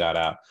wanted to shout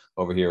out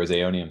over here was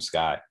Aeonium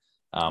Sky.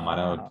 I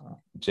know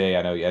Jay,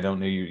 I don't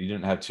know you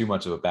didn't have too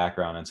much of a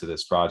background into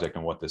this project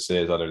and what this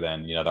is other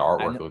than, the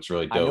artwork looks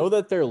really dope. I know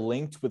that they're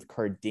linked with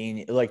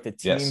Cardania, like the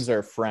teams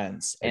are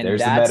friends. And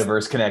there's the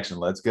metaverse connection.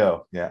 Let's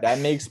go. Yeah. That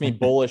makes me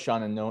bullish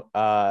on a note,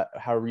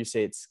 however you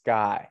say it,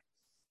 Sky.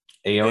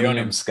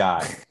 Aeonium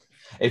Sky.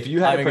 If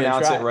you had to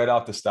pronounce try. it right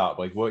off the stop,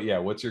 like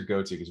what's your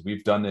go-to? Because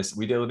we've done this,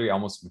 we literally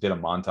almost did a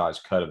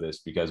montage cut of this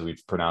because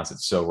we've pronounced it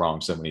so wrong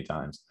so many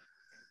times.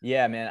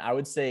 Yeah, man, I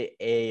would say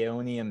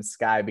Aeonium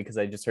Sky because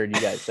I just heard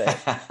you guys say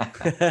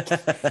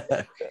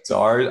it.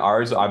 So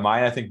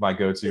I think my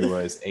go-to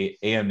was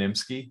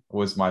Aeonimsky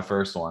was my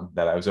first one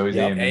that I was always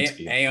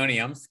Aeonimsky.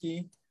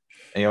 Aeoniumsky.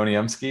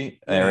 Aeoniumsky,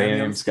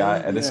 Aeonium Sky.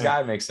 And the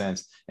Sky makes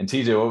sense. And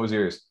TJ, what was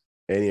yours?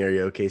 Annie, are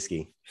you okay,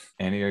 Ski?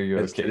 Annie, are you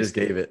I okay? just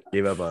gave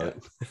up on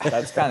it.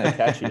 That's kind of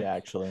catchy,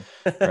 actually.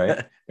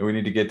 Right? And we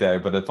need to get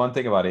that. But the fun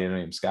thing about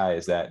Aeonium Sky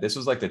is that this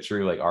was like the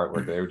true like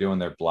artwork. They were doing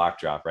their block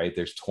drop, right?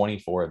 There's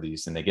 24 of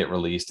these and they get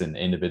released in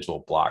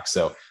individual blocks.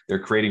 So they're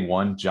creating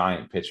one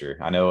giant picture.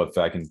 I know if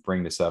I can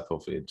bring this up,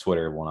 hopefully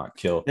Twitter will not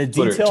kill. The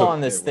detail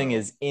on this thing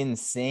is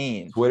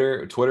insane.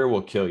 Twitter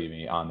will kill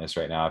me on this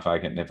right now. If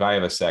I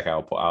have a sec,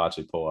 I'll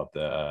actually pull up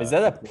the. Is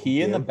that a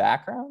P in the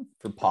background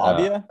for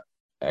Pavia?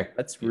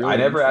 That's really. I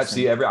never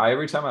actually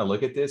every time I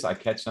look at this, I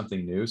catch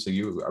something new. So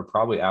you are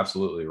probably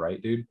absolutely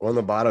right, dude. On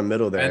the bottom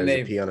middle there, And there's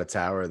a they- P on a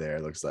tower there.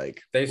 It looks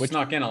like They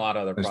snuck in a lot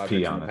of other There's projects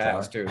P in on the the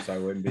past tower. too, so I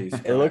wouldn't be.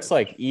 It looks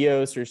like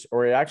EOS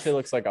or it actually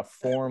looks like a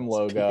form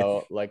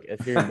logo. Like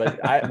if you're,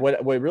 but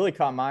what really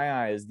caught my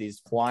eye is these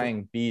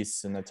flying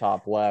beasts in the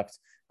top left.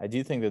 I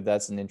do think that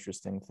that's an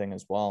interesting thing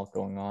as well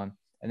going on.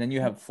 And then you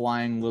have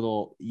flying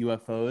little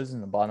UFOs in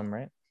the bottom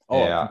right.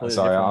 Yeah, completely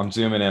sorry, different. I'm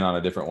zooming in on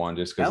a different one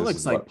just because That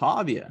looks like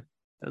Pavia.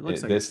 That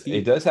looks like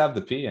it does have the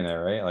P in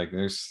there, right? Like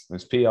there's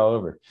P all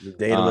over. the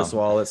Daedalus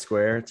wallet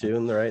square too,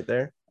 in the right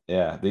there.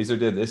 Yeah, this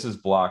is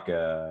block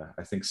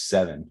I think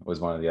 7 was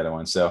one of the other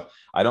ones. So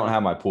I don't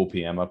have my pool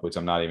PM up, which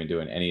I'm not even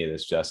doing any of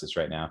this justice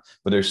right now.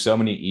 But there's so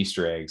many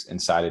Easter eggs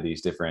inside of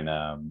these different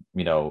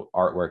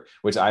artwork,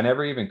 which I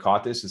never even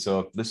caught this. And so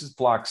if this is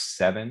block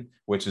 7,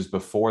 which is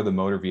before the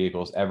motor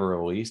vehicles ever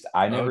released,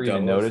 I never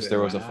even noticed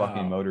there was a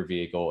fucking motor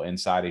vehicle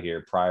inside of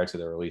here prior to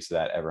the release of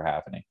that ever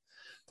happening.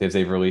 Because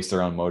they've released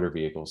their own motor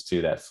vehicles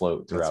too that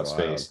float throughout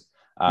space. These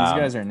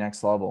guys are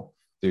next level.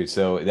 Dude,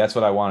 so that's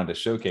what I wanted to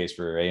showcase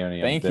for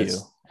Aeonium. Thank you.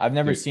 I've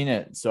never Dude. seen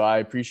it, so I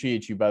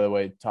appreciate you, by the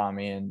way,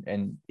 Tommy,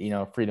 and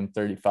Freedom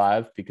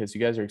 35, because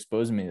you guys are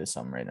exposing me to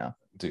some right now.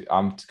 Dude,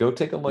 go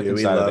take a look Dude,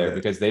 we inside of love there it.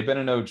 because they've been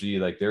an OG.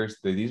 Like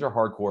these are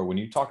hardcore. When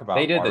you talk about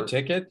They did the art,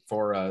 ticket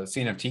for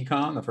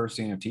CNFT-Con, the first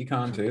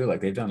CNFT-Con too.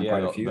 Like they've done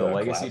quite a few the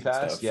legacy collabs and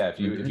pass. stuff. Yeah,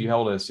 if you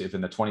held if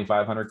in the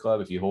 2,500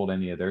 club, if you hold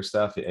any of their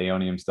stuff,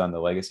 Aeonium's done the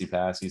legacy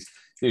pass. He's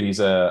I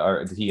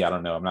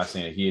don't know. I'm not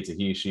saying it's a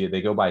he, she.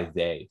 They go by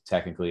they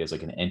technically as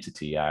like an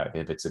entity.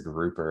 If it's a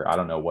group or I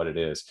don't know what it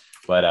is,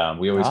 but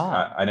we always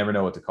I never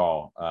know what to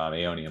call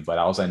Aeonium. But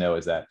all I know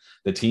is that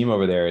the team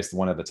over there is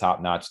one of the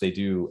top notch. They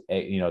do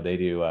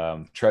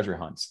treasure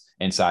hunts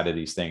inside of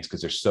these things because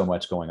there's so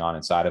much going on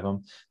inside of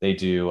them. They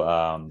do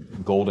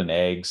golden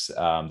eggs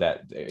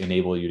that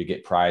enable you to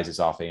get prizes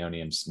off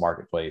Aeonium's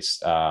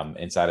marketplace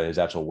inside of his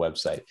actual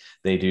website.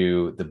 They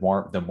do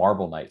the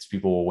marble nights.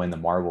 People will win the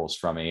marbles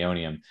from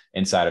Aeonium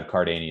inside of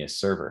Cardania's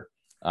server,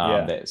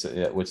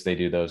 which they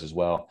do those as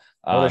well.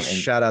 I want to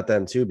shout out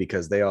them too,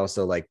 because they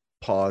also like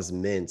pause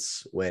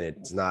mints when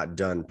it's not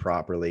done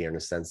properly, in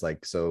a sense.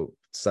 Like, so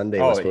Sunday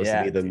was supposed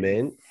to be the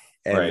mint,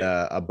 and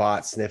a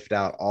bot sniffed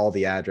out all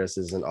the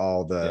addresses and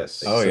all the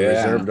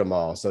reserved them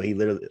all. So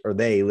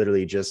they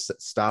literally just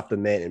stopped the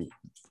mint and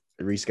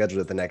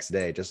rescheduled it the next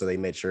day just so they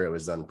made sure it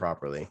was done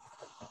properly.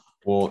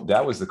 Well,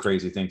 that was the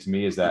crazy thing to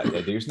me, is that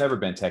there's never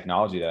been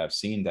technology that I've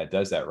seen that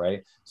does that,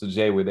 right? So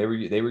Jay, they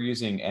were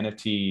using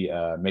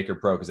NFT Maker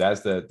Pro,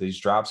 because these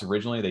drops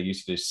originally, they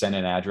used to just send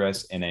an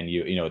address and then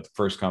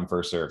first come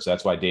first serve. So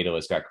that's why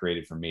Daedalus got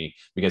created for me,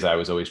 because I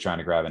was always trying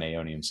to grab an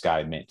Aeonium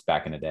Sky mint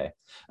back in the day.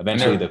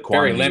 Eventually, the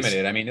very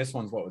limited. I mean, this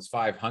one's was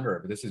 500,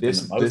 but this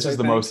is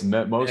the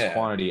most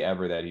quantity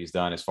ever that he's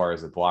done as far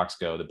as the blocks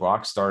go. The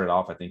blocks started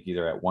off, I think,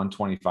 either at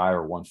 125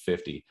 or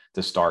 150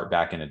 to start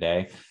back in the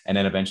day, and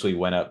then eventually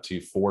went up to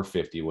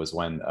 450 was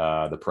when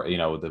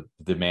the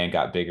demand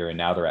got bigger, and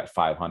now they're at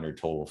 500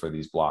 total for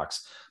these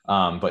blocks.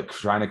 But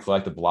trying to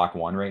collect the block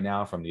one right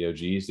now from the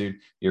OGs, dude,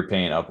 you're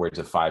paying upwards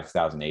of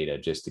 5,000 ADA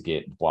just to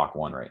get block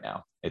one right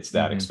now. It's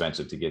that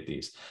expensive to get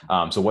these.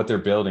 So what they're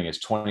building is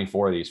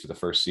 24 of these for the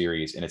first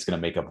series, and it's going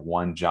to make up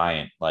one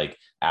giant, like,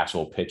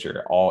 actual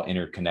picture, all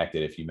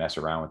interconnected if you mess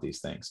around with these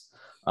things.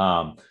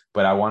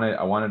 But I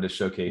wanted to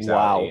showcase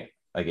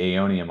like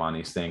Aeonium on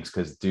these things,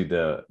 because dude,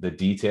 the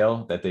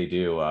detail that they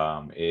do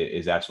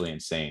is actually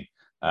insane.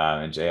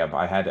 And Jay,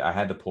 I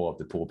had to pull up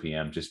the pool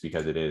PM just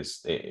because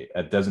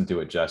it doesn't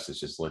do it justice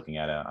just looking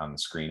at it on the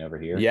screen over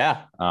here.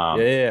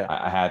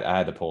 I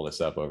had to pull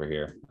this up over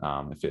here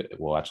if it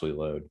will actually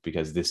load,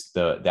 because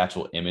the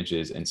actual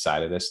images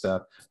inside of this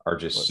stuff are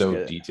just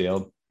so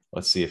detailed.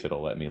 Let's see if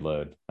it'll let me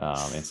load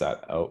inside.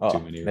 Too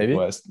many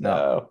requests.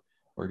 No,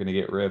 we're gonna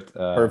get ripped.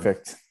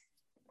 Perfect.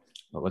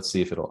 But let's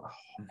see if it'll.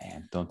 Oh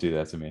man, don't do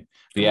that to me.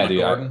 But yeah, dude,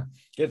 Gordon,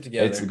 get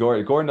together. It's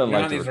Gordon doesn't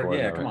like to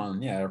record. Come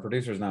on. Yeah, our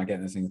producer's not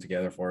getting this thing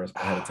together for us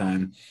ahead of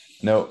time.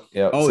 No.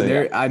 Yeah.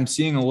 I'm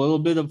seeing a little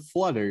bit of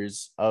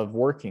flutters of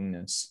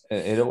workingness.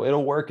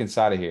 It'll work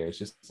inside of here. It's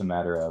just a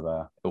matter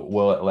of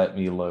will it let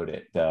me load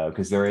it?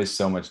 Because there is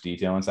so much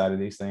detail inside of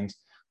these things.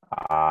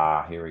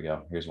 Here we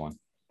go. Here's one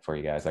for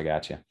you guys. I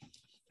got you.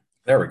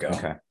 There we go.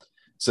 Okay.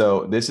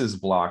 So this is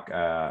block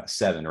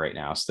 7 right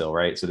now still,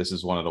 right? So this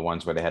is one of the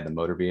ones where they had the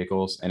motor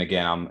vehicles. And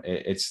again,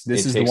 this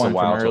is the one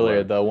from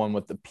earlier, the one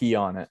with the P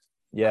on it.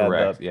 Yeah.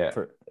 Correct.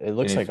 It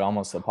looks like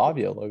almost a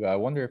Pavia logo. I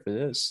wonder if it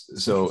is.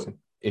 So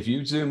if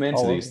you zoom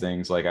into these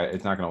things, like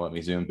it's not going to let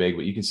me zoom big,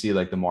 but you can see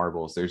like the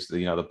marbles. There's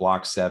the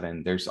block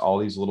 7. There's all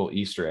these little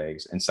Easter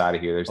eggs inside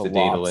of here. There's the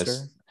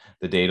Daedalus.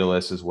 The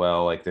Daedalus as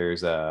well. Like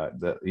there's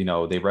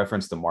they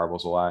reference the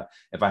marbles a lot.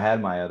 If I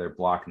had my other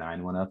block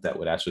 9 one up, that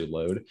would actually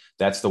load.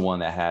 That's the one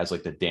that has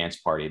like the dance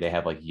party. They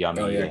have like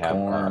Yummy. They have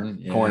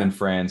Corn and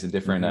Friends and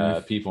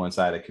different people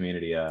inside the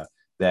community.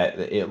 That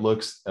it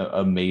looks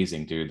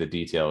amazing, dude. The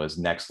detail is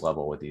next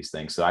level with these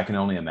things. So I can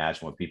only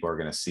imagine what people are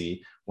going to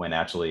see when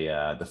actually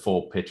the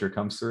full picture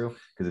comes through,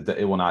 because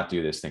it will not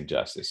do this thing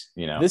justice.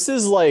 This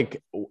is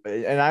like,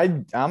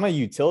 and I'm a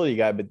utility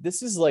guy, but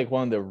this is like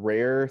one of the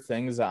rare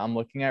things that I'm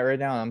looking at right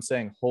now. And I'm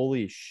saying,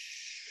 holy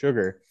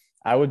sugar.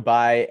 I would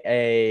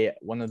buy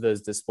one of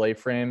those display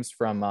frames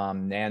from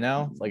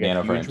Nano, like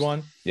a huge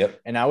one.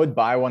 Yep. And I would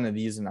buy one of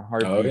these in a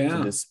heartbeat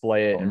to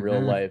display it in real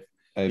life.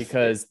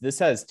 Because this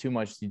has too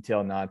much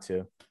detail not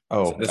to.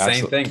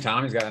 Same thing.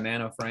 Tommy's got a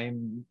Nano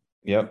frame.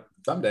 Yep.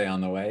 Someday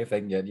on the way, if they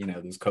can get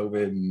this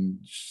COVID and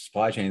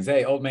supply chains.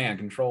 Hey, old man,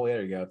 control.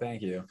 There you go.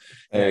 Thank you.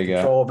 There you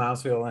control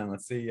mouse wheel in.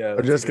 Let's see.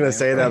 I'm just gonna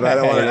say that, but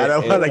I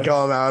don't want to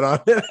call him out on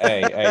it.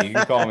 hey, you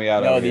can call me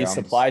out. No, these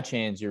supply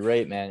chains. You're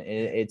right, man.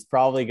 It's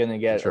probably gonna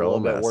get a little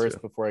bit worse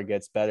before it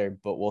gets better,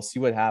 but we'll see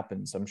what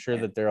happens. I'm sure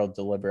that they'll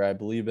deliver. I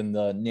believe in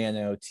the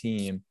Nano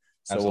team.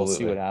 So we'll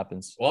see what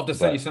happens. We'll have to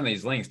send you some of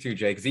these links too,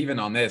 Jay, because even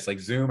on this, like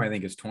Zoom, I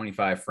think is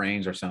 25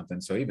 frames or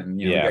something. So even,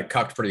 we get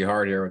cucked pretty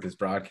hard here with this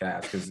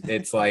broadcast, because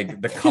it's like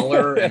the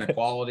color and the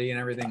quality and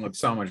everything looks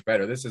so much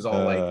better. This is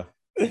all like,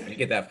 you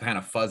get that kind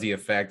of fuzzy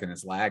effect and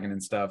it's lagging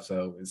and stuff.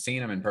 So seeing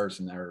them in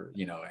person,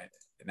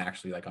 and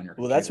actually like on your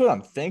Well, computer. that's what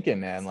I'm thinking,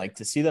 man. Like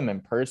to see them in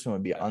person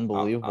would be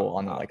unbelievable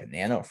on like a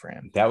nano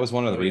frame. That was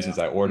one of the Oh, reasons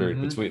yeah. I ordered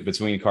Mhm.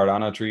 between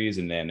Cardano trees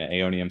and then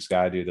Aeonium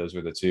Sky, dude. Those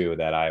were the two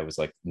that I was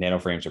like, nano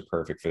frames are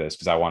perfect for this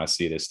because I want to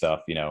see this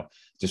stuff,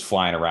 just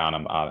flying around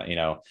them,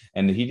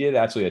 And he did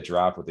actually a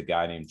drop with a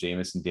guy named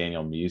Jameson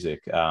Daniel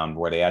Music,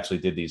 where they actually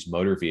did these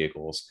motor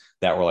vehicles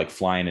that were like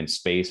flying in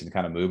space and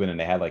kind of moving, and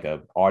they had like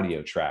a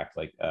audio track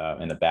like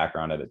in the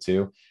background of it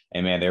too.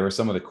 And man, they were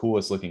some of the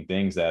coolest looking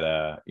things that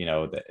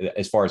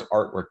as far as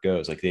artwork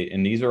goes, like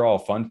and these are all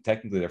fun.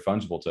 Technically, they're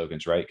fungible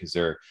tokens, right? Because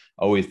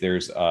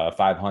there's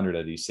 500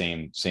 of these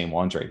same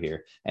ones right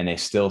here, and they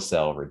still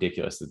sell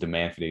ridiculous. The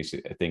demand for these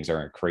things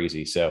are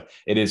crazy. So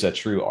it is a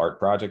true art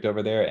project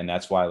over there, and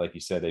that's why, like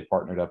you said, they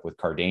partnered up with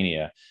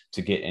Cardania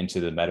to get into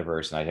the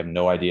metaverse. And I have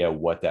no idea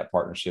what that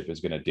partnership is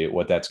going to do,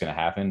 what that's going to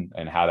happen,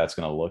 and how that's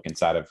going to look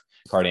inside of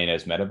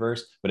Cardania's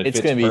metaverse. But it It's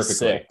fits going to be perfectly.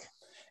 sick.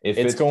 It It's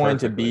fits going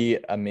to perfectly.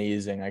 be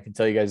amazing. I can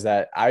tell you guys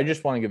that. I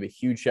just want to give a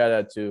huge shout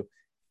out to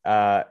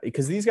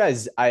because these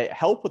guys, I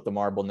help with the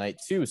Marble Night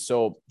too.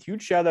 So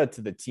huge shout out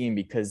to the team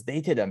because they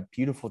did a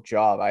beautiful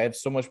job. I have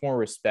so much more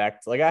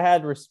respect. Like I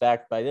had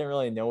respect, but I didn't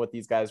really know what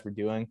these guys were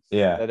doing.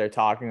 Yeah. That they're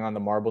talking on the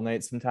Marble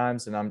Night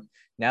sometimes. And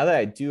now that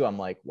I do, I'm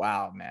like,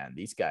 wow, man,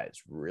 these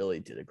guys really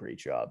did a great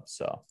job.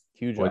 So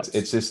huge. Well,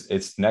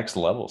 it's next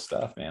level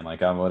stuff, man.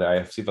 Like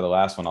I see for the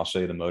last one, I'll show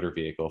you the motor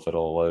vehicle if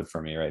it'll load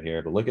for me right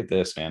here. But look at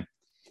this, man.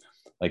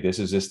 Like this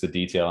is just the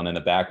detail, and in the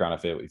background,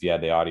 if you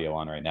had the audio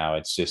on right now,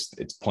 it's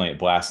playing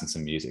blasting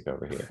some music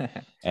over here.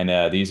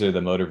 And these are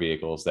the motor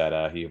vehicles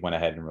that he went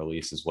ahead and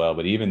released as well.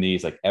 But even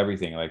these, like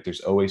everything, like there's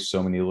always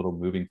so many little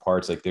moving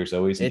parts. Like there's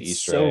always an It's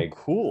Easter so egg.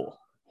 cool.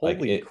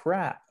 Holy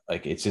crap.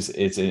 Like it's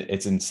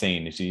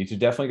insane. So you should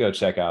definitely go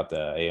check out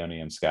the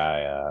Aeonium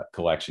Sky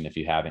collection if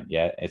you haven't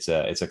yet. It's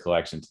a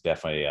collection to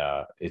definitely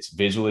it's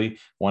visually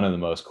one of the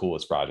most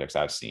coolest projects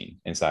I've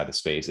seen inside the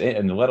space,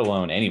 and let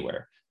alone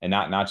anywhere. And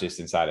not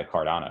just inside of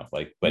Cardano,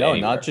 but no,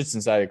 anywhere. not just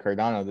inside of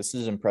Cardano. This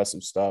is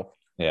impressive stuff.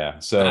 Yeah.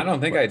 So I don't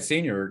think I'd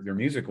seen your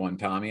music one,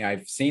 Tommy.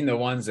 I've seen the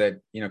ones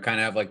that, kind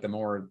of have like the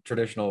more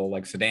traditional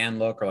like sedan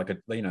look, or like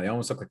they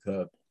almost look like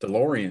the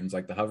DeLoreans,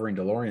 like the hovering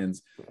DeLoreans.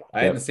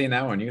 I haven't seen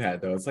that one you had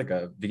though. It's like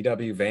a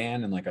VW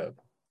van and like a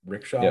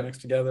rickshaw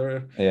mixed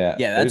together. Yeah.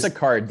 That's a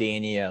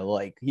Cardania.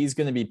 Like he's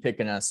going to be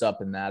picking us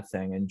up in that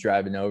thing and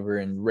driving over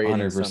and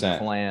raiding some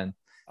clan.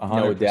 100%.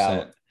 No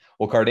doubt.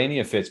 Well,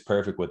 Cardania fits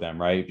perfect with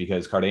them, right?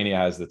 Because Cardania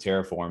has the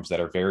terraforms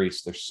that are they're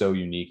so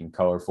unique and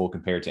colorful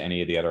compared to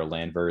any of the other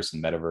Landverse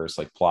and Metaverse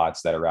like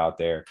plots that are out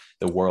there.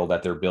 The world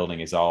that they're building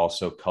is all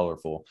so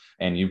colorful,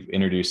 and you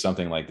introduce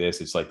something like this,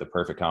 it's like the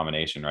perfect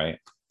combination, right?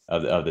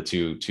 Of the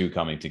two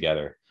coming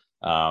together.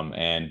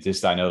 And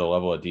just I know the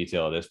level of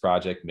detail of this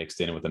project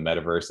mixed in with the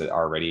Metaverse that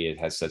already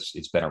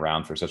it's been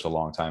around for such a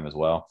long time as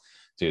well.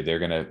 Dude, they're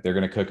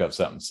gonna cook up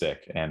something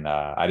sick, and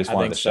I just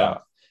wanted to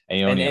shout.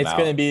 And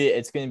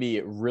it's gonna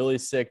be really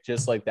sick,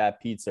 just like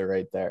that pizza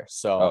right there.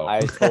 So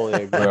I totally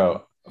agree,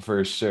 bro,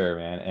 for sure,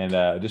 man.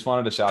 And just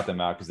wanted to shout them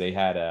out because they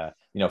had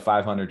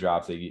 500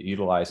 drops. They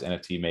utilized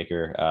NFT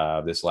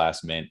Maker this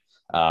last mint.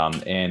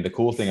 And the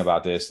cool thing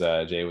about this,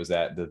 Jay, was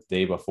that the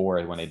day before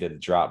when they did the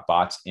drop,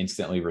 bots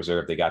instantly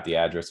reserved. They got the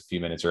address a few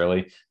minutes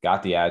early,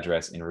 got the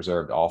address, and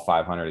reserved all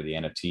 500 of the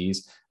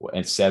NFTs,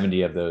 and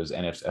 70 of those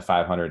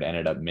 500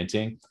 ended up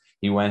minting.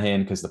 He went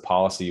in because the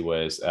policy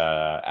was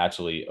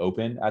actually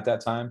open at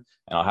that time,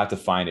 and I'll have to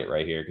find it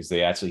right here because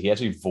he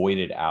actually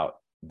voided out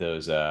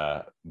those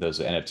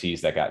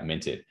NFTs that got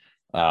minted.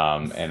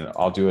 And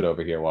I'll do it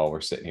over here while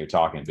we're sitting here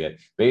talking. But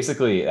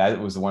basically, that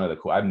was one of the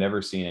cool. I've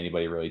never seen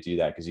anybody really do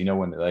that because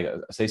when like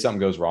say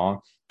something goes wrong,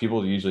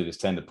 people usually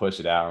just tend to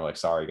push it out and like,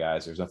 sorry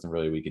guys, there's nothing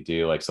really we could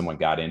do. Like someone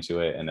got into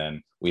it and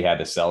then we had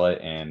to sell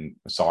it, and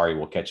sorry,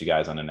 we'll catch you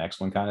guys on the next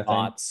one kind of thing.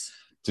 Bots.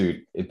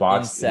 Dude,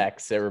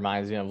 insects. It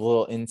reminds me of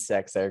little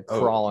insects that are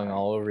crawling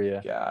all over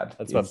you. God,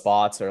 that's what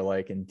bots are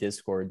like in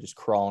Discord, just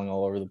crawling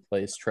all over the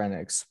place, trying to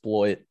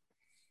exploit.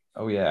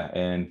 Oh yeah,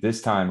 and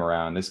this time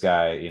around, this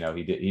guy,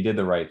 he did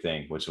the right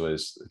thing, which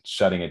was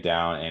shutting it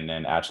down and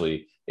then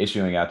actually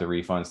issuing out the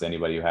refunds to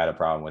anybody who had a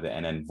problem with it,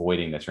 and then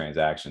voiding the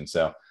transaction.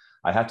 So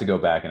I have to go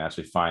back and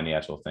actually find the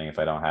actual thing. If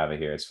I don't have it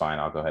here, it's fine.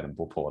 I'll go ahead and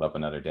we'll pull it up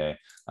another day.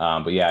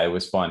 But yeah, it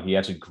was fun. He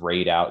actually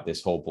grayed out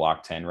this whole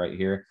block 10 right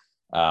here.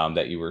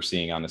 That you were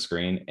seeing on the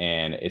screen,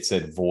 and it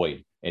said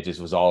void. It just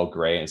was all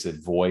gray and it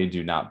said void,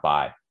 do not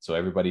buy. So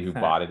everybody who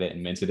bought it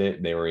and minted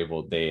it, they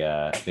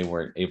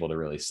weren't able to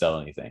really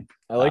sell anything.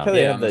 I like how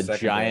they have the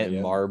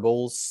giant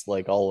marbles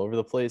like all over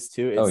the place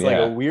too. It's like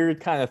a weird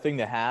kind of thing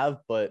to have,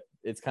 but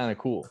it's kind of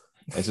cool.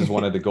 This is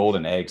one of the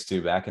golden eggs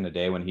too. Back in the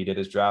day when he did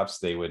his drops,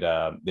 they would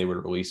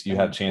release. You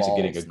had a chance of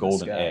getting a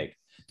golden egg.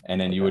 And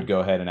then you would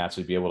go ahead and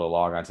actually be able to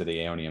log onto the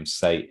Aeonium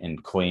site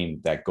and claim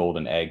that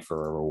golden egg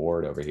for a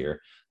reward over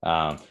here.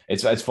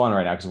 It's fun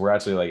right now because we're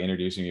actually like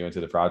introducing you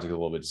into the project a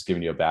little bit, just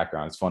giving you a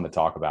background. It's fun to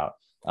talk about.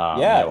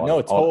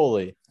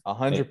 Totally.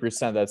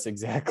 100%. That's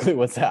exactly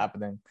what's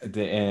happening.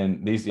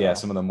 And these,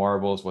 some of the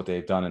marbles, what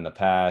they've done in the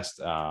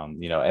past,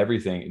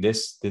 everything.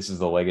 This is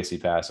the legacy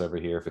pass over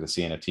here for the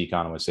CNFT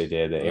con, which they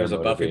did. There's a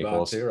Buffy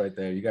bot too, right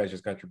there. You guys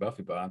just got your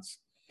Buffy bots.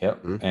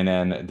 Yep. Mm-hmm. And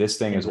then this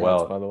thing as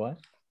well, by the way.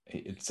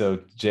 So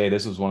Jay,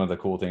 this was one of the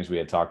cool things we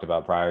had talked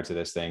about prior to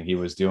this thing. He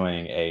was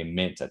doing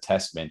a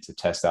test mint to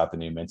test out the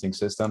new minting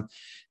system.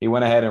 He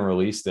went ahead and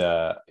released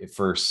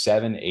for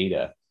 7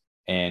 ADA,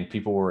 and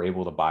people were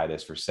able to buy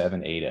this for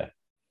 7 ADA.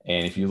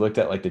 And if you looked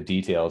at like the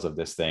details of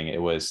this thing,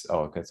 it was,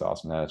 that's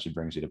awesome. That actually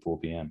brings you to Pool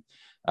PM.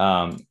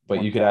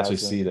 But you could actually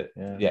see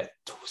that,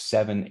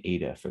 7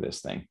 ADA for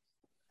this thing.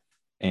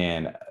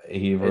 And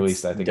he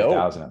released, I think,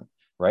 1,000,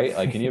 right?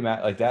 Like, can you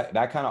imagine like that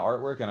kind of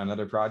artwork on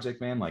another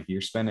project, man? Like, you're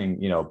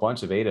spending, a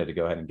bunch of ADA to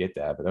go ahead and get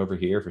that. But over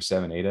here for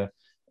 7 ADA,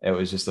 it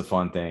was just a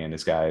fun thing. And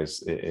this guy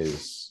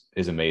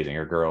is amazing,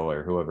 or girl,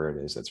 or whoever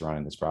it is that's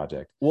running this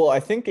project. Well, I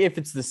think if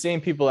it's the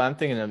same people I'm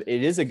thinking of,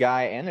 it is a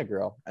guy and a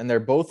girl, and they're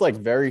both like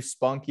very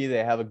spunky.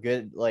 They have a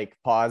good, like,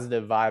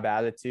 positive vibe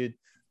attitude.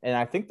 And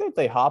I think that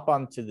they hop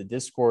onto the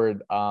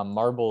Discord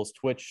Marbles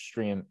Twitch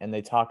stream and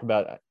they talk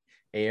about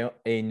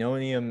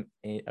Aeonium.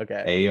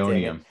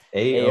 Aeonium.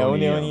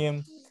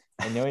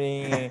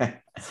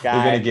 Sky.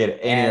 You're gonna get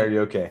it. Are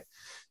you okay?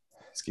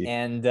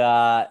 And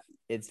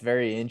it's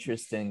very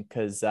interesting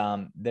because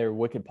they're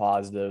wicked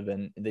positive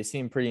and they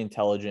seem pretty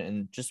intelligent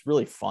and just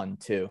really fun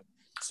too.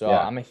 So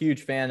I'm a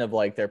huge fan of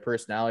like their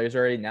personalities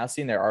already. Now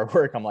seeing their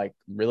artwork, I'm like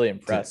really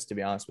impressed, to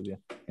be honest with you.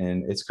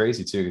 And it's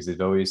crazy too, because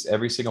they've always,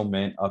 every single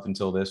mint up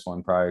until this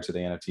one prior to the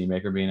NFT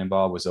maker being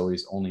involved was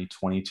always only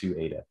 22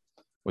 ADA.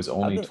 Was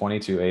only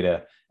 22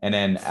 ADA. And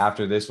then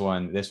after this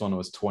one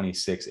was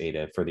 26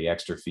 ADA for the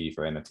extra fee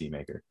for NFT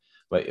maker.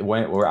 But I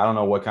don't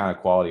know what kind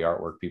of quality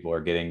artwork people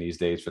are getting these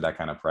days for that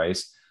kind of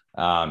price.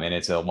 And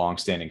it's a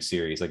long-standing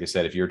series. Like I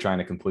said, if you're trying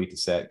to complete the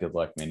set, good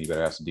luck, man. You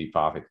better have some deep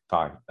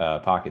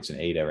pockets in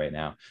ADA right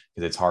now,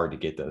 because it's hard to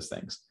get those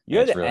things. You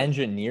had to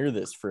engineer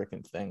this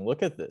freaking thing.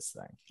 Look at this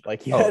thing.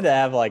 Like, you had to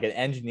have like an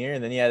engineer,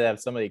 and then you had to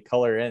have somebody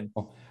color in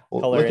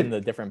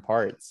the different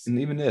parts. And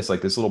even this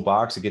little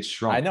box, it gets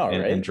shrunk. I know,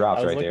 and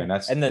drops right there. And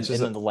that's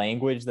the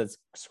language that's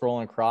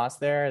scrolling across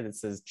there that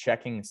says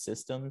checking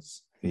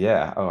systems.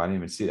 Yeah. Oh, I didn't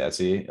even see that.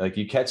 See, like,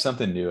 you catch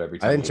something new every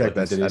time. I didn't check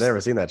that. I've never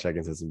seen that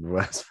checking system.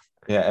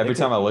 Yeah, every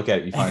time I look at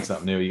it, you find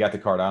something new. You got the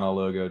Cardano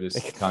logo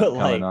just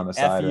coming on the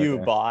side. FU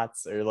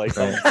bots or like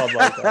something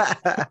like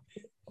that.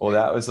 Well,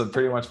 that was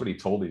pretty much what he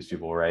told these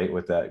people, right?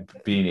 With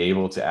that being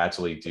able to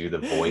actually do the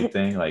void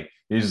thing. Like,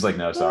 he's just like,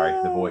 no, sorry,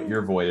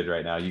 you're voided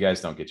right now. You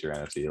guys don't get your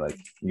NFT. Like,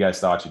 you guys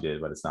thought you did,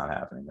 but it's not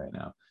happening right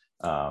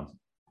now.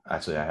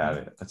 Actually, I have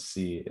it. Let's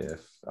see if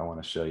I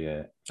want to show you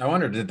it. I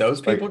wonder, did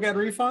those people get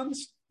refunds?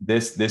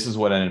 This is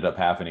what ended up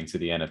happening to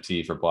the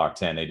NFT for Block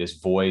 10. They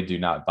just void, do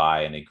not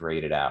buy, and they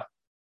grade it out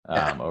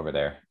over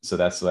there. So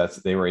that's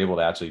they were able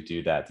to actually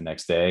do that the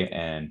next day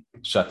and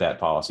shut that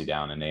policy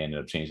down, and they ended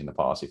up changing the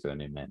policy for the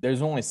new mint.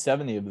 There's only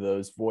 70 of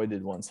those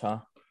voided ones, huh?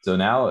 So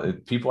now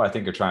people, I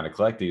think, are trying to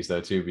collect these though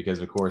too, because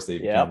of course they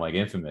become like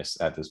infamous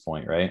at this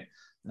point, right?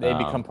 They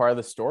become part of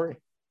the story.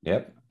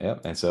 Yep.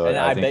 And so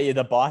I bet you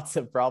the bots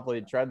have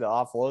probably tried to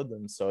offload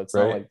them, so it's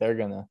not like they're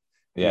gonna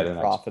they're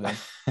profiting.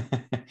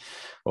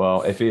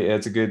 Well,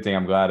 it's a good thing.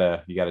 I'm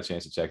glad you got a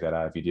chance to check that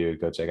out. If you do,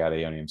 go check out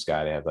Aeonium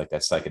Sky. They have like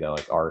that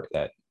psychedelic art,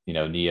 that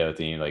Neo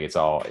theme. Like, it's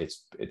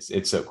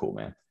so cool,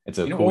 man. It's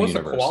a cool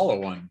universe. What's the koala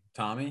one,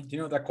 Tommy? Do you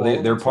know what that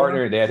koala? They're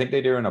partnered. I think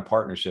they're in a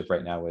partnership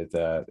right now with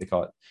they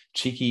call it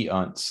Cheeky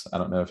Unts. I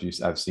don't know if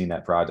I've seen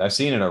that project. I've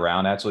seen it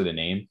around, actually, the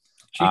name.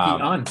 Cheeky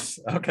Unts.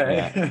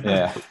 Okay.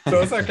 Yeah.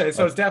 So it's okay.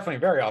 So it's definitely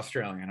very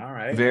Australian. All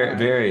right.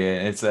 Very.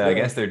 It's I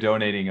guess they're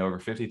donating over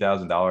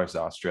 $50,000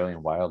 to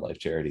Australian wildlife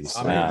charities.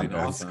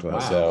 Awesome. Wow.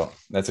 So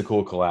that's a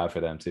cool collab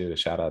for them too. To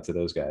shout out to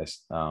those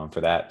guys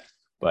for that.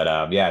 But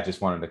I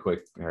just wanted to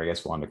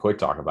quick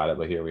talk about it.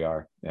 But here we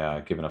are,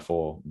 giving a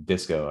full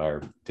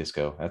disco.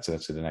 That's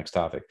the next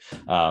topic.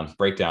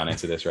 Breakdown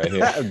into this right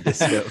here.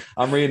 Disco.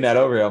 I'm reading that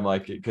over. I'm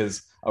like,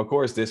 because of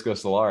course Disco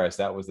Solaris,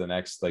 that was the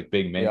next like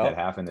big mint that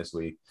happened this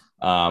week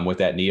with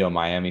that Neo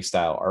Miami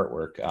style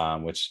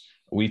artwork, which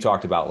we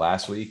talked about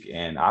last week,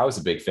 and I was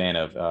a big fan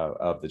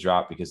of the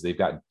drop, because they've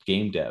got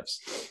game devs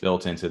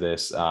built into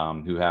this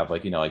who have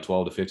like 12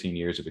 to 15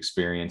 years of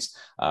experience.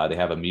 They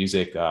have a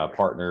music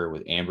partner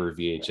with Amber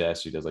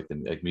VHS, who does like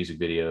the music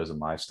videos and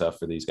live stuff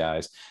for these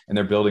guys, and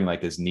they're building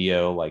like this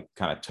Neo, like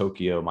kind of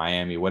Tokyo,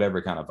 Miami,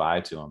 whatever kind of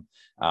vibe to them.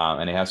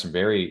 And they have some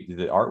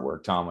the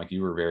artwork, Tom, like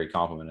you were very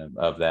complimented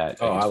of that.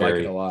 Oh, I like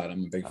it a lot.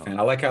 I'm a big fan.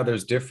 I like how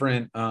there's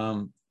different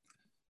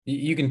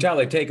you can tell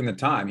they've taken the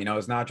time.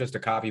 It's not just a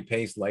copy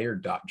paste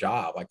layered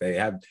job. Like,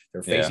 they're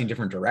facing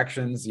different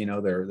directions.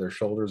 Their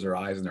shoulders, their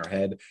eyes, and their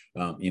head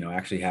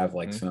actually have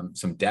like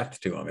some depth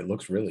to them. It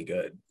looks really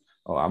good.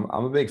 Oh,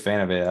 I'm a big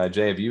fan of it.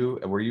 Jay,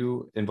 were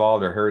you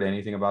involved or heard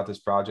anything about this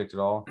project at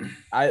all?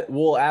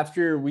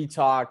 After we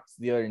talked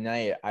the other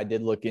night, I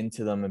did look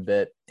into them a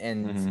bit,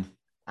 and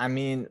I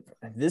mean,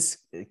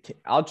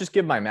 I'll just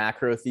give my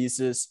macro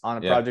thesis on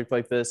a project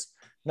like this.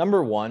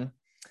 Number one,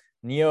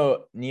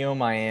 Neo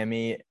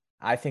Miami,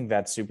 I think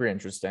that's super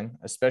interesting,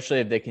 especially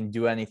if they can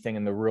do anything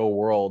in the real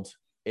world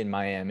in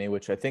Miami,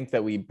 which I think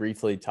that we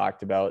briefly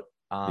talked about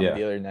the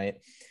other night.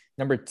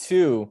 Number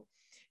two,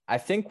 I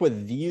think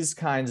with these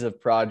kinds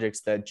of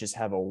projects that just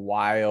have a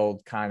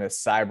wild kind of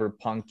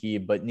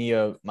cyberpunky but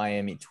neo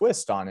Miami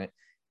twist on it,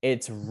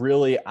 it's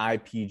really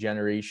IP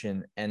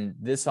generation. And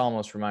this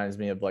almost reminds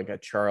me of like a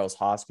Charles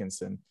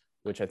Hoskinson,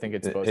 which I think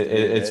it's supposed to be.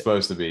 It's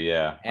supposed to be,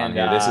 yeah. And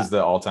this is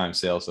the all-time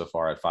sale so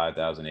far at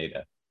 5,000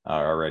 ADA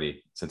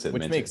already since it which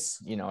minted.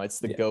 makes, it's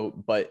the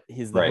GOAT, but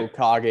he's the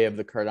Hokage of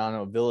the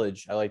Cardano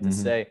village, I like to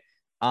say.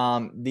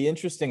 The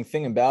interesting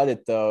thing about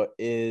it, though,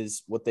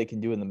 is what they can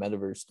do in the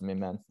metaverse to me,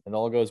 man. It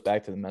all goes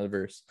back to the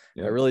metaverse.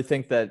 I really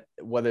think that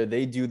whether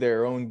they do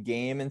their own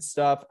game and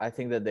stuff, I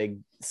think that they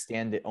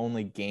stand to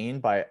only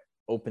gain by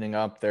opening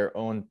up their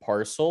own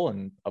parcel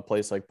in a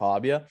place like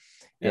Pavia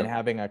and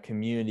having a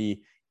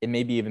community and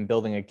maybe even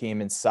building a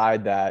game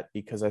inside that,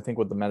 because I think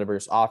what the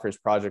metaverse offers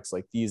projects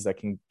like these that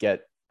can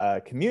get a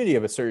community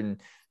of a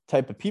certain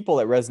type of people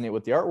that resonate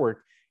with the artwork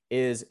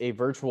is a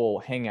virtual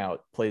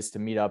hangout place to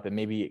meet up and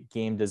maybe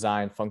game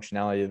design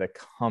functionality that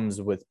comes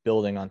with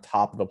building on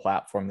top of the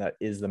platform that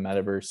is the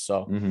metaverse.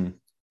 So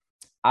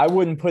I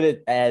wouldn't put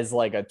it as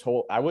like I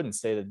wouldn't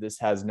say that this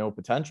has no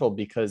potential,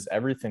 because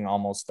everything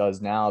almost does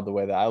now. The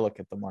way that I look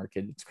at the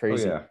market, it's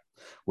crazy. Oh, yeah.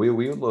 We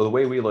the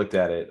way we looked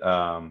at it,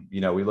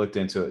 we looked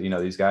into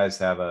it, these guys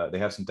they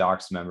have some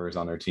docs members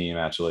on their team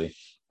actually.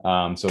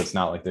 So it's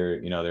not like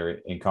they're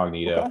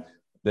incognito.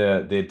 Okay.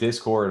 The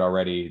Discord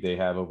already, they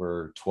have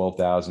over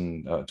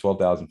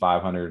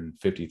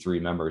 12,553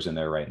 members in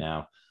there right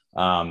now.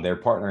 They're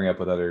partnering up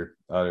with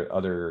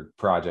other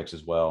projects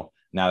as well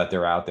now that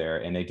they're out there,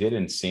 and they did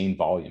insane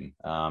volume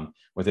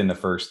within the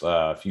first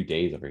few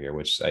days over here,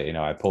 which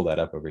I pulled that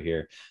up over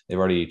here. They've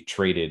already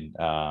traded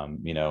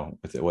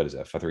with what is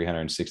that, for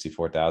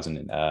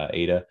 364,000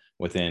 ADA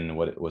within,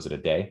 what was it, a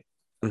day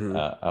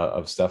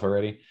of stuff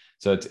already.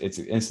 So it's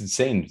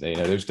insane.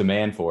 There's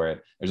demand for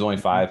it. There's only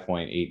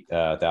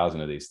 5.8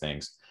 thousand of these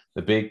things.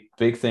 The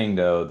big thing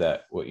though,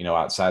 that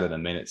outside of the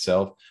mint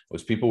itself,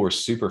 was people were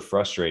super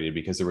frustrated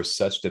because there was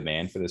such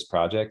demand for this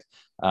project.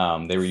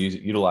 They were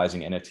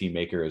utilizing NFT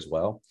Maker as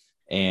well,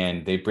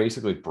 and they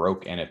basically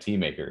broke NFT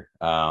Maker,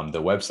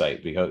 the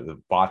website, because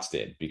the bots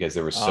did, because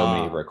there were so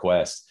many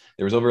requests.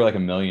 There was over like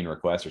 1 million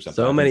requests or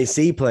something. So many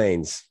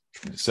seaplanes.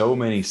 So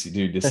many,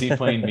 dude. The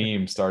seaplane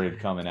meme started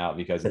coming out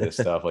because of this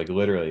stuff. Like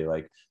literally,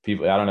 like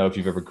people. I don't know if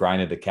you've ever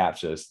grinded the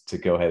captchas to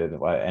go ahead and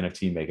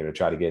NFT Maker to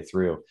try to get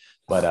through.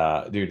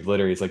 But dude,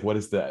 literally, it's like, what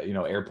is the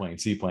airplane,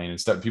 seaplane, and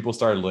people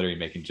started literally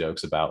making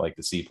jokes about like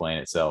the seaplane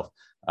itself,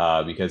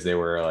 because they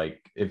were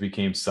like, it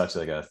became such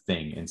like a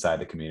thing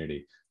inside the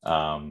community.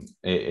 But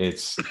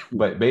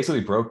basically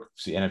broke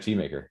the NFT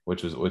Maker,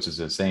 which is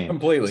insane.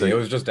 Completely, so, it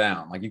was just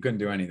down. Like you couldn't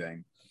do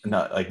anything.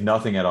 Not like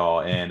nothing at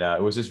all. And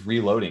it was just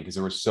reloading because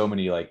there were so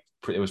many, like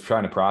it was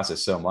trying to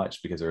process so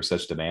much because there was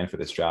such demand for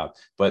this job.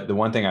 But the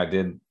one thing I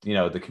did,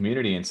 the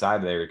community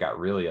inside there got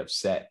really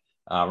upset.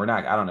 I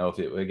don't know if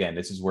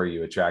this is where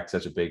you attract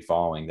such a big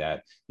following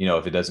that,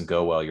 if it doesn't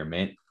go well, you're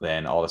mint,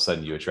 then all of a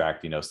sudden you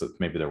attract, so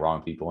maybe the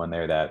wrong people in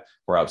there that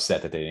were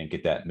upset that they didn't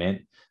get that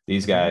mint.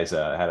 These guys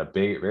had a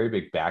very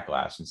big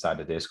backlash inside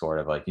the Discord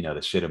of like,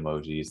 the shit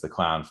emojis, the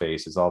clown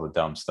faces, all the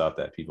dumb stuff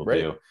that people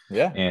do.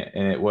 Yeah.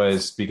 And it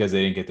was because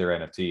they didn't get their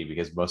NFT,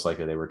 because most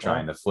likely they were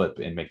trying to flip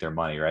and make their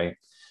money. Right.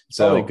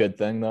 So probably a good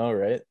thing though,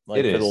 right?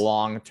 Like for the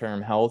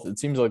long-term health, it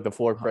seems like the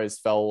floor price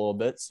fell a little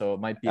bit. So it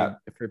might be,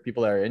 for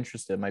people that are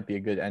interested, it might be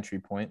a good entry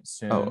point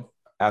soon. Oh,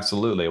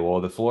 absolutely.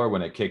 Well, the floor,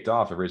 when it kicked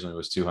off, originally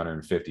was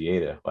 250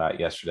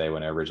 yesterday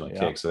when it originally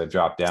kicked. So they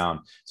dropped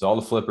down. So all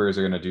the flippers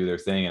are going to do their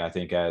thing. And I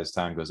think as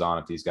time goes on,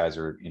 if these guys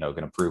are, going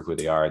to prove who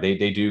they are, they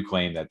do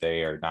claim that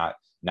they are not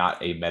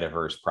a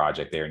metaverse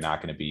project. They are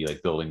not going to be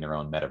like building their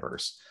own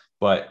metaverse.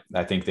 But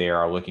I think they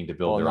are looking to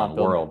build their own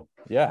world.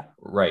 Yeah.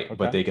 Right. Okay.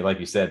 But they could, like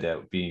you said,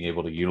 that being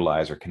able to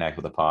utilize or connect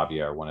with a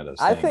Pavia are one of those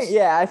things.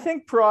 I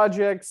think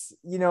projects,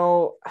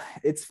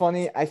 it's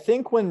funny. I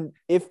think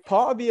if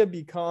Pavia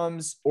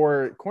becomes,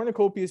 or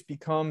Cornucopias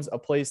becomes a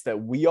place that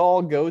we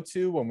all go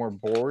to when we're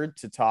bored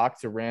to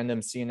talk to random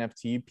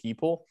CNFT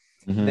people,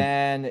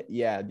 then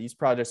these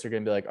projects are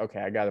going to be like, okay,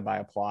 I got to buy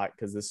a plot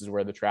because this is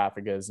where the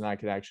traffic is and I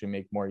can actually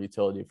make more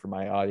utility for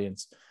my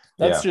audience.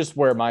 That's just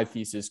where my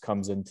thesis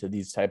comes into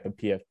these type of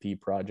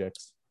PFP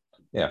projects.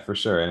 Yeah, for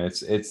sure. And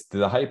it's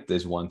the hype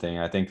is one thing.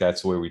 I think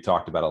that's where we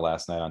talked about it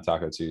last night on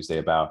Taco Tuesday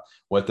about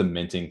what the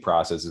minting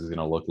process is going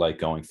to look like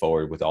going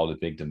forward with all the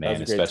big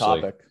demand,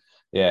 especially. Topic.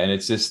 Yeah. And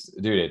it's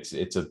just, dude,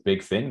 it's a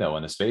big thing though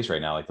in the space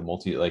right now. Like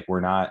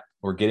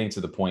we're getting to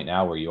the point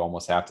now where you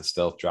almost have to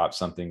stealth drop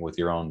something with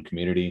your own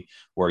community,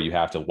 where you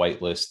have to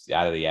whitelist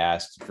out of the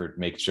ass for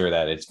make sure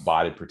that it's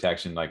botted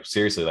protection. Like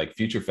seriously, like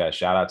Future Fest,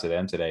 shout out to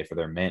them today for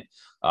their mint.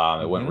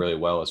 It went really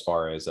well as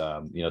far as,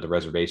 the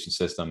reservation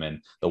system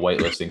and the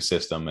whitelisting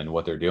system and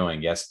what they're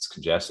doing. Yes, it's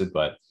congested,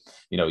 but,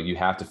 you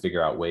have to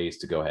figure out ways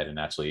to go ahead and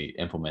actually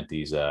implement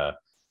these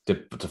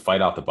to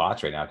fight off the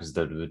bots right now because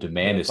the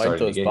demand is Fight starting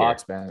to those get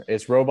bots, here. man.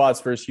 It's robots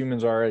versus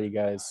humans already,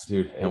 guys.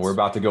 Dude, and we're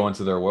about to go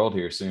into their world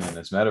here soon in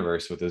this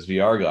metaverse with those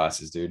VR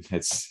glasses, dude.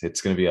 It's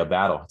going to be a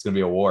battle. It's going to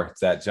be a war. It's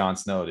that Jon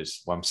Snow.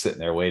 Just I'm sitting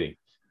there waiting.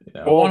 You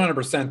know? Well,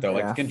 100% though.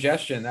 Like Yeah. the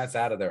congestion, that's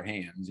out of their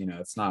hands. You know,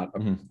 it's not a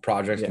Mhm.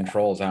 project Yeah.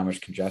 controls how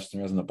much congestion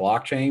there is in the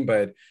blockchain.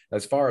 But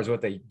as far as what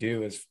they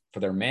do is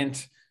for their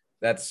mint,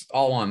 that's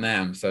all on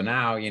them. So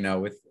now, you know,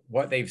 with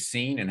what they've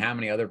seen and how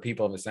many other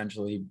people have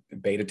essentially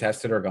beta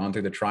tested or gone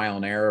through the trial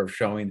and error of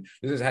showing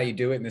this is how you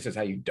do it and this is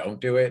how you don't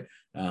do it.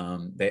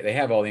 They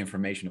have all the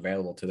information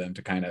available to them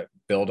to kind of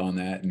build on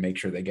that and make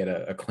sure they get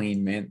a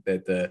clean mint,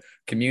 that the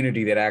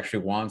community that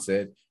actually wants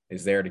it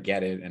is there to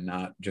get it, and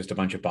not just a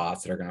bunch of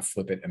bots that are going to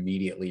flip it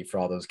immediately for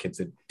all those kids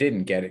that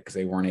didn't get it because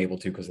they weren't able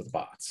to because of the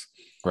bots.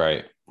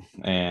 Right.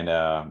 And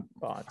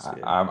Bots,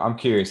 yeah. I'm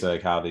curious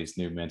like how these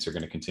new mints are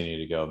going to continue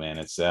to go, man.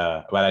 It's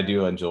but I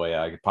do enjoy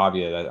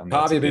Pavia. I mean,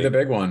 Probably be the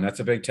big one. That's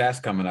a big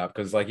test coming up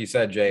because, like you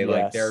said, Jay,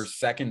 like their Yes.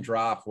 second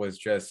drop was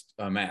just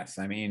a mess.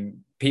 I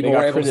mean, people They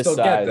were got able to still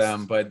get criticized.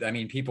 them, but I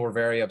mean, people were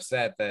very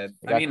upset that.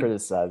 They got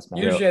criticized,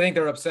 man. Usually, I think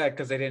they're upset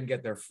because they didn't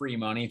get their free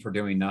money for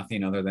doing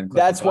nothing other than.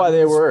 That's why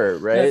they were,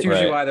 right? That's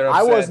usually Right. why they're I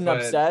upset. wasn't but,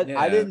 upset. yeah.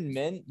 I didn't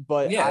mint,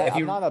 but Yeah, if I'm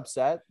you- not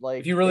upset.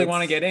 Like If you really it's-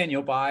 want to get in,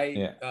 you'll buy.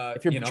 Yeah.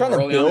 If you're you know, trying to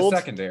early on the build-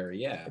 secondary,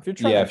 yeah. if you're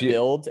trying Yeah, to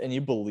build and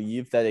you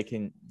believe that it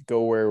can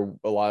go where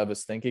a lot of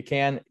us think it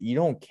can, you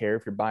don't care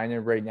if you're buying it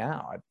right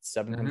now at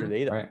 700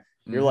 ADA. Right.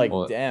 You're like,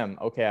 Well- damn,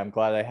 okay, I'm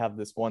glad I have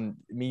this one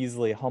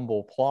measly,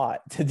 humble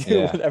plot to do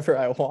Yeah. whatever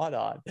I want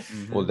on.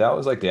 Mhm. Well, that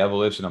was like the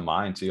evolution of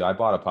mine too. I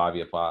bought a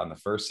Pavia plot on the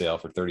first sale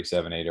for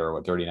 37.8 or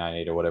what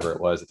 39.8 or whatever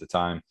it was at the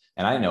time.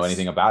 And I didn't know Nice.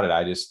 anything about it.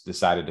 I just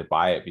decided to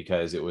buy it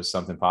because it was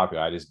something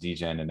popular. I just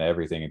degened into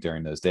everything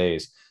during those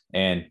days.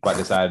 And but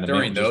decided to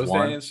during mint just those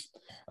one. days.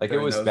 Like it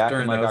During was those- back in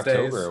during like those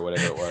October days. or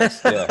whatever it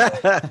was.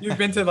 Yeah. You've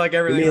been to like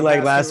everything. mean the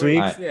like past last 2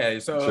 week? weeks? Yeah.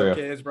 So True.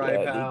 kids, Bright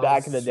Yeah, Pals,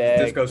 back in the day.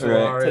 Disco Right.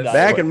 Solaris. Tonight.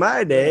 Back in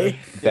my day.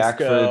 Back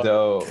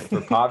Disco.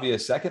 for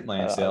Pavia's second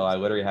land Oh, sale, I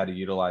literally had to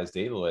utilize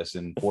Daedalus.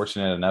 And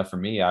fortunate enough for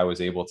me, I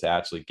was able to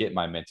actually get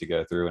my mint to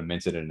go through and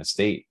mint it in a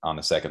state on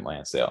the second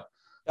land sale.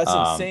 That's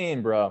Um,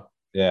 insane, bro.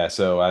 Yeah.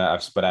 So I We're all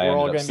ended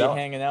up gonna be selling.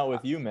 hanging out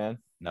with you, man.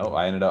 No,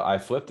 I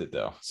flipped it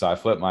though. So I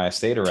flipped my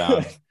estate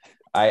around.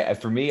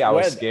 For me, I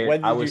was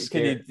scared. I was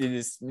scared.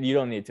 You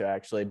don't need to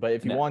actually, but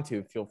if you No. want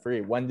to, feel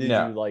free. When did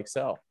No. you like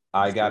sell?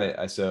 I got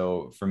it.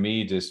 So for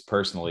me, just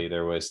personally,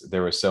 there was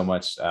so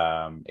much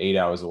 8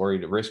 hours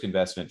worried. Risk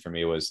investment for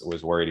me was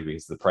worried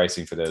because the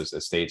pricing for those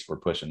estates were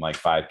pushing like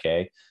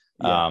 5K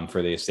Yeah.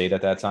 for the estate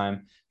at that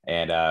time.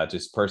 And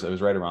just personally, it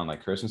was right around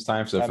like Christmas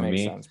time. So That for makes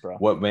me, sense, bro.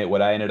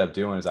 what I ended up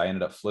doing is I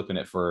ended up flipping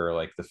it for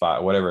like the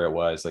five, whatever it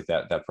was, like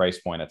that price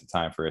point at the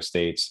time for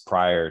estates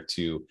prior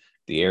to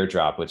the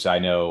airdrop, which I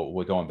know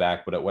we're going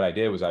back. But what I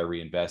did was I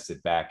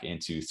reinvested back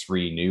into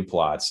 3 new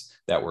plots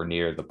that were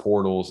near the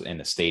portals and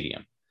the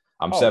stadium.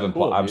 I'm Oh,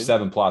 cool, I'm dude.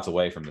 7 plots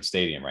away from the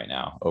stadium right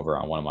now over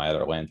on one of my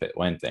other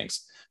land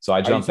things. So I Are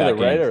you jumped to the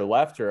back right in. or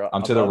left or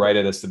I'm to the above? right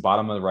of this, the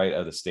bottom of the right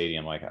of the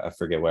stadium. Like I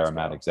forget where Let's I'm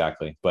at go.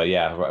 exactly, but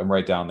yeah, I'm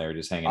right down there,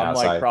 just hanging I'm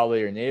outside. like probably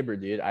your neighbor,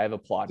 dude. I have a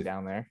plot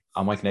down there.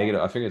 I'm like negative.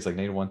 I figure it's like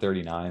negative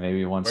 139,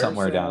 maybe Where's,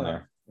 somewhere down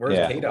there. Where's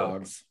Yeah.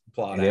 K-Dog's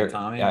plot There- at,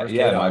 Tommy? yeah, Where's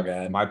yeah, K-Dog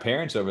at? my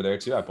parents over there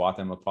too. I bought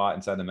them a plot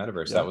inside the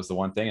metaverse. Yeah. That was the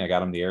one thing. I got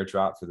them the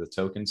airdrop for the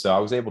token, so I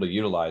was able to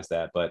utilize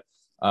that. But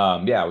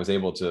yeah, I was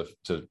able to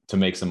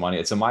make some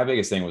money. So my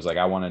biggest thing was like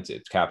I wanted to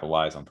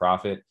capitalize on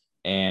profit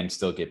and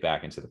still get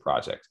back into the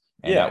project,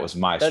 and Yeah, that was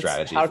my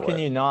strategy. How for can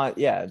it. you not?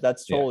 Yeah,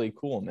 that's Yeah. totally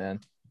cool, man.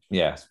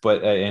 Yeah,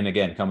 but and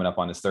again, coming up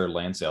on this third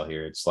land sale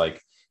here, it's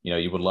like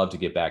you would love to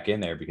get back in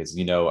there because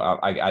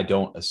I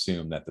don't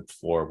assume that the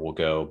floor will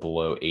go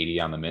below 80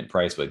 on the mint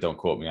price, but don't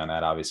quote me on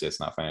that. Obviously, it's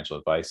not financial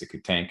advice. It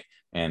could tank,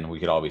 and we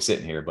could all be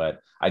sitting here, but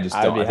I just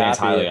I'd don't. be I think it's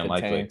happy highly if it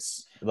unlikely.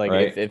 tanks. Like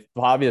right? if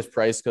Pavia's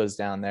price goes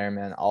down there,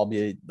 man, I'll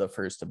be the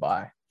first to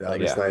buy. I'll Like,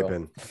 be yeah. for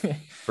real. sniping.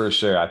 For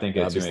sure. I think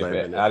it's Obviously,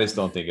 I know. I just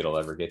don't think it'll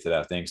ever get to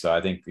that thing. So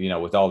I think,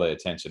 with all the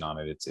attention on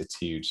it, it's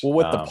huge. Well,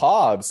 with the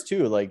POVs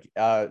too, like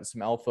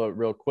some alpha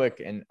real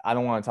quick, and I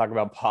don't want to talk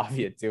about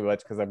Pavia too much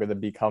because I'm going to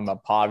become a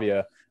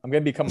Pavia. I'm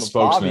going to become a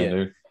spokesman, Pavia.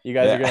 dude. You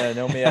guys Yeah. are going to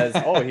know me as,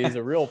 he's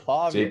a real Jay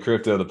Pavia.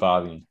 Crypto, the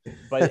Pavian.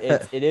 But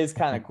it is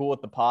kind of cool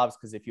with the POVs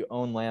because if you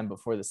own land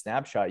before the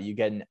snapshot, you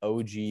get an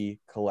OG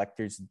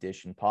collector's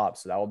edition pop.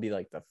 So that will be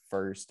like the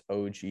first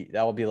OG.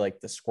 That will be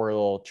like the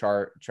Squirtle,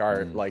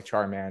 like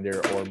Charmander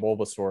or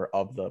Bulbasaur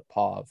of the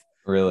POV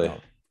Really?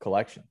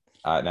 collection.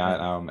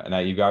 Now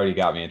you've already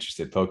got me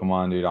interested.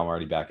 Pokemon, dude, I'm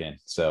already back in.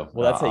 So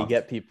Well, that's how you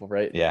get people,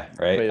 right? Yeah,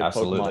 right. Play the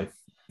Absolutely.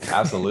 Pokemon.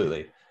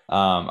 Absolutely.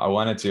 I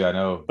wanted to, I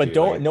know, But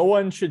dude, no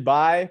one should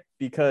buy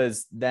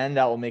because then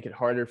that will make it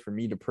harder for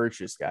me to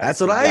purchase, guys. That's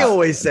what I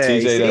always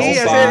say. TJ See, doesn't I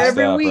say buy it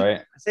every stuff, week. right?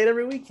 I say it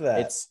every week for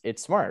that.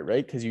 It's smart,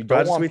 right? Because you don't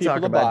Projects want we people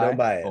talk to about, buy. don't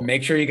buy it.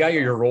 Make sure you got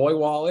your Roy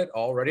wallet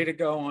all ready to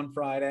go on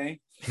Friday.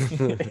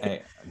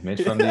 Hey,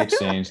 Mitch from the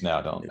exchange.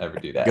 No, don't ever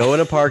do that. Go in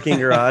a parking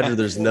garage where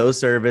there's no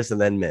service and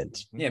then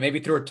mint. Yeah, maybe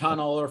through a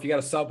tunnel, or if you got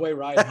a subway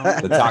ride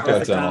home. The taco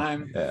perfect tunnel.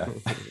 time.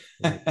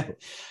 Yeah.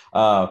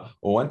 Well,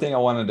 one thing I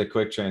wanted to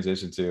quick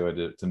transition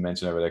to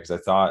mention over there, because I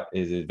thought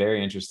is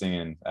very interesting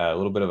and a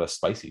little bit of a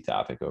spicy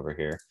topic over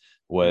here,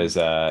 was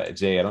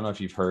Jay. I don't know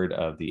if you've heard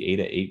of the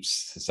Ada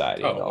Apes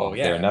Society at all.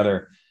 Yeah. They're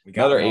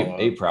another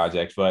ape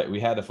project, but we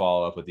had to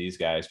follow up with these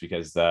guys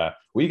because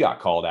we got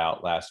called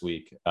out last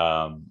week. We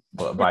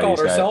called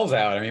ourselves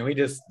out. I mean, we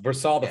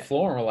saw the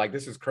floor and we're like,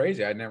 this is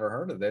crazy. I'd never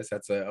heard of this.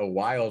 That's a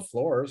wild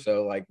floor.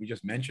 So like, we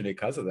just mentioned it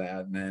because of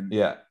that. And then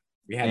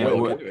we had to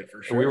look into it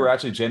for sure. We were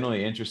actually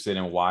genuinely interested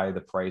in why the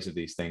price of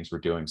these things were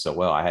doing so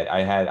well.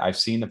 I've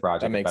seen the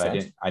project,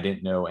 but I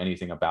didn't know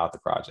anything about the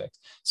project.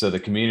 So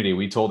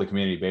we told the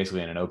community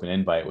basically in an open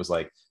invite was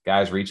like,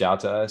 guys, reach out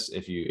to us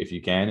if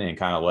you can, and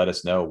kind of let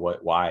us know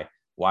why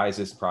is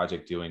this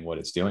project doing what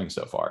it's doing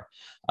so far.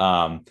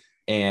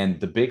 And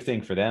the big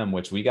thing for them,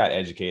 which we got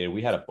educated,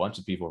 we had a bunch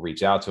of people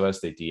reach out to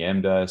us. They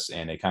DM'd us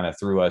and they kind of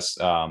threw us,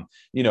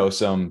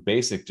 some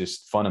basic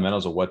just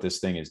fundamentals of what this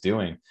thing is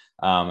doing.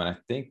 And I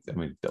think, let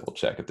me double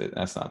check it.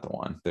 That's not the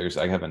one.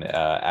 I have an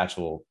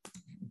actual.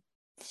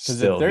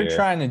 Because if they're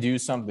trying to do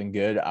something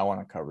good, I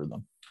want to cover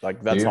them.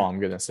 Like, that's all I'm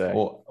going to say.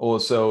 Well,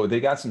 so they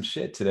got some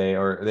shit today,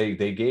 or they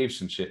gave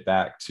some shit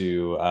back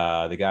to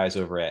the guys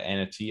over at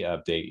NFT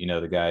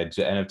Update, the guy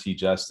NFT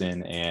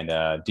Justin and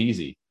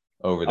DZ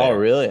over there. Oh,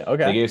 really?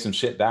 Okay. They gave some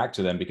shit back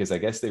to them because I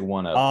guess they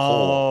want a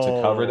poll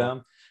to cover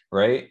them.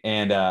 Right.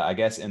 And I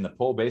guess in the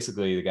poll,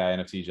 basically the guy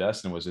NFT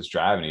Justin was just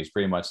driving. He's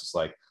pretty much just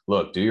like,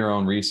 look, do your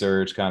own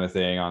research kind of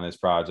thing on this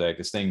project.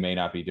 This thing may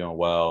not be doing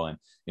well. And,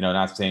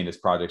 not saying this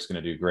project's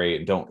going to do great,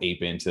 and don't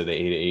ape into the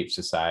Ada Ape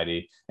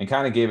Society, and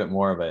kind of gave it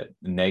more of a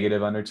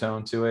negative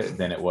undertone to it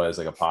than it was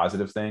like a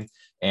positive thing.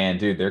 And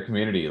dude, their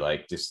community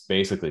like just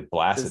basically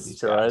blasted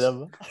these guys.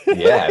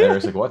 Yeah. They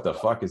was like, what the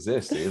fuck is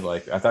this, dude?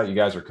 Like, I thought you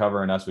guys were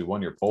covering us. We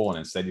won your poll, and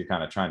instead you're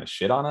kind of trying to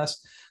shit on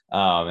us.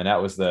 And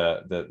that was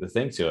the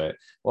thing to it.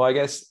 Well, I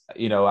guess,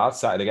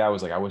 outside, the guy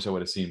was like, I wish I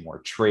would have seen more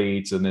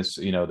traits in this,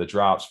 the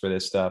drops for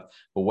this stuff.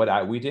 But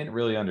what we didn't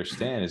really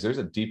understand is there's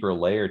a deeper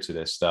layer to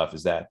this stuff,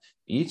 is that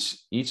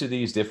each of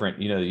these different,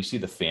 you see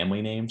the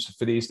family names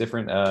for these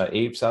different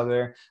apes out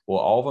there. Well,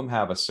 all of them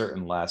have a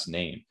certain last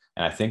name.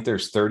 And I think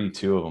there's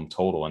 32 of them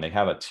total. And they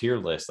have a tier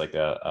list, like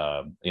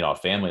a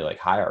family like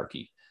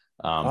hierarchy.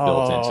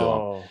 Built into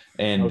them,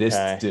 and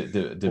okay.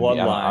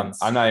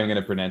 I'm not even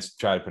going to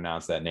try to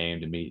pronounce that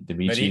name.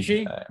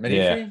 Medici.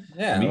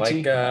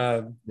 Like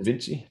Da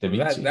Vinci.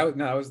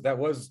 Was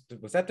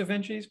that Da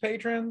Vinci's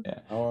patron? Yeah,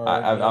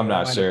 I'm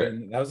not sure.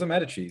 That was the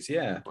Medici's.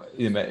 Yeah,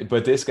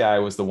 but this guy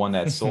was the one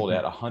that sold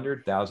at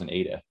 100,000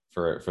 ADA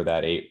for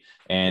that ape.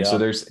 And so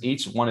there's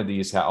each one of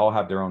these all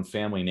have their own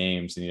family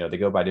names, and they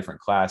go by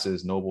different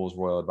classes: nobles,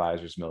 royal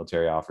advisors,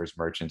 military offers,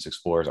 merchants,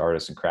 explorers,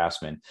 artists, and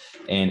craftsmen.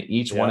 And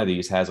each one of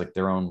these has like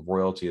their own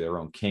royalty, their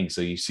own king.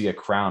 So you see a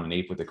crown, an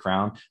ape with a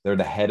crown, they're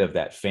the head of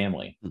that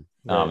family.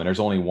 Right. And there's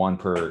only one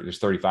there's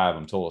 35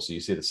 of them total. So you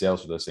see the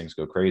sales for those things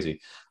go crazy.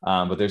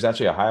 But there's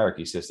actually a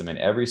hierarchy system, and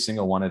every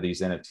single one of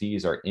these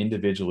NFTs are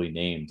individually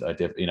named.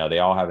 They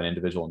all have an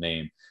individual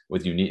name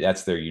with unique.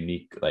 That's their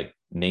unique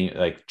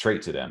name,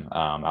 trait to them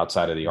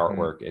outside of the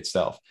artwork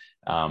itself.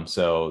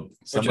 So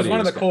which is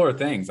one of the cooler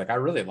things. Like, I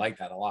really like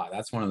that a lot.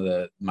 That's one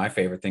of my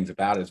favorite things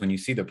about it, is when you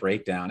see the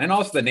breakdown, and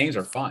also the names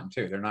are fun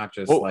too. They're not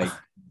just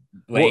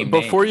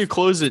before you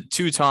close it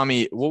too,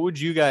 Tommy, what would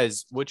you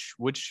guys, which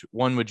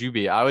one would you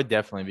be? I would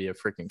definitely be a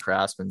freaking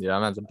craftsman, dude.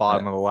 I'm at the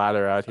bottom of the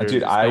ladder out here.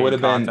 Dude, I would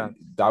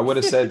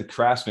have said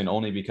craftsman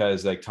only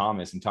because like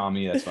Thomas and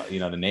Tommy, that's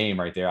the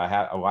name right there.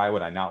 Why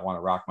would I not want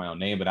to rock my own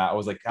name? But I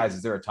was like, guys,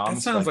 is there a Thomas?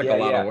 That sounds like a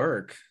lot of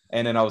work.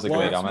 And then I was like,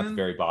 wait, I'm at the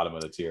very bottom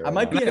of the tier. I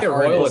might be a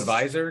royal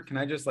advisor. Can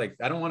I just I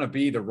don't want to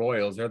be the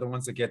royals. They're the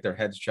ones that get their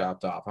heads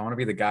chopped off. I want to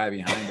be the guy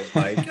behind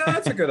it.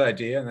 That's a good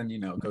idea. And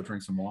then, go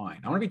drink some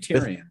wine. I want to be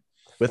Tyrion.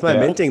 With my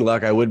minting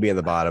luck, I would be in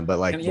the bottom, but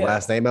the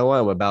last name I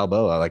want was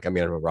Balboa. I'm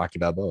a Rocky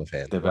Balboa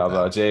fan. The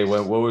Balboa. Jay,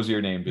 what was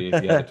your name be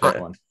if you had to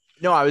pick one?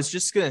 No, I was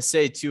just gonna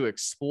say too,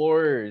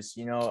 explorers,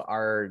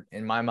 are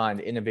in my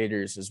mind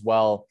innovators as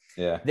well.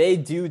 Yeah, they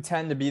do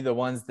tend to be the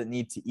ones that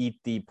need to eat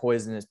the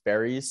poisonous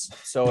berries.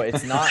 So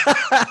it's not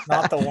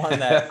the one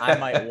that I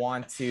might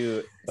want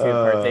to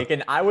partake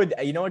in. I would,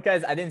 what,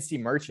 guys? I didn't see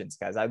merchants,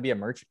 guys. I'd be a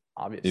merchant,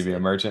 obviously. You'd be a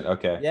merchant,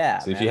 okay? Yeah.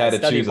 So if you had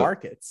to choose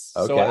markets,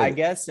 so I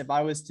guess if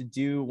I was to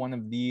do one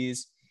of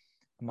these,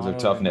 that's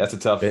a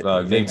tough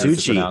name to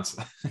pronounce.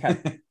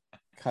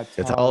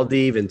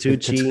 Cataldi,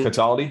 Ventucci,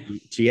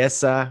 Cataldi,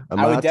 Chiesa,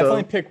 Amato. I would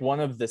definitely pick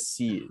one of the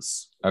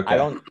C's. Okay. I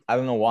don't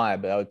know why,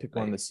 but I would pick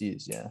one of the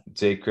C's. Yeah.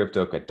 J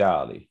Crypto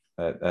Cataldi.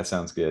 That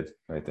sounds good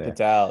right there.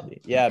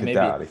 Fatality. Yeah,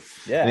 Fatality.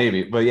 maybe. Yeah.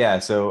 Maybe. But yeah,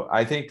 so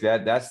I think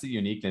that's the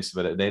uniqueness,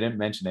 but they didn't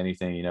mention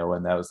anything,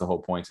 and that was the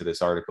whole point to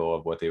this article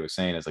of what they were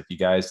saying is like, you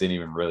guys didn't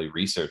even really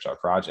research our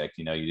project.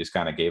 You just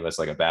kind of gave us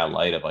like a bad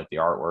light of like the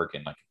artwork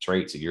and like the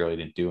traits. You really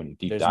didn't do any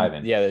deep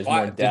diving. Yeah, there's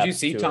more depth. Did you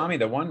see, to Tommy, it.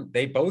 the one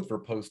they both were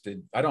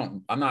posted?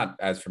 I'm not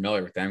as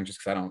familiar with them just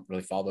because I don't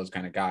really follow those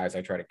kind of guys.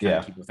 I try to kind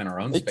of keep within our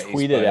own They space.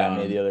 tweeted at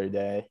me the other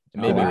day. It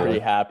made me pretty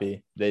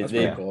happy. They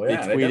cool. They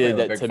Yeah, tweeted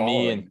that to me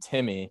following. and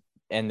Timmy,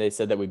 and they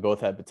said that we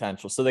both had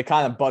potential. So they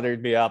kind of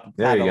buttered me up.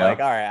 There you Kind of go. like,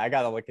 all right, I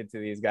got to look into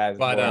these guys.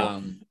 But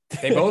more.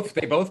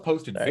 they both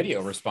posted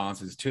video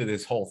responses to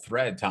this whole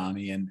thread,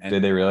 Tommy. And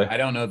did they really? I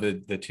don't know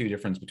the two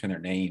difference between their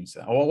names.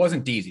 Well, it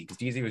wasn't DZ because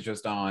DZ was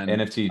just on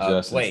NFT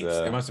Justin. Wait,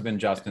 it must have been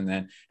Justin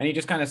then. And he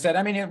just kind of said,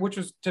 I mean, which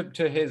was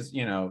to his,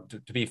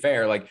 to be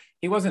fair, like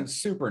he wasn't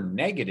super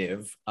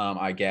negative,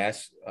 I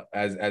guess,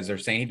 as they're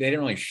saying. They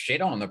didn't really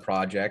shit on the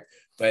project,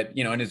 but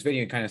in his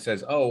video, he kind of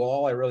says, oh, well,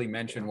 all I really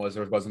mentioned was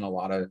there wasn't a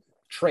lot of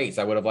traits.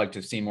 I would have liked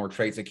to see more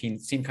traits that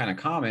seem kind of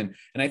common.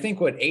 And I think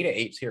what Ada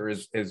Apes here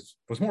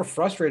was more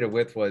frustrated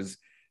with was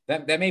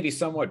that may be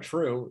somewhat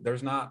true.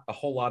 There's not a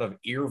whole lot of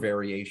ear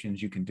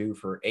variations you can do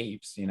for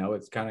apes.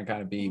 It's kind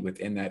of be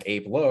within that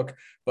ape look,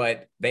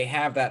 but they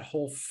have that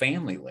whole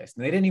family list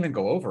and they didn't even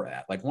go over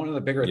that. Like one of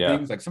the bigger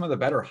things, like some of the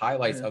better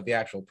highlights of the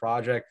actual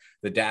project,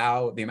 the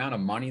DAO, the amount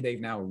of money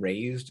they've now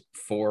raised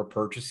for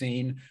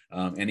purchasing,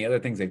 and the other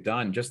things they've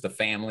done, just the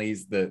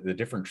families, the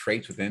different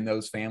traits within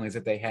those families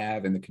that they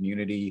have in the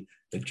community,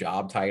 the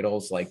job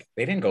titles, like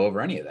they didn't go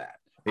over any of that.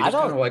 They just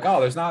kind of like,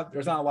 oh, there's not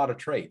a lot of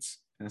traits.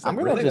 I'm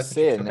going to just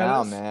say it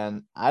now,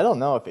 man. I don't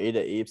know if Ada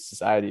Ape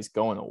Society is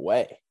going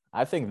away.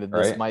 I think that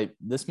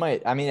this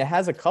might, I mean, it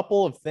has a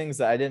couple of things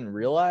that I didn't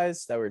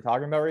realize that we're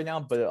talking about right now,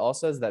 but it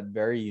also has that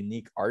very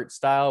unique art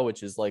style,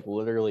 which is like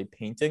literally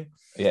painting.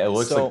 Yeah, it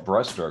looks like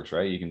brush strokes,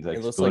 right? You can like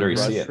literally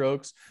see it.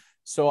 Strokes.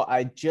 So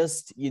I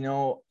just,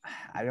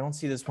 I don't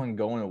see this one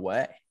going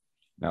away.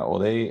 No, well,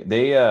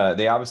 they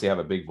obviously have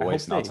a big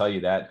voice, and I'll tell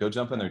you that. Go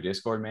jump in their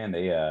Discord, man.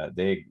 They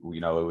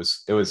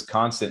it was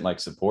constant like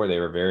support. They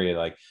were very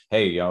like,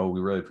 hey,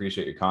 we really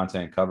appreciate your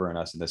content covering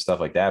us and this stuff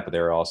like that. But they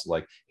were also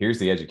like, here's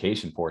the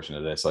education portion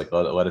of this. Like,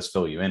 let us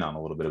fill you in on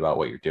a little bit about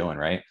what you're doing,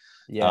 right?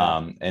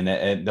 Yeah.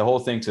 And the whole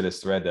thing to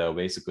this thread though,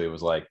 basically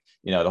was like,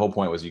 the whole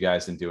point was you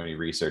guys didn't do any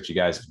research. You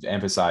guys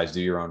emphasized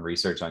do your own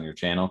research on your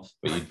channel,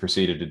 but you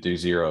proceeded to do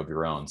zero of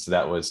your own. So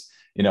that was,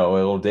 a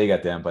little dig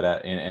at them,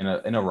 but in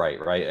a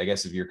right. I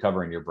guess if you're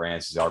covering your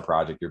brand, this is our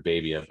project, your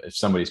baby. If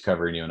somebody's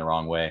covering you in the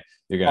wrong way,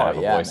 you're gonna have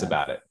a voice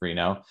about it,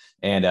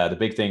 And the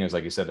big thing is,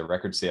 like you said, the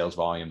record sales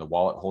volume, the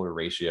wallet holder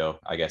ratio,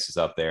 I guess, is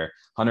up there.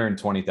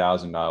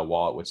 120,000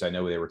 wallet, which I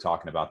know they were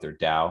talking about their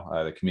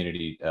DAO, the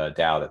community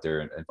DAO that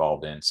they're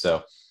involved in.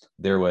 So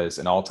there was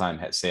an all-time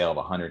sale of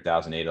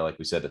 100,000 ADA, like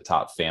we said, the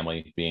top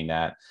family being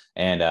that,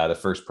 and the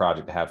first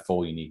project to have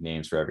full unique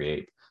names for every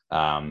ape.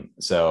 I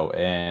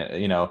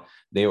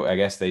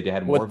guess they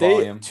had more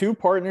volume. Two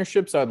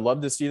partnerships I'd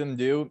love to see them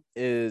do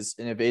is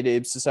in Ada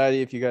Ape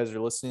Society. If you guys are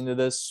listening to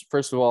this,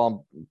 first of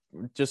all,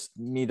 just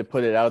need to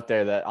put it out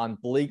there that on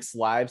Blake's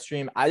live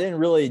stream, I didn't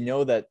really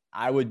know that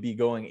I would be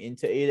going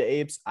into Ada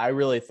Apes. I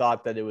really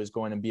thought that it was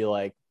going to be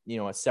like,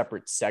 a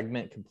separate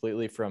segment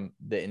completely from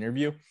the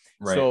interview.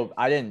 Right. So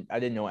I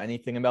didn't know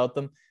anything about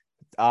them.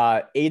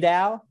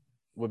 ADAO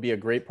would be a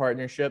great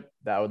partnership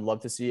that I would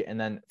love to see. And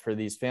then for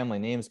these family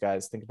names,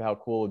 guys, think of how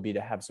cool it would be to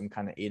have some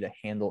kind of Ada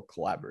handle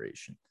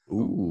collaboration.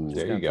 Ooh,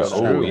 there you go.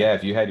 Oh, yeah.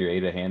 If you had your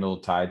Ada handle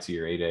tied to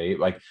your Ada Ape,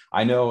 like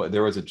I know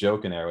there was a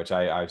joke in there, which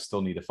I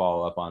still need to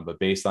follow up on, but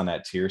based on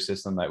that tier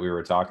system that we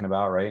were talking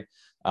about, right?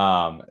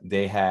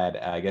 They had,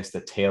 I guess, the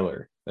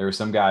Taylor. There was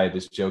some guy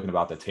just joking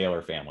about the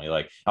Taylor family,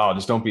 like, oh,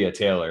 just don't be a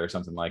Taylor or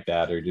something like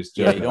that, or just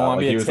you don't want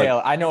to be a Taylor.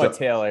 Like, I know a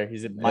Taylor.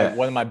 He's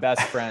one of my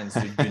best friends.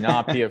 Do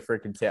not be a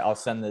freaking Taylor. I'll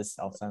send a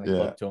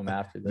clip to him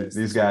after this.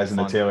 These guys in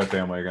the Taylor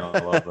family are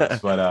gonna love this.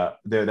 But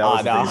dude, that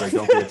was the thing, like,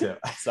 don't be a Taylor.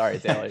 Sorry,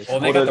 Taylor. Well,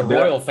 they got the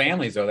royal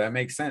families though. That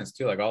makes sense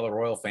too. Like all the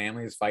royal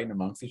families fighting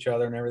amongst each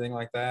other and everything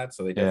like that.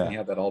 So they definitely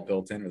have that all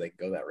built in, where they can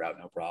go that route,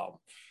 no problem.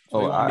 So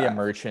they want to be a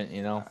merchant,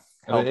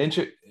 I mean,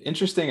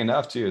 interesting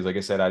enough too is, like I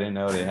said, I didn't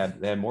know they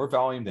had more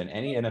volume than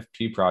any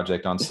NFT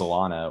project on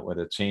Solana, with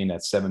a chain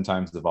that's 7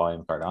 times the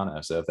volume of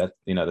Cardano. So if that,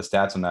 the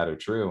stats on that are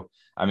true,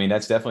 I mean,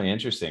 that's definitely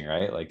interesting,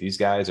 right? Like these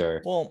guys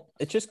are. Well,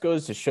 it just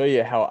goes to show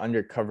you how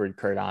undercovered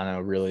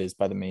Cardano really is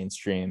by the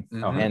mainstream.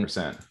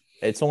 100%.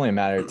 It's only a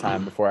matter of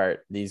time before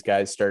these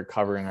guys start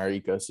covering our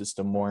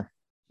ecosystem more.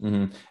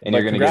 Mm-hmm. And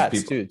you're going to get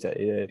people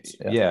too.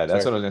 Yeah,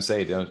 that's what I was going to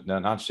say.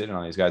 Not shitting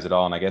on these guys at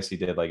all. And I guess he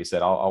did, like you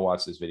said, I'll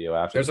watch this video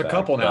after. There's a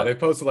couple now. They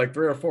posted like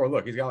 3 or 4.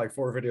 Look, he's got like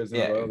 4 videos in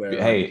a row there.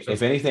 Hey,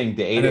 if anything,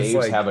 the Ada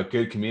Apes have a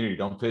good community.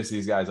 Don't piss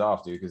these guys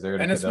off, dude, because they're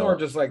going to. And it's more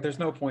just like, there's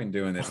no point in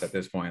doing this at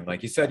this point.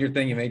 Like you said your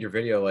thing, you made your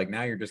video. Like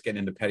now you're just getting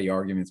into petty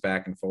arguments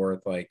back and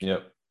forth. Like,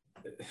 yep.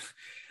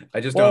 I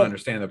just don't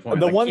understand the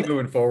point. Keep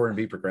moving forward and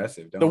be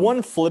progressive. The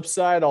one flip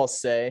side I'll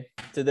say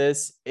to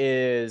this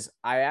is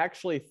I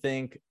actually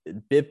think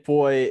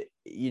BitBoy,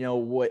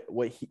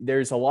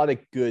 there's a lot of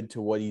good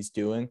to what he's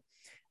doing.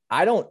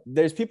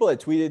 There's people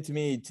that tweeted to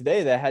me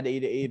today that had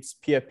Ada Apes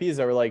PFPs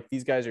that were like,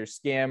 these guys are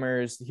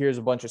scammers. Here's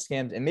a bunch of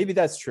scams. And maybe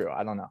that's true.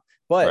 I don't know.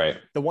 But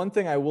the one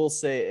thing I will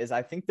say is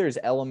I think there's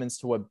elements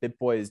to what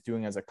BitBoy is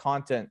doing as a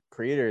content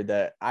creator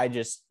that I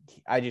just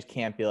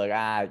can't be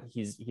like,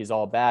 he's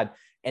all bad.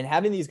 And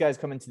having these guys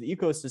come into the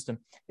ecosystem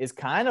is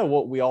kind of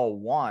what we all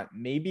want.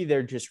 Maybe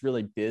they're just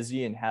really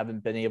busy and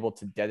haven't been able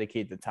to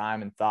dedicate the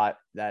time and thought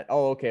that,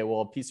 oh, okay,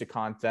 well, a piece of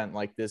content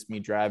like this, me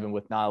driving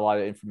with not a lot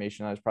of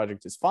information on this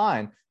project is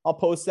fine. I'll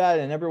post that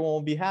and everyone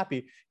will be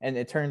happy. And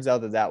it turns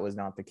out that that was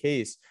not the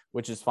case,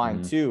 which is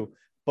fine too.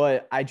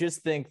 But I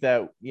just think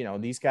that,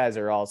 these guys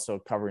are also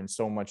covering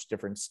so much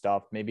different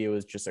stuff. Maybe it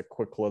was just a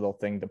quick little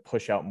thing to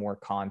push out more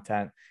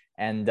content,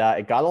 and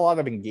it got a lot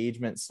of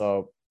engagement.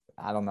 So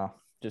I don't know.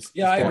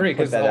 I agree,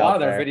 because a lot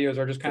of their videos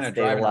are just kind of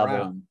driving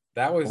around.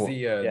 That was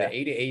the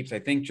Ada Apes. I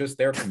think just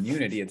their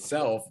community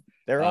itself.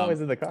 They're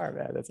always in the car,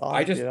 man. That's all.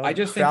 I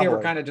just think they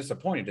were kind of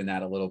disappointed in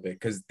that a little bit,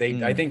 because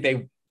I think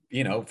they,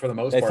 for the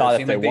most part,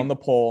 thought if they won the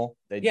poll,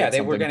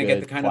 they were going to get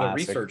the kind of the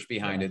research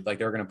behind it. Like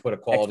they were going to put a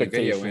quality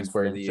video in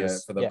for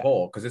the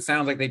poll, because it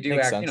sounds like they do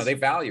they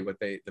value what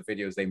the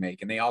videos they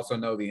make, and they also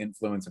know the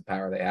influence and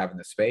power they have in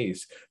the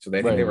space. So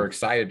they think they were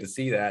excited to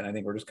see that. And I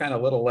think we're just kind of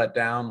a little let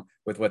down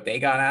with what they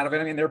got out of it.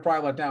 I mean, they're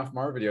probably let down from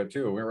our video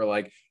too. We were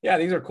like, yeah,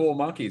 these are cool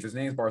monkeys. His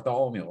name's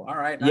Bartholomew. All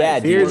right. Nice. Yeah.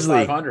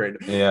 Seriously.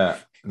 500. Yeah.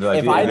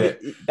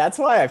 That's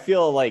why I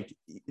feel like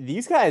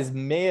these guys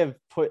may have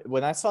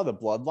when I saw the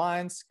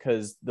bloodlines,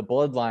 because the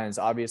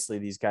bloodlines, obviously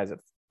these guys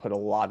have put a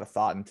lot of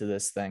thought into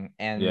this thing,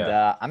 and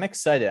I'm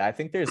excited. I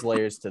think there's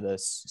layers to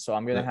this, so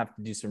I'm gonna have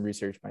to do some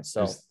research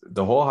myself.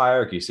 The whole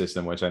hierarchy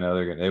system, which I know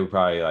they would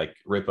probably like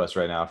rip us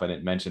right now if I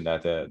didn't mention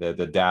that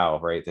the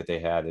DAO, right, that they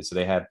had, so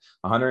they had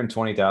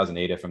 120,000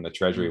 ADA from the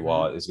Treasury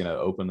wallet is going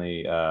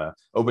to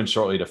open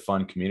shortly to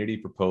fund community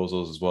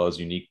proposals as well as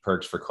unique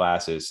perks for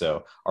classes.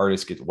 So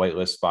artists get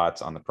whitelist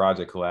spots on the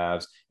project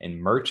collabs,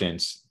 and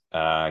merchants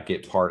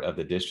get part of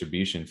the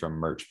distribution from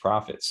merch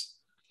profits.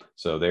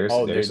 So there's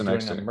some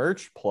extra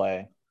merch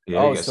play.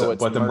 Yeah, so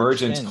but the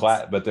merchants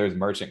class, but there's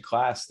merchant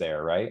class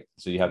there, right?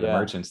 So you have the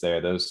merchants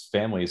there, those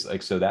families,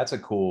 like, so that's a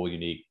cool,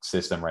 unique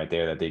system right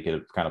there that they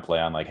could kind of play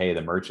on. Like, hey,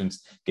 the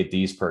merchants get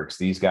these perks,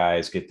 these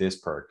guys get this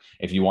perk.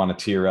 If you want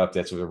to tier up,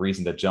 that's a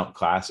reason to jump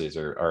classes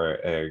or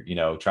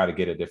try to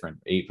get a different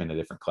ape in a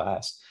different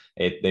class.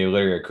 They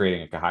literally are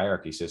creating like a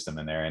hierarchy system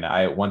in there.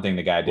 And one thing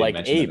the guy did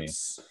mention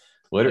apes. To me.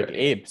 Literally like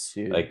apes,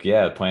 dude. Like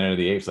Planet of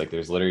the Apes, like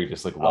there's literally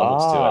just like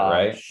levels to it,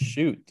 right?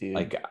 Shoot, dude.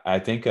 Like I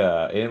think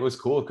it was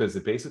cool because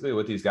basically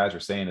what these guys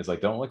were saying is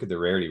like, don't look at the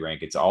rarity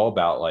rank. It's all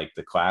about like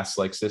the class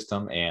like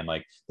system, and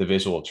like the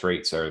visual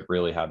traits are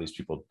really how these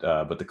people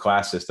but the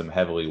class system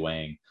heavily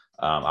weighing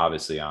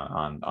obviously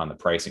on the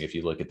pricing. If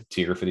you look at the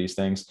tier for these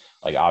things,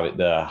 like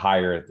the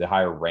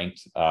higher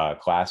ranked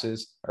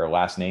classes or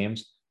last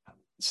names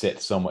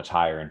sit so much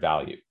higher in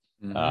value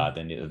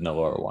than the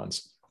lower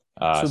ones.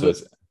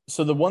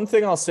 So the one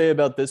thing I'll say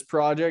about this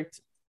project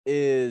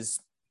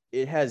is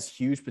it has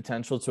huge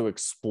potential to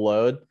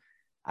explode.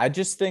 I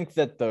just think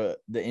that the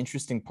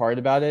interesting part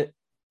about it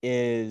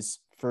is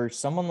for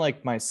someone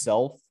like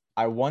myself,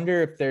 I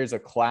wonder if there's a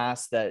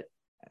class that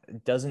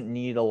doesn't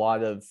need a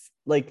lot of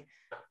like,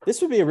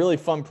 this would be a really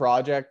fun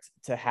project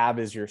to have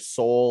as your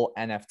sole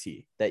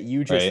NFT that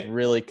you just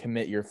really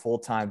commit your full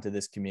time to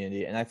this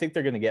community. And I think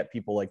they're going to get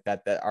people like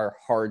that are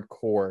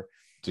hardcore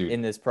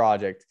in this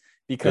project.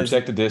 Because go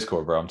check the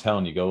Discord, bro. I'm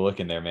telling you, go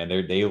look in there, man.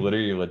 They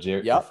literally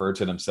legit refer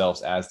to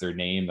themselves as their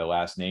name, the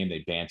last name. They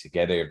band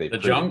together. They the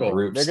jungle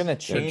groups. They're gonna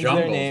change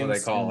their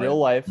names in real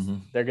life.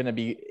 They're gonna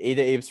be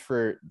Ada Apes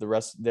for the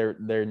rest.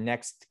 Their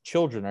next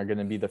children are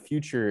gonna be the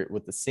future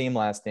with the same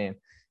last name.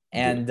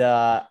 And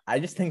I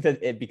just think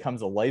that it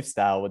becomes a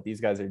lifestyle what these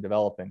guys are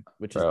developing,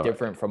 which is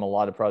different from a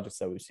lot of projects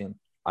that we've seen.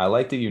 I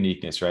like the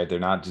uniqueness, right? They're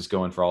not just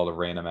going for all the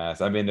random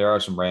ass. I mean, there are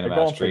some random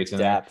ass traits in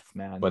depth,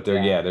 there, man. But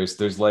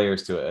there's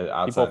layers to it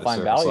outside people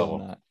find value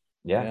in that.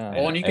 Yeah.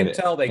 Well, and you can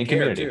tell they care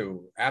community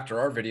too. After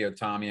our video,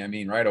 Tommy, I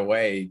mean, right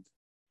away,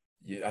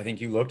 I think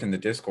you looked in the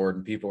Discord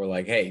and people were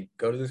like, "Hey,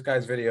 go to this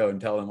guy's video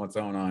and tell them what's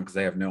going on," because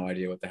they have no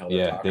idea what the hell they're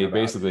talking about. They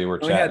basically were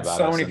chatting about it. We had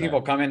so many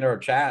people come into our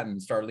chat and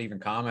start leaving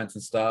comments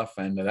and stuff,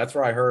 and that's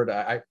where I heard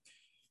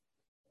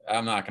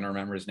I'm not going to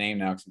remember his name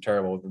now because I'm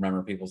terrible with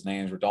remembering people's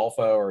names,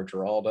 Rodolfo or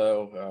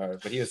Geraldo.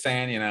 But he was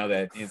saying,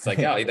 that it's like,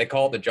 they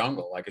call it the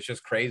jungle. Like, it's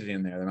just crazy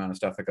in there, the amount of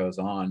stuff that goes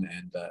on,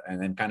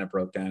 and then kind of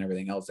broke down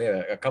everything else. They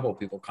had a couple of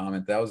people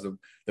comment. That was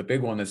the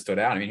big one that stood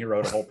out. I mean, he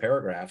wrote a whole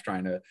paragraph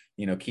trying to,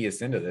 key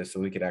us into this so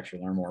we could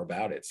actually learn more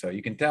about it. So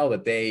you can tell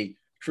that they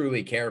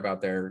truly care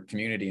about their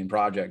community and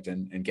project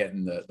and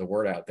getting the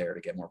word out there to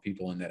get more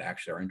people in that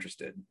actually are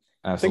interested.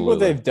 Absolutely. I think what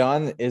they've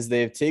done is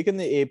they've taken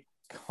the ape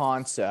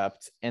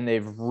concept and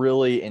they've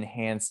really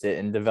enhanced it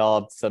and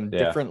developed some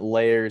different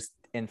layers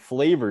and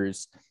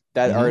flavors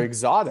that are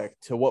exotic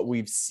to what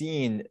we've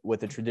seen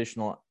with a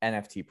traditional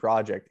NFT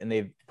project. And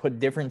they've put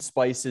different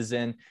spices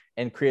in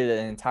and created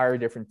an entire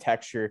different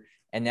texture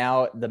And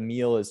now the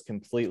meal is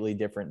completely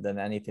different than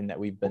anything that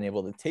we've been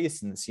able to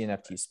taste in the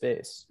CNFT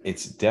space.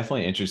 It's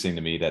definitely interesting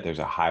to me that there's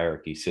a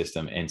hierarchy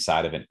system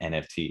inside of an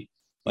NFT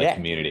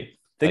community.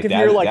 Think like if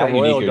you're like a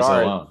royal uniqueness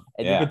guard alone.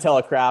 and you can tell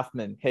a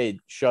craftsman, hey,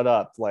 shut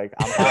up. Like,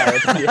 I'm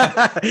hired.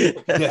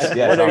 Yes,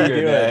 what are you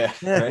doing? Yeah.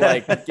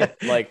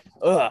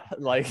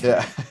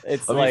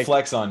 It's Let like me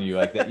flex on you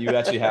like that. You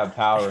actually have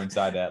power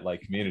inside that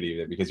like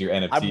community because your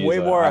NFT I'm way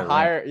is more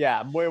higher. Yeah,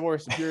 I'm way more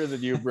superior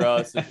than you,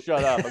 bro. So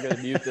shut up. I'm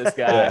gonna mute this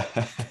guy.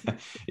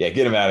 Yeah,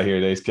 get him out of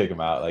here. They just kick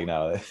him out. Like,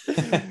 no.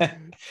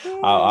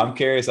 I'm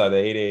curious on the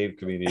 888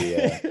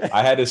 community.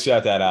 I had to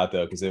shut that out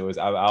though, because it was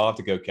I'll have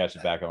to go catch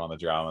it back up on the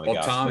drama.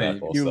 Well, Tommy,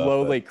 you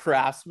lowly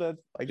craftsman.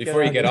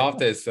 Before you get off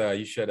this,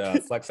 you should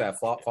flex that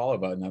follow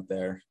button up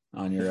there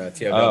on your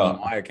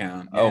TOWNY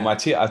account. Yeah. Oh,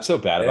 I'm so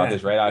bad about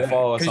this, right? I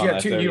follow us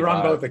on you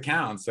run both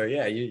accounts, so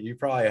yeah, you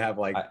probably have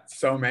like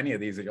so many of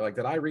these that you're like,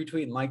 did I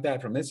retweet and like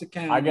that from this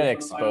account? I get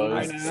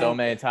exposed so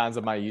many times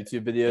on my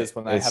YouTube videos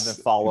when I haven't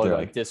followed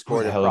like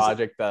Discord, a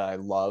project that I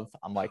love.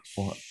 I'm like,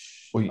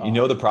 well, you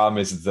know, the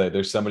problem is that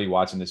there's somebody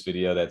watching this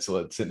video that's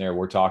sitting there.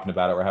 We're talking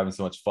about it. We're having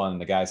so much fun. And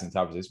the guy's on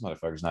top of this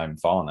motherfucker's not even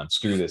following them.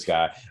 Screw this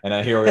guy. And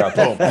then here we are.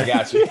 Boom. I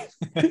got you.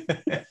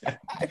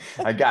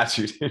 I got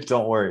you, dude.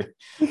 Don't worry.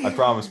 I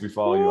promise we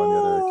follow you on the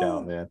other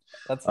account, man.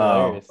 That's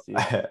hilarious,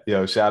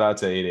 dude. Shout out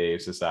to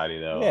 888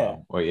 Society, though. Yeah.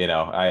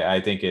 Well, I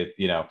think it,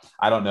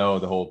 I don't know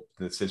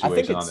the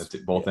situation on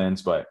both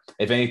ends, but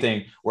if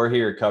anything, we're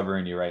here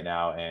covering you right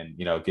now and,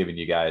 giving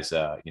you guys,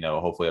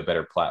 hopefully a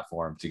better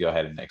platform to go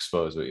ahead and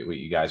expose what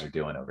you guys are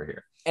doing over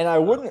here. And I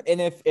wouldn't,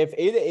 and if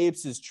Ada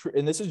Apes is true,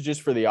 and this is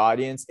just for the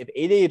audience, if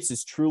Ada Apes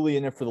is truly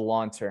in it for the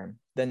long term,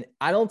 then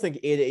I don't think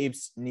Ada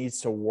Apes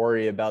needs to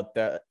worry about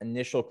the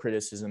initial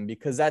criticism,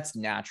 because that's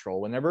natural.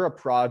 Whenever a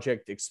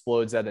project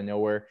explodes out of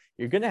nowhere,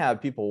 you're going to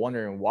have people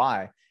wondering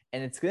why.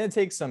 And it's going to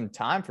take some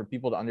time for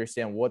people to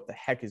understand what the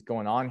heck is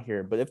going on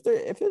here. But if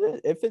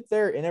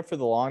they're in it for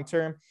the long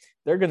term,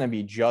 they're going to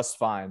be just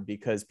fine,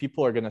 because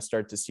people are going to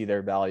start to see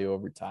their value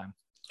over time.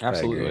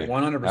 Absolutely,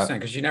 100%.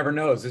 Because you never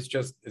know. Is this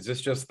just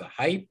the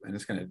hype and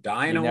it's going to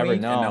die in a never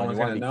week? Know. And no one's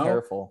going to know.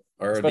 Careful,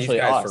 or especially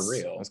these guys us, for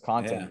real as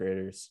content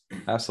creators.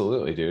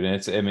 Absolutely, dude.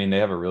 And they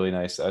have a really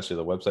nice. Actually,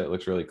 the website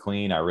looks really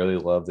clean. I really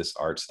love this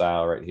art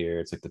style right here.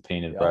 It's like the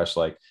painted brush.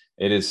 Like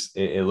it is.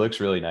 It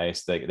looks really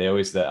nice. They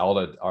always all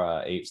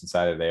the apes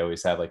inside of it, they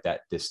always have like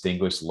that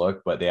distinguished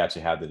look, but they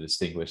actually have the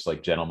distinguished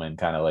like gentleman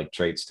kind of like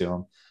traits to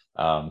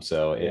them.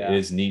 So it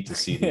is neat to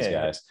see these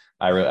guys.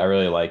 I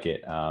really like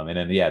it. And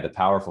then, the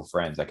powerful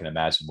friends, I can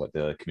imagine what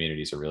the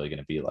communities are really going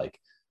to be like.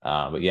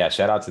 But yeah,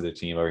 shout out to the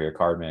team over here,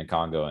 Cardman,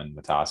 Congo, and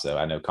Matasso.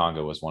 I know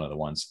Congo was one of the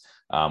ones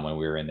when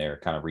we were in there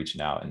kind of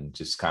reaching out and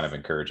just kind of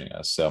encouraging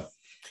us. So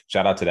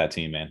shout out to that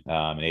team, man.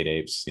 And 8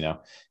 Apes,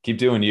 keep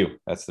doing you.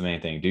 That's the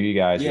main thing. Do you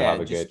guys, you'll have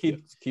a just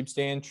good keep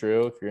staying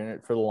true. If you're in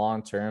it for the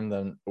long term,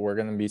 then we're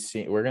going to be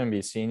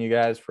seeing you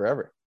guys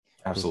forever.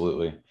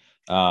 Absolutely.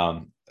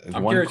 I'm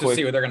curious to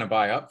see what they're going to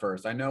buy up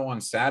first. I know on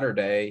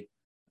Saturday,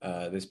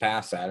 this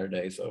past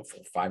Saturday, so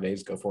 4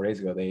 days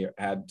ago, they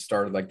had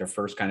started like their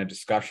first kind of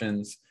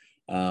discussions.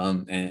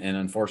 And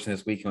unfortunately,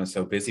 this weekend was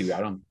so busy. I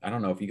don't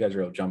know if you guys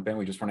are able to jump in.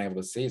 We just weren't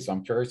able to see. So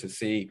I'm curious to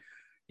see,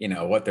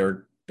 what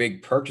their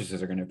big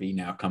purchases are going to be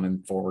now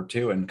coming forward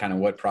too, and kind of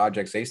what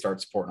projects they start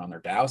supporting on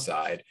their DAO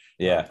side.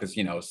 Yeah. Because,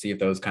 see if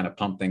those kind of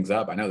pump things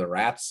up. I know the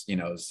Rats,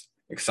 is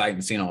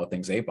exciting seeing all the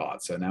things they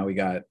bought. So now we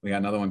got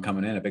another one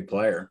coming in, a big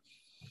player.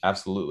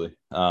 Absolutely.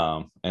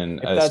 And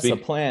if that's the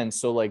plan,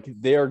 so like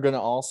they are going to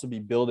also be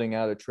building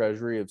out a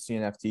treasury of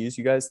CNFTs,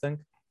 you guys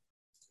think?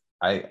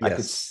 I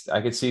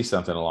could see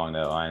something along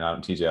that line.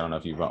 TJ, I don't know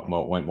if you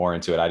went more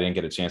into it. I didn't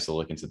get a chance to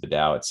look into the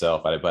DAO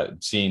itself,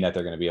 but seeing that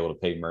they're going to be able to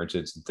pay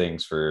merchants and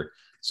things for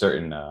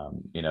certain,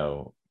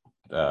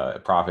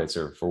 profits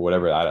or for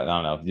whatever. I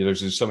don't know. There's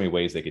just so many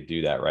ways they could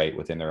do that, right?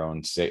 Within their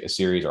own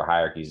series or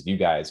hierarchies. You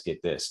guys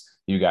get this,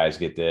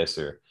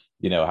 or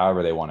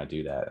however they want to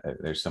do that.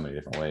 There's so many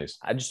different ways.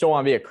 I just don't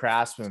want to be a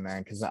craftsman,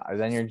 man, because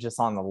then you're just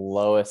on the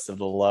lowest of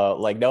the low.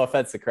 Like, no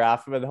offense to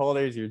craftsman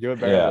holders, you're doing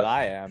better than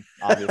I am,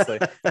 obviously.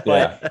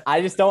 But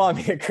I just don't want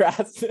to be a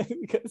craftsman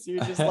because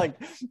you're just like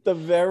the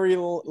very,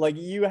 like,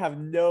 you have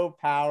no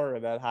power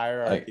in that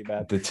hierarchy,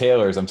 man. The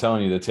tailors, I'm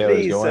telling you,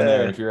 go in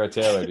there. And if you're a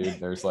tailor, dude,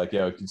 there's like,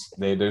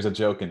 there's a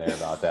joke in there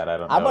about that. I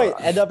don't know. I might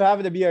end up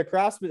having to be a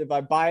craftsman if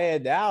I buy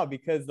it now,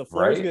 because the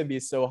floor is going to be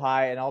so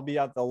high and I'll be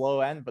at the low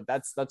end, but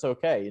that's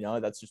okay.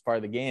 That's just part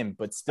of the game.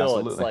 But still,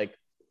 Absolutely. It's like,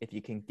 if you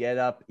can get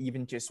up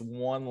even just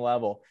one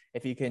level,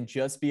 if you can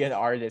just be an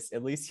artist,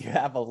 at least you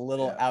have a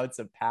little ounce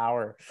of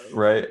power.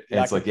 Right.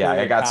 It's like,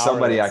 I got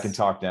somebody I can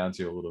talk down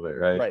to a little bit,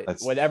 right? Right.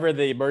 Whenever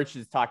the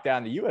merchants talk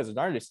down to you as an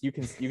artist, you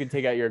can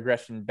take out your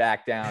aggression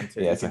back down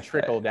to it's a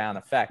trickle down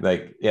effect.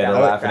 Like, they're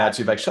laughing at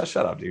you like, shut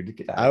up,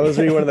 dude. I was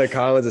reading one of the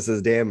comments that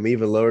says, damn, I'm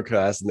even lower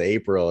class in the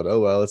April. And oh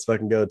well, let's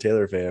fucking go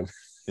Taylor fam.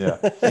 Yeah,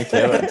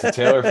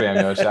 Taylor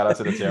fam. Shout out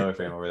to the Taylor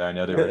fam over there. I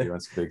know they were doing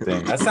some big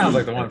things. That sounds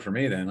like the one for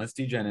me. Then let's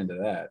degen into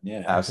that.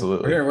 Yeah,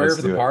 absolutely. We're here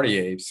for the party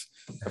apes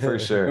for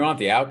sure. We want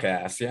the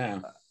outcasts. Yeah.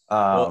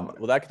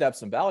 Well, that could have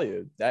some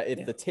value. That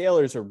if the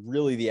tailors are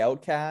really the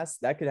outcasts,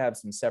 that could have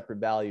some separate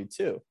value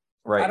too.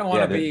 Right. I don't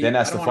want to be. Then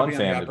that's I the don't fun wanna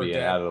be on fam to be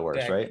upper out of the worst,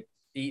 deck right?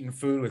 Eating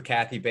food with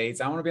Kathy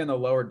Bates. I want to be on the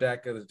lower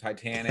deck of the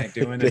Titanic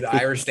doing the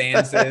Irish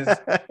dances,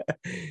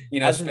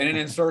 spinning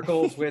in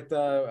circles with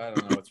I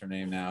don't know what's her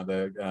name now,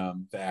 the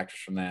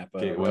actress from that,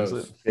 but Kate Rose.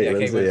 Winslet. Kate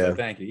Winslet. Yeah.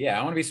 Thank you. Yeah,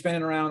 I want to be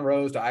spinning around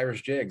Rose to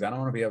Irish jigs. I don't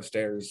want to be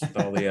upstairs with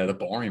all the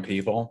boring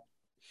people.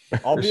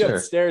 I'll For be sure.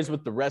 upstairs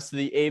with the rest of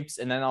the apes,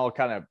 and then I'll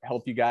kind of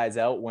help you guys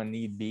out when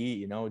need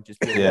be.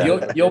 Just be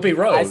You'll be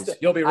Rose.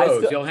 You'll be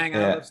Rose. You'll hang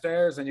out Yeah.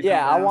 upstairs, and you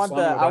I want come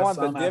down, the slum with us,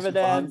 some, have some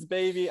dividends, fun.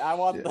 baby. I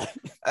want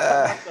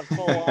the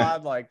full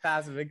on like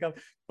passive income.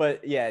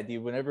 But yeah,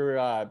 dude,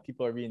 whenever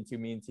people are being too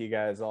mean to you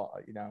guys, I'll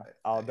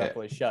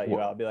definitely shut you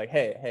out. I'll be like,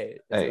 hey,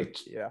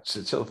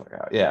 chill the fuck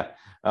out. Yeah.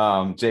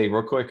 Jay,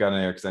 real quick on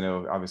there, because I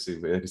know obviously,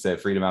 like I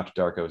said, Freedom After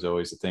Dark is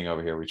always the thing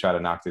over here. We try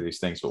to knock through these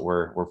things, but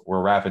we're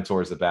wrapping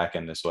towards the back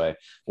end this way.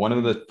 One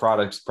of the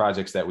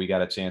projects that we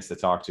got a chance to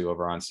talk to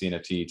over on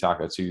CNFT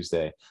Taco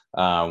Tuesday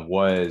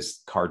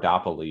was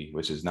Cardopoly,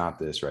 which is not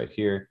this right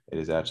here. It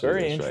is actually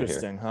very this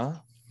interesting, right here. huh?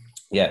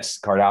 Yes,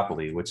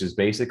 Cardopoly, which is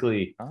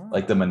basically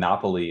like the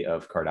Monopoly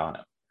of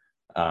Cardano.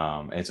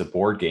 It's a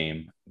board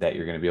game that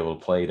you're going to be able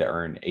to play to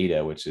earn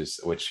ADA,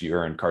 which you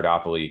earn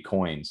Cardopoly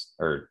coins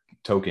or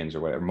tokens or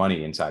whatever,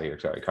 money inside of here.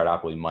 Sorry,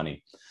 Cardopoly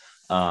money.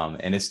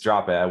 And it's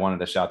dropping. I wanted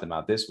to shout them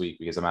out this week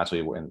because I'm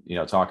actually,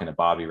 talking to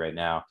Bobby right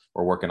now.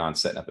 We're working on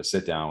setting up a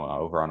sit down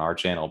over on our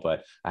channel,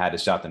 but I had to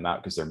shout them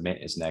out because their mint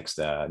is next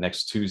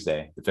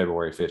Tuesday, the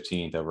February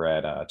 15th, over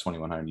at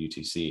 2100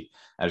 UTC. And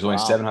there's only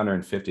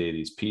 750 of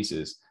these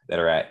pieces that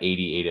are at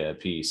 80 ADA a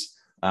piece.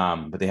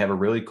 But they have a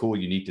really cool,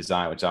 unique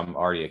design, which I'm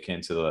already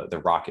akin to the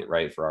rocket,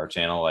 right, for our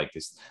channel. Like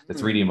the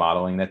 3D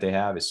modeling that they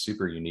have is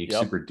super unique,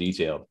 super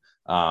detailed.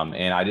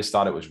 And I just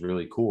thought it was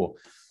really cool.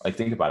 Like,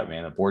 think about it,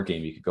 man, a board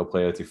game, you could go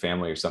play with your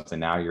family or something.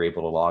 Now you're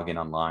able to log in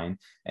online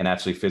and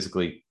actually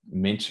physically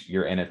mint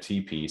your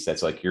NFT piece.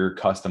 That's like your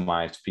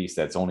customized piece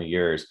that's only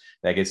yours,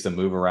 that gets to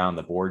move around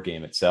the board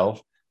game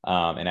itself.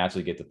 And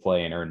actually get to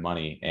play and earn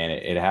money. And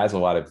it has a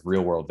lot of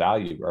real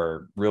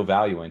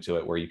value into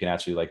it, where you can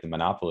actually, like the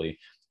Monopoly,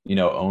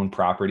 own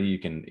property. You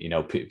can,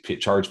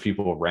 charge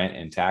people rent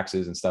and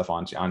taxes and stuff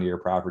onto your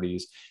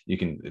properties.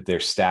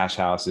 There's stash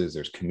houses,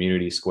 there's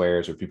community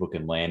squares where people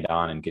can land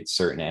on and get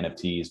certain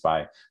NFTs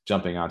by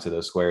jumping onto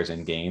those squares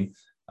in game.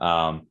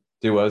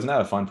 Dude, wasn't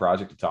that a fun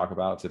project to talk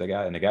about to the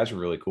guy? And the guys are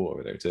really cool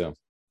over there too.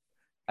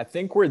 I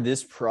think where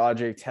this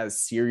project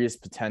has serious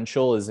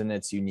potential is in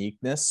its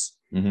uniqueness.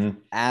 Mm-hmm.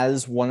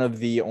 As one of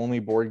the only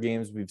board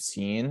games we've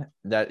seen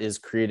that is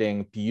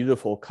creating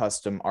beautiful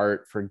custom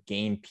art for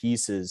game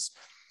pieces.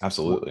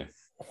 Absolutely.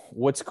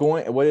 What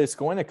it's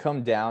going to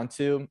come down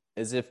to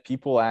is if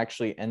people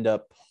actually end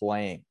up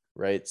playing,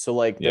 right? So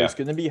there's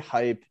going to be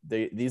hype.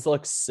 These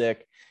look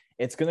sick.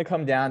 It's going to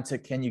come down to,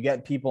 can you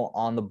get people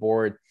on the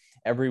board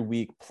every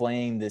week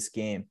playing this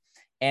game?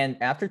 And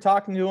after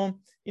talking to them,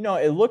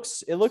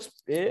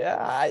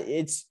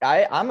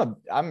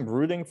 I'm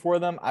rooting for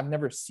them. I've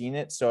never seen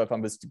it. So if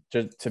I'm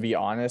just to be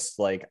honest,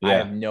 I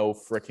have no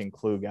freaking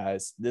clue,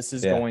 guys. This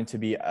is going to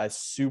be a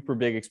super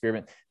big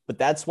experiment, but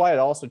that's why it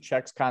also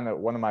checks kind of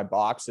one of my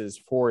boxes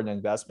for an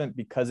investment,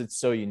 because it's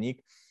so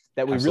unique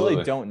that we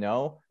really don't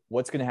know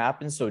what's going to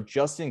happen. So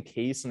just in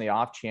case, in the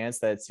off chance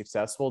that it's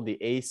successful, the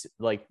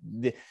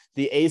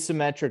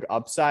asymmetric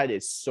upside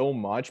is so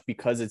much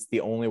because it's the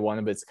only one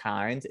of its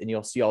kind, and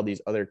you'll see all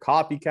these other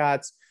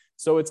copycats.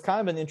 So it's kind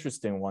of an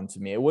interesting one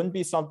to me. It wouldn't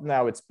be something that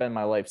I would spend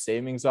my life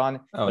savings on,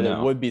 it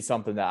would be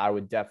something that I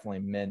would definitely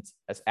mint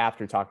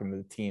after talking to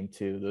the team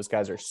too. Those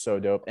guys are so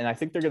dope. And I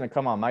think they're going to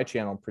come on my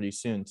channel pretty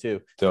soon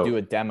too, to do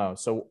a demo.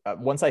 So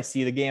once I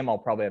see the game, I'll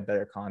probably have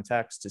better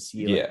context to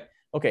see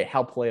okay,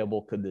 how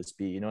playable could this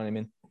be? You know what I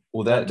mean?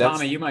 Well,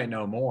 Tommy, you might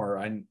know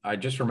more. I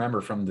just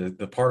remember from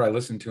the part I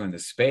listened to in the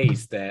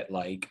space that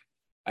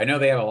I know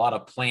they have a lot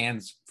of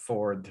plans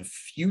for the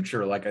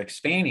future, like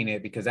expanding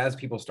it, because as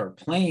people start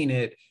playing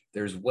it,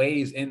 there's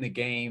ways in the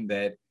game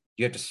that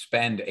you have to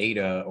spend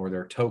ADA or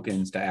their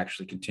tokens to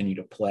actually continue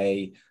to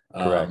play.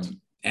 Correct.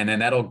 And then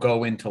that'll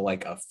go into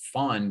a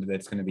fund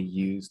that's going to be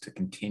used to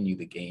continue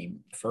the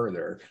game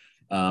further.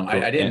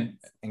 I didn't.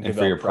 And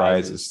for your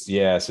prizes.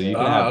 Yeah. So you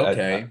can have,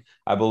 okay.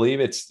 I believe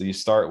you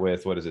start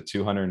with,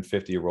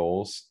 250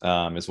 rolls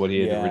is what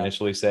he had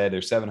initially said.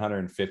 There's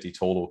 750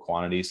 total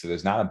quantity. So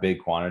there's not a big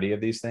quantity of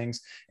these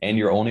things. And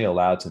you're only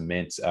allowed to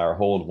mint or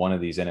hold one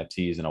of these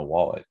NFTs in a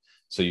wallet.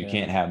 So you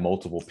can't have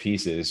multiple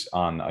pieces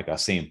on a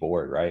same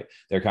board, right?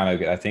 They're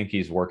I think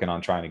he's working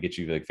on trying to get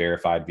you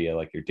verified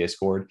via your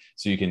Discord.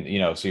 So you can,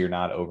 so you're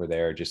not over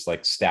there just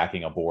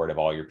stacking a board of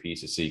all your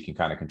pieces, so you can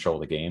kind of control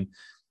the game.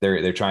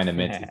 They're trying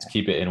to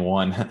keep it in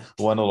one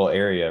little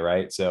area,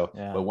 right? So,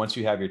 but once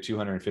you have your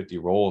 250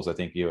 rolls, I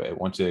think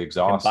once you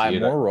exhaust, you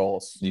can buy more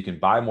rolls. You can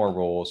buy more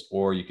rolls,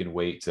 or you can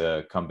wait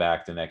to come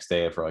back the next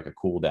day for a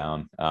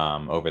cooldown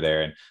over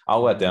there. And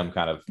I'll let them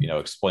kind of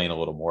explain a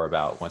little more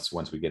about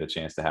once we get a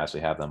chance to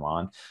actually have them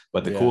on.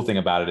 But the cool thing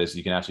about it is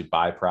you can actually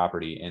buy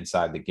property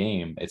inside the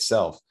game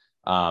itself.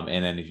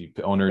 And then if you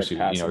owners who,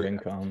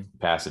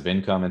 passive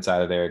income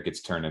inside of there, it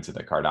gets turned into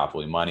the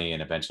Cardopoly money.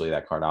 And eventually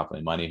that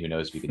Cardopoly money, who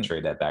knows if you can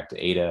trade that back to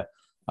ADA.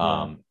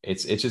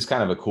 It's just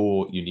kind of a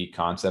cool, unique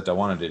concept. I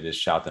wanted to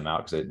just shout them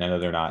out because I know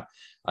they're not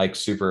like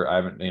super. I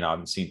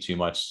haven't seen too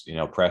much,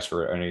 press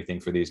for or anything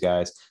for these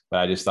guys, but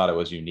I just thought it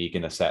was unique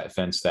in the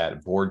sense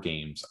that board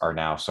games are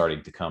now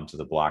starting to come to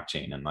the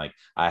blockchain. And like,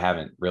 I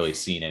haven't really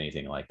seen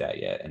anything like that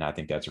yet. And I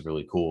think that's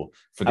really cool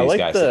for these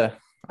guys.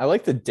 I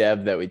like the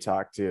dev that we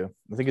talked to.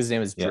 I think his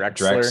name is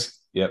Drexler.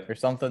 Yep. Or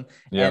something.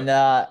 Yep.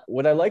 And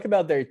what I like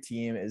about their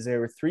team is there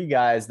were 3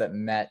 guys that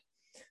met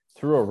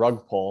through a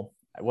rug pull.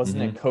 It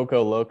wasn't in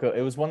Coco Loco.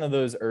 It was one of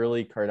those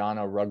early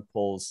Cardano rug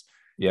pulls.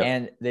 Yep.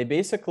 And they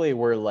basically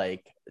were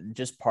like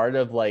just part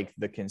of like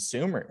the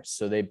consumers.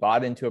 So they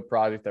bought into a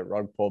project that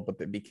rug pulled, but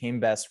they became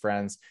best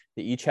friends.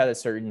 They each had a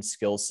certain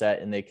skill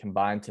set and they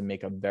combined to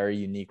make a very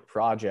unique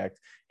project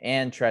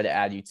and try to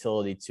add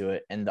utility to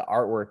it. And the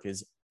artwork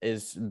is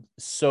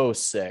so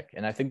sick.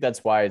 And I think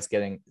that's why it's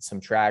getting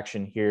some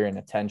traction here and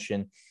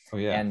attention. Oh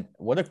yeah. And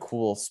what a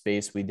cool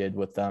space we did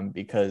with them,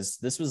 because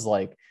this was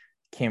like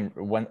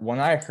when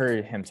I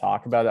heard him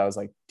talk about it, I was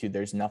like, dude,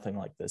 there's nothing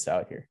like this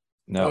out here.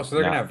 No. So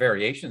they're gonna have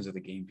variations of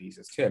the game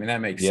pieces too. I mean, that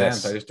makes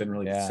sense. I just didn't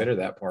really consider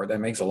that part. That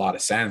makes a lot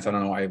of sense. I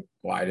don't know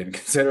why I didn't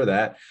consider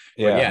that.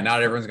 But yeah,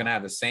 not everyone's gonna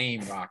have the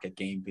same Rocket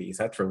game piece.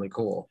 That's really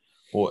cool.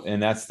 Well,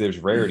 and there's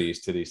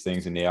rarities to these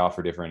things, and they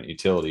offer different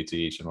utility to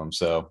each of them.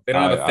 So they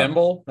don't have a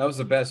thimble. That was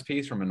the best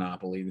piece from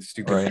Monopoly, the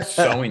stupid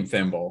sewing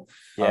thimble.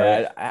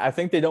 Yeah, I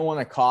think they don't want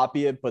to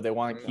copy it, but they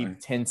want to keep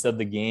tints of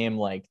the game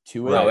like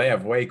to it. No, they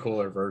have way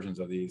cooler versions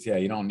of these. Yeah,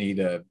 you don't need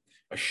a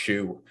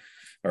shoe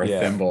or a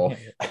thimble.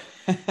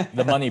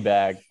 The money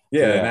bag.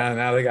 Yeah.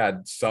 Now they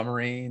got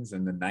submarines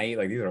and the night.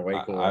 Like, these are way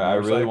cool. I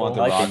really want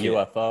the like rocket. A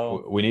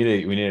UFO. We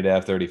need an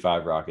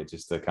F-35 rocket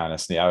just to kind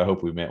of sneak. I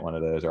hope we mint one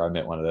of those, or I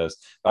mint one of those.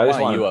 I just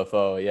want a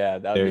UFO. Yeah,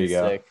 that would be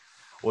sick.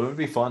 Well, it would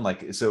be fun.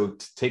 Like, so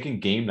taking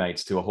game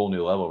nights to a whole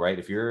new level, right?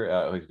 If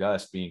you're like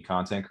us being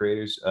content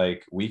creators,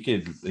 like we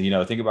could,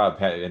 think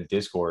about in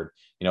Discord,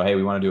 hey,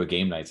 we want to do a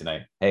game night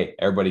tonight. Hey,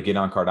 everybody get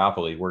on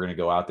Cardopoly. We're going to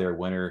go out there.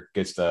 Winner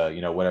gets the,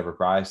 whatever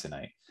prize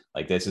tonight.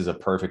 Like, this is a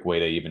perfect way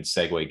to even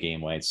segue game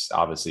nights,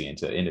 obviously,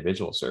 into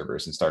individual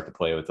servers and start to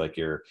play with like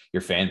your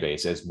fan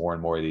base as more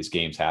and more of these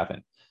games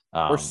happen.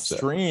 Or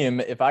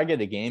stream. If I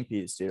get a game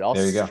piece, dude, I'll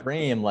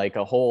stream like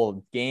a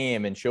whole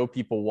game and show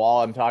people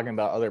while I'm talking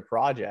about other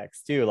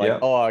projects too. Like,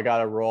 oh, I got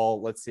a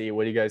roll. Let's see.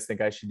 What do you guys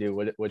think I should do?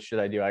 What should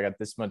I do? I got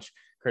this much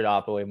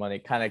Cardopoly money.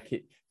 Kind of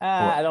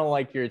I don't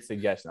like your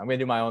suggestion. I'm gonna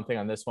do my own thing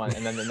on this one,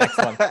 and then the next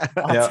one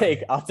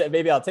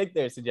I'll take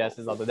their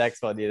suggestions on the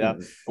next one.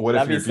 What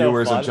if your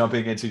viewers are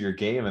jumping into your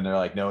game and they're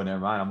like, no, never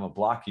mind, I'm gonna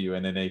block you,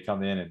 and then they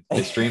come in and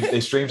they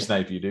stream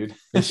snipe you, dude.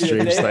 They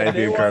snipe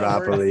you,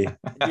 Cardopoly.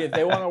 If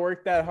they want to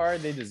work that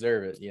hard, they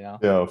deserve it.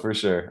 Yeah, for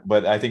sure.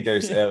 But I think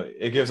there's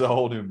it gives a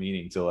whole new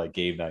meaning to like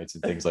game nights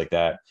and things like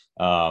that.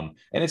 And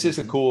it's just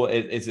a cool.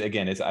 This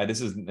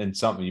is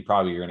something you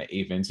probably are gonna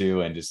ape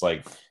into and just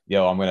like,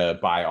 I'm gonna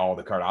buy all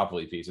the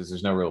Cardopoly pieces.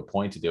 There's no real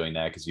point to doing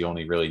that because you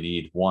only really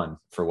need one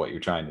for what you're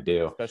trying to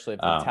do. Especially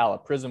if the Tala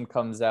Prism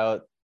comes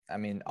out. I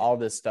mean, all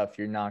this stuff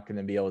you're not going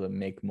to be able to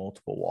make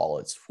multiple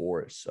wallets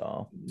for.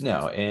 So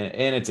no,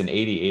 and it's an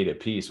 88 a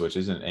piece, which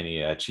isn't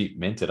any cheap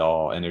mint at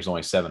all. And there's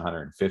only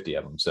 750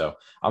 of them. So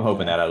I'm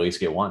hoping that I at least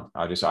get one.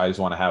 I just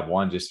want to have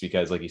one, just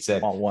because, like you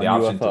said, the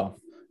option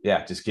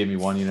UFO. Just give me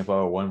one UFO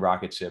or one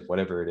rocket ship,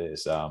 whatever it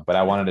is. But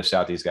I wanted to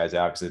shout these guys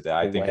out because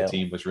I think the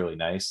team was really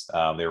nice.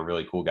 They were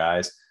really cool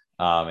guys,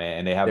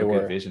 and they have a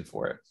good vision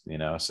for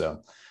it.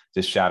 So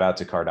just shout out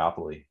to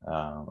Cardopoly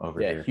over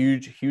here.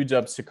 Huge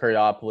ups to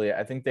Cardopoly.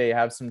 I think they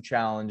have some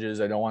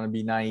challenges. I don't want to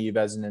be naive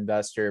as an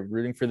investor,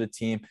 rooting for the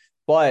team,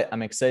 but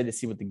I'm excited to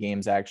see what the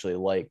game's actually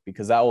like,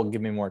 because that will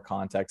give me more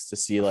context to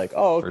see like,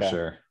 oh,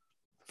 okay.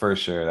 For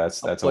sure.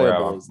 That's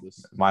where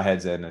my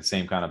head's in the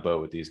same kind of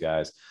boat with these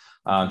guys.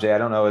 Jay, I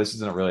don't know, this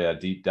isn't really a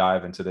deep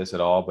dive into this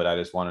at all, but I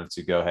just wanted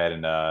to go ahead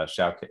and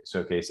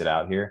showcase it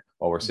out here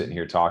while we're sitting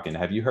here talking.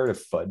 Have you heard of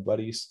FUD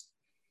Buddies?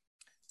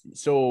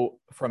 So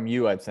from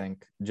you, I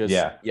think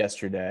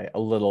yesterday, a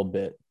little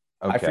bit.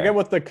 Okay. I forget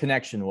what the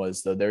connection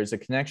was though. There's a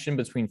connection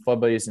between FUD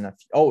Buddies and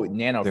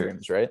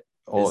Nanoframes, right?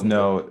 There's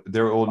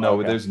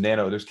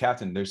Nano, there's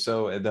Captain.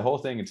 The whole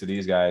thing into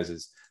these guys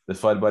is the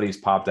FUD Buddies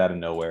popped out of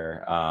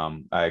nowhere.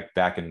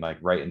 Back in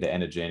right into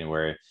end of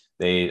January.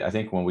 I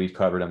think when we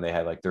covered them, they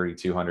had like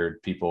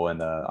 3,200 people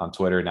on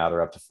Twitter. Now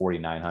they're up to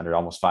 4,900,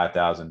 almost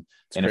 5,000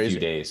 in a few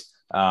days.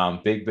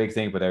 Big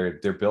thing, but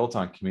they're built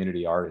on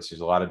community artists.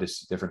 There's a lot of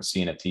different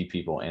CNFT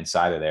people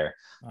inside of there.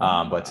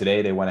 But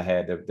today they went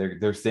ahead.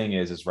 Their thing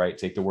is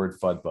take the word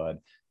FUD Bud,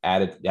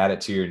 add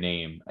it to your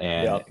name,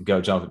 and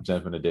go jump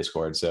into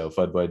Discord. So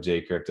FUD Bud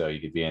J Crypto,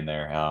 you could be in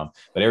there.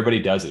 But everybody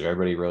does it.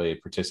 Everybody really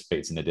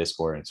participates in the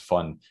Discord. And it's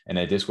fun. And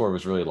the Discord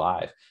was really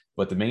live.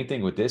 But the main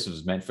thing with this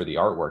was meant for the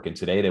artwork. And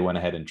today they went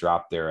ahead and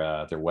dropped their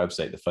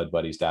website, the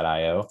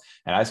fudbuddies.io.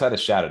 And I just had to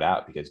shout it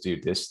out because,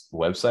 dude, this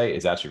website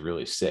is actually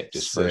really sick.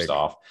 Just Sick. first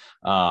off,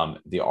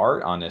 the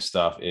art on this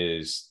stuff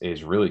is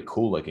really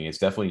cool looking. It's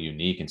definitely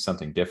unique and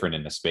something different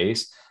in the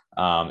space.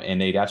 And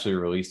they'd actually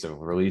released a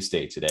release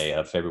date today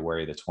of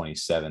February the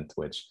 27th,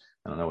 which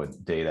I don't know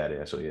what day that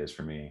actually is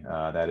for me.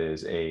 That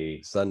is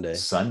a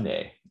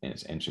Sunday.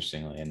 It's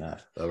interestingly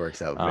enough. That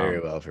works out very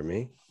well for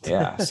me.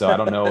 Yeah. So I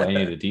don't know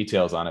any of the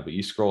details on it, but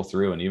you scroll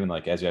through and even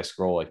like as I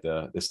scroll, like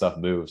the stuff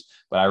moves.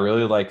 But I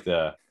really like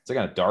it's like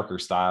a darker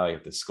style,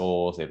 like the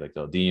skulls, they have like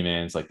the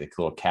demons, like the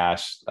little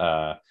cash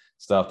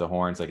stuff, the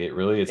horns. Like it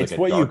really is it's like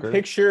a what darker... you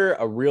picture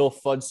a real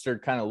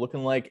Fudster kind of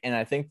looking like. And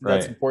I think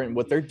that's Right. important.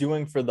 What they're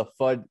doing for the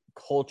Fud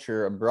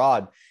culture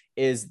abroad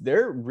is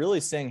they're really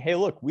saying, hey,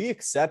 look, we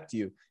accept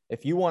you.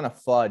 If you want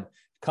to Fud,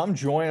 come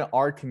join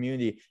our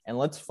community and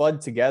let's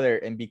Fud together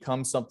and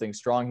become something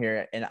strong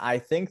here. And I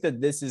think that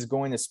this is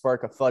going to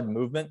spark a Fud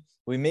movement.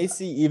 We may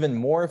see even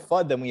more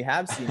Fud than we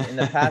have seen in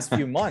the past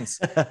few months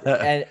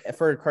and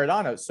for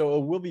Cardano. So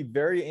it will be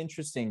very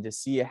interesting to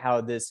see how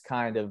this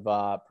kind of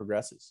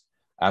progresses.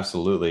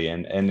 Absolutely.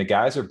 And the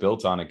guys are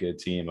built on a good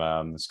team.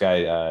 This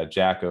guy,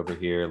 Jack over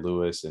here,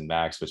 Lewis and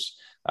Max, which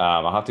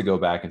I'll have to go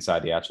back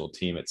inside the actual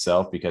team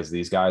itself because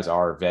these guys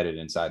are vetted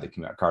inside the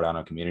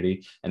Cardano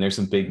community. And there's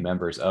some big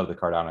members of the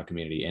Cardano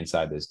community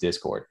inside this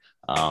Discord.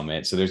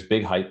 And so there's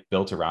big hype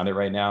built around it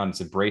right now. And it's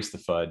embrace the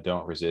FUD,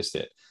 don't resist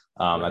it.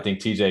 Right. I think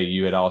TJ,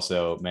 you had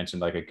also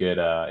mentioned like a good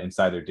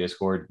inside their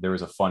Discord. There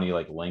was a funny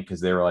like link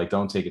because they were like,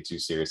 don't take it too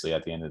seriously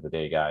at the end of the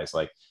day, guys.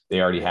 Like they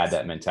already had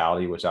that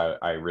mentality, which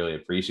I really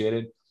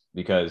appreciated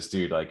because,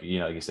 dude, like, you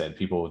know, like you said,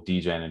 people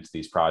degen into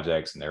these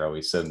projects and they're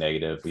always so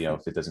negative, you know,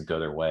 if it doesn't go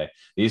their way.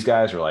 These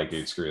guys are like,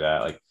 dude, screw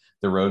that. Like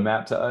the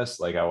roadmap to us,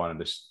 like I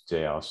wanted to,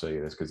 Jay, I'll show you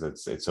this because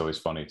it's always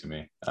funny to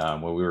me.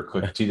 When we were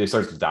TJ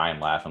starts to die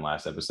and laughing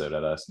last episode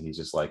at us. And he's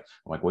just like,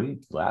 I'm like, what are you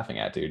laughing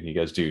at, dude? And he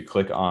goes, dude,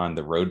 click on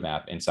the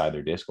roadmap inside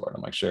their Discord.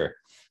 I'm like, sure. And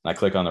I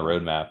click on the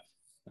roadmap.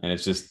 And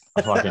it's just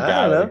a fucking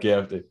guy with a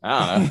gift.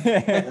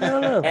 I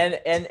don't know.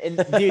 and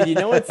dude, you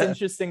know what's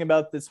interesting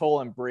about this whole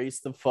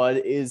embrace the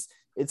FUD is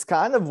it's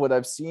kind of what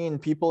I've seen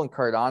people in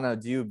Cardano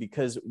do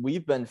because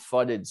we've been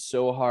FUDed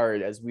so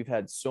hard as we've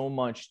had so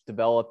much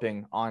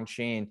developing on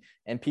chain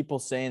and people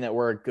saying that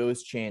we're a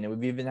ghost chain. And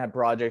we've even had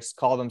projects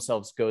call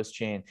themselves ghost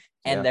chain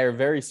and they're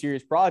very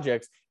serious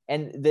projects.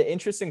 And the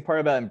interesting part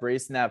about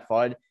embracing that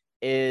FUD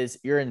is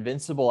you're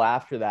invincible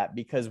after that,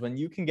 because when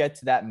you can get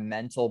to that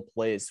mental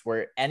place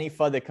where any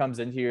FUD that comes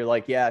into you, you're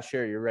like, yeah,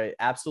 sure, you're right.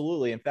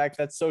 Absolutely. In fact,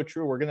 that's so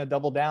true. We're going to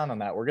double down on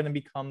that. We're going to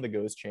become the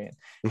ghost chain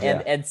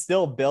and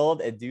still build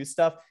and do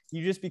stuff.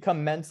 You just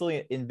become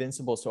mentally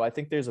invincible. So I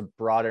think there's a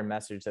broader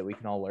message that we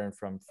can all learn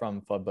from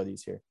FUD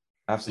buddies here.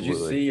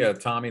 Absolutely. Did you see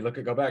Tommy,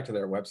 go back to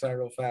their website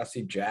real fast.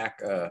 See Jack,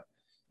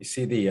 you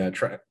see the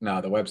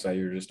the website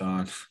you were just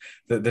on,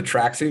 the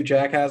tracksuit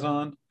Jack has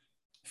on,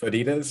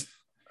 Fadidas.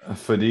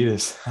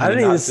 Fadidas. I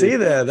didn't even see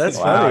that. That's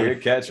funny.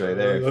 Good catch right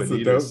there. That's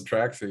a dope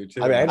tracksuit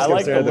too. I mean, I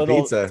like the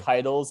little pizza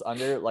titles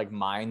under like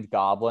Mind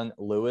Goblin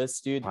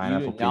Lewis, dude. Pineapple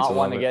you do pizza, not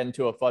want to love get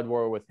into a FUD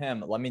war with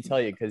him. Let me tell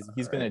you, because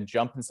he's going to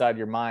jump inside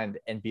your mind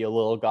and be a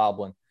little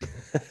goblin.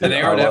 And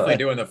they are definitely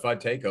doing the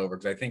FUD takeover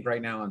because I think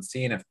right now on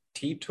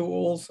CNFT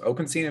tools,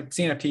 Open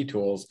CNFT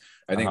tools,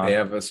 I think they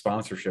have a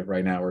sponsorship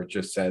right now where it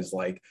just says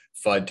like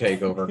FUD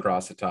takeover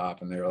across the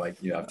top, and they're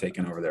like, you have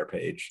taken over their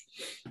page.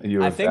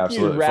 You I think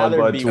you'd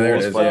rather be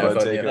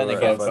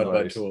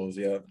FUD tools.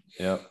 Yeah.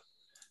 Yep.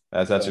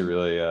 That's actually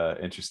really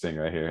interesting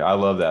right here. I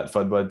love that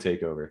FUDBud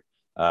takeover.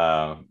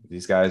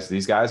 These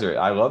guys are.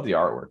 I love the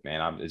artwork,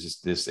 man.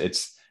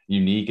 It's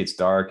unique. It's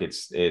dark.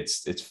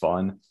 It's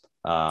fun.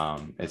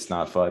 It's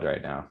not FUD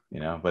right now, you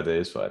know, but it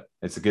is FUD.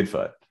 It's a good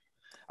FUD.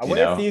 I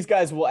wonder if these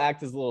guys will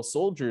act as little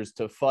soldiers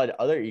to FUD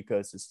other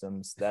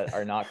ecosystems that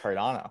are not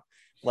Cardano,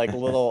 like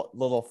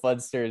little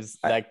FUDsters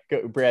that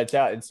branch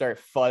out and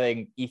start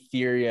FUDing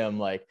Ethereum.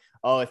 Like,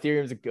 oh,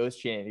 Ethereum's a ghost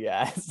chain.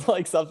 Yeah, it's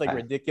like something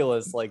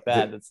ridiculous like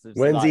that.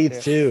 When's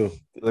ETH 2?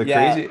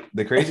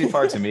 The crazy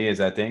part to me is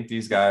I think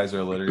these guys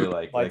are literally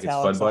like it's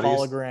FUD buddies.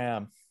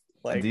 Hologram.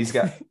 Like these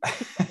guys.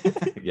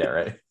 Yeah,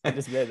 right. I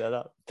just made that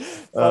up.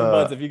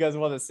 FUD, if you guys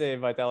want to say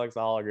Vitalik's a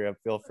hologram,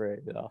 feel free.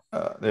 You know.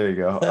 There you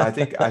go. I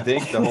think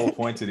the whole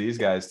point to these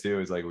guys too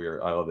is like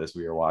I love this.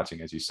 We were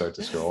watching as you start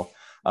to scroll.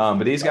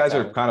 But these guys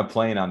are kind of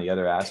playing on the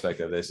other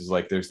aspect of this is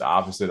like there's the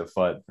opposite of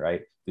FUD,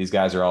 right? These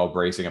guys are all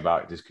bracing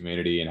about this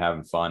community and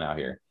having fun out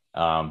here.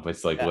 But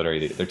it's like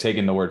literally they're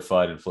taking the word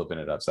FUD and flipping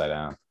it upside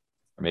down,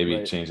 or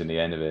maybe changing the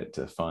end of it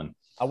to fun.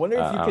 I wonder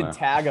if you could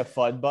tag a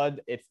FUD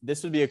bud. If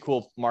this would be a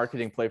cool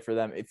marketing play for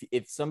them.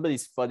 If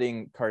somebody's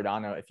FUDing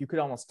Cardano, if you could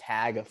almost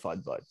tag a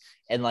FUD bud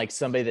and like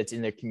somebody that's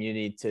in their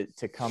community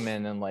to come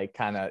in and like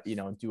kind of, you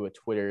know, do a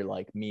Twitter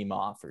like meme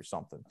off or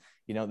something,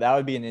 you know, that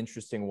would be an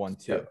interesting one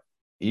too. Yeah.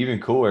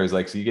 Even cooler is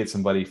like, so you get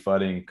somebody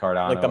FUDing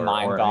Cardano like the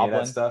Mind Goblin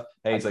that stuff.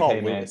 Hey, it's like,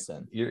 hey man,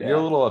 you're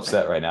a little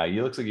upset right now.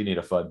 You looks like you need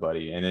a FUD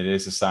buddy, and it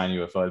is assign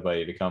you a FUD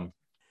buddy to come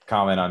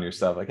comment on your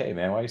stuff like, hey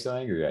man, why are you so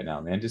angry right now,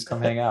 man? Just come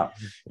hang out.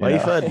 Why you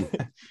know? fun?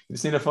 You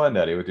just need a fun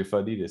daddy with your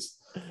Funditas,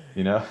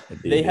 you know?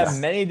 They have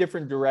many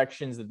different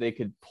directions that they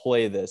could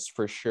play this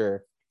for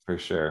sure. For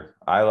sure.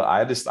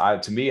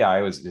 To me,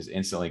 I was just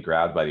instantly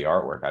grabbed by the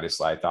artwork.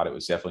 I thought it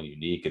was definitely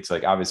unique. It's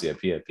like obviously a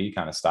PFP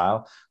kind of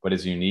style, but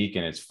it's unique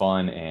and it's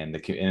fun. And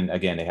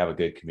again, they have a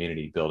good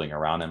community building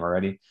around them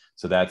already.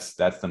 So that's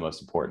the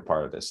most important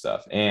part of this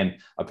stuff. And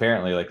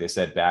apparently, like they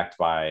said, backed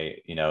by,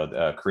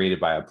 created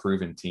by a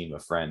proven team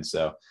of friends.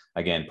 So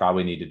again,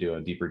 probably need to do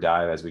a deeper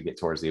dive as we get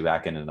towards the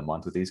back end of the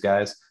month with these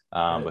guys.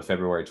 But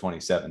February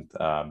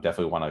 27th,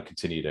 definitely want to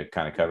continue to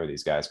kind of cover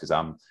these guys because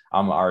I'm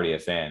already a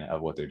fan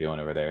of what they're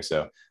doing over there.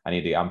 So I'm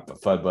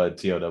FudBud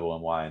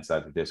TOMY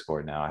inside the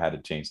Discord now. I had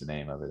to change the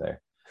name over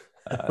there.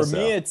 For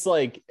me, it's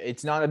like,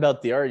 it's not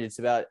about the art. It's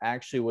about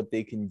actually what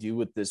they can do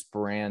with this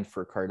brand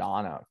for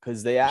Cardano,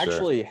 because they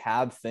actually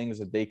have things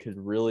that they could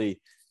really,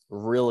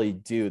 really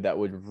do that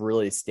would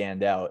really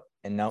stand out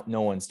and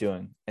no one's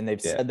doing. And they've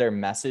said their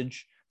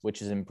message,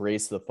 which is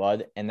embrace the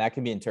FUD. And that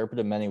can be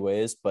interpreted many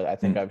ways, but I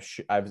think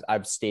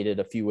I've stated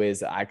a few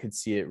ways that I could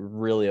see it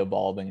really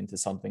evolving into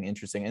something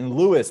interesting. And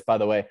Lewis, by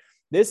the way,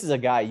 this is a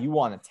guy you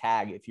want to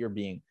tag if you're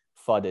being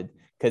FUDed,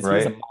 because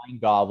he's a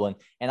mind goblin.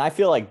 And I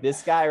feel like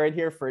this guy right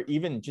here, for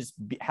even just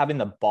having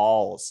the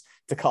balls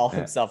to call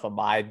himself a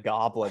mind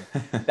goblin,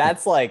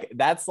 that's like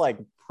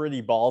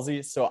pretty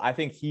ballsy. So I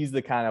think he's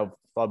the kind of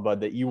FudBud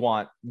that you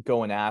want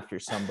going after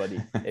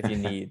somebody if you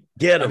need.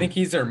 Get him. I think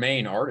he's their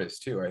main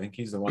artist too. I think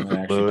he's the one that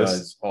actually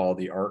does all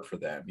the art for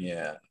them.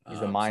 Yeah, he's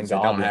a mind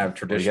goblin. goblin. They don't have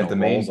traditional. You got the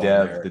main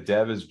dev. The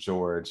dev is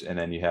George, and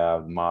then you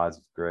have Mods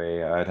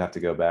Gray. I'd have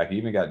to go back. You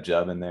even got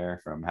Jub in there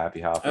from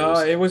Happy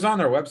Hoppers. It was on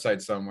their website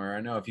somewhere.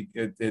 I know if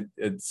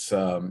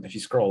you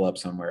scroll up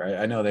somewhere,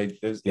 I know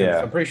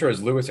I'm pretty sure it's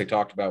Lewis they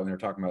talked about when they were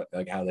talking about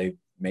like how they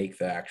make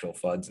the actual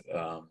FUDs,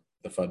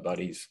 the FUD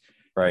buddies.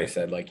 Right. They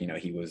said like,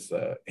 he was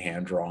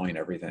hand drawing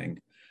everything.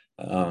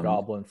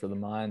 Goblin for the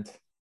mind.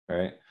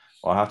 Right.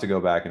 Well, I'll have to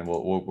go back and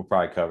we'll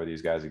probably cover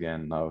these guys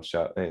again. No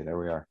shot. Hey, there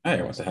we are.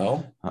 Hey, what the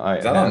hell?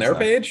 Is that on their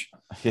page?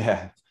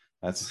 Yeah.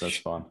 That's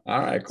fun. All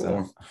right,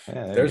 cool. So,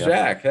 there's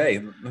Jack. Hey,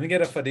 let me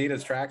get a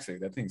Fadidas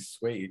tracksuit. That thing's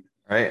sweet.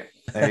 Right.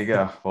 There you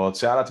go. Well,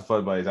 shout out to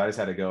FUD Buddies. I just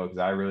had to go because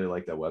I really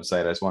like that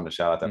website. I just wanted to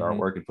shout out that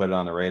artwork and put it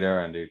on the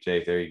radar. And dude,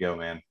 Jake, there you go,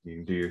 man. You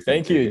can do your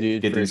thing. Thank you,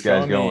 dude. Get these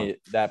guys going.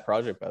 That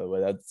project, by the way,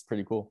 that's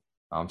pretty cool.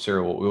 I'm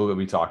sure we'll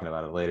be talking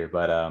about it later,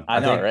 but I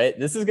know, right?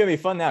 This is gonna be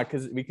fun now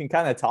because we can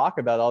kind of talk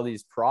about all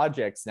these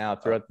projects now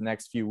throughout the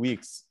next few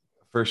weeks.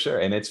 For sure,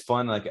 and it's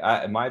fun. Like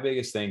my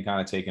biggest thing,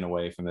 kind of taken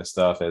away from this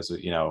stuff, is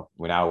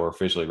we're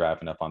officially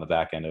wrapping up on the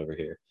back end over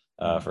here.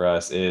 For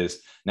us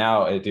is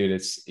now, dude,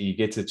 it's you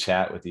get to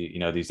chat with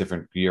these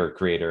different, you're a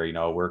creator,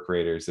 we're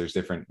creators. There's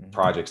different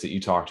projects that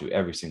you talk to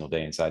every single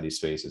day inside these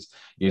spaces.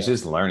 You're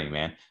just learning,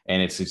 man,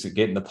 and it's just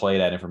getting to play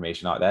that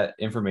information out. That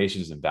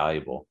information is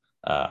invaluable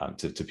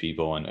to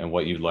people and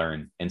what you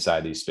learn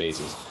inside these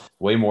spaces,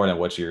 way more than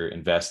what you're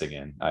investing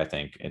in, I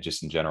think, and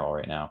just in general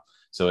right now.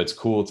 So it's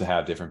cool to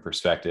have different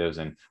perspectives,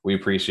 and we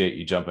appreciate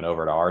you jumping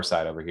over to our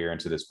side over here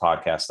into this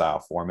podcast style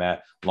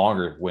format,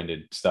 longer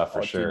winded stuff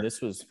for sure. Dude,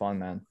 this was fun,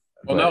 man.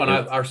 Well, no,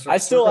 and I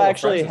still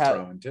actually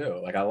have too.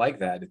 Like, I like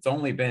that. It's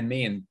only been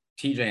me and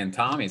TJ and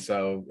Tommy.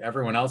 So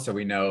everyone else that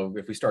we know,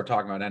 if we start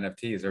talking about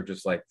NFTs, they're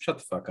just like, shut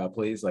the fuck up,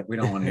 please. Like, we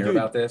don't want to hear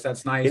about this.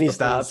 That's nice. Can you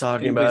stop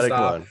talking about it?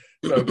 Come on.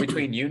 So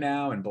between you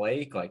now and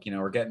Blake, like,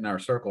 we're getting our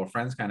circle of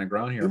friends kind of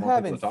grown here.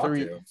 More people to talk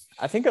to.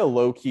 I think a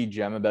low key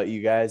gem about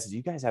you guys is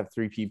you guys have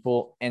 3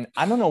 people, and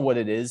I don't know what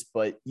it is,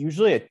 but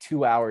usually a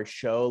 2-hour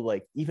show,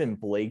 like even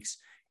Blake's,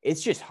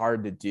 it's just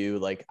hard to do.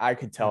 Like, I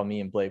could tell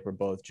me and Blake were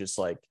both just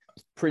like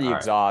pretty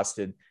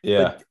exhausted.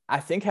 Yeah. But I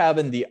think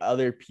having the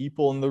other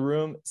people in the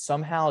room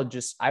somehow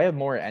I have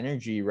more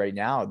energy right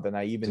now than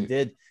I even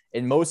did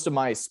in most of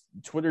my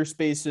Twitter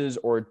spaces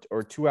or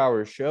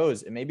 2-hour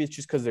shows. And maybe it's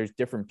just because there's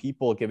different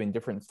people giving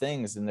different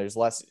things and there's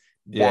less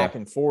back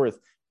and forth.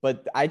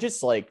 But I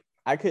just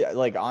I could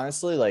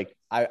honestly,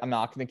 I'm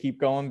not going to keep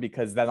going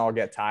because then I'll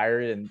get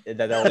tired and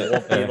then it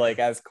won't be like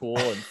as cool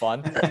and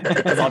fun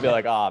because I'll be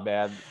like, oh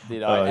man,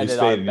 I ended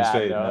on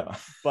bad note.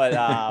 But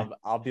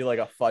I'll be like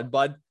a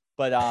FudBud.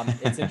 But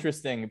it's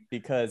interesting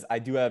because I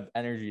do have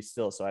energy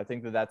still. So I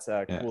think that's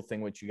a cool thing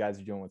what you guys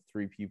are doing with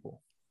 3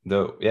 people.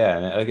 Though, yeah,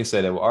 and like I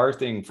said, our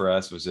thing for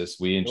us was just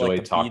we enjoyed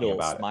like talking Beatles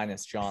about it.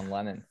 Minus John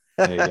Lennon.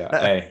 There you go.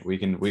 Hey, we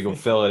can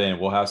fill it in.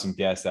 We'll have some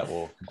guests that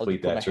will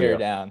complete that trio. Hair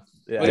down.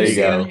 Yeah. There you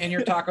go. In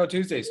your Taco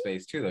Tuesday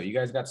space too, though, you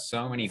guys got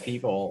so many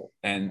people,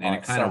 and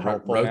it kind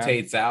of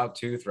rotates out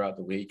too throughout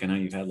the week. I know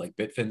you've had like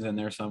Bitfins in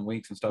there some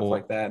weeks and stuff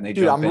like that. And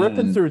I'm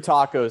ripping through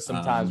tacos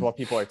sometimes while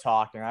people are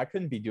talking. I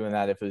couldn't be doing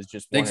that if it was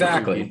just one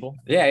or 2 people.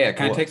 Yeah. It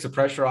kind of takes the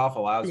pressure off,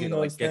 allows you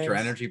to get your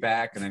energy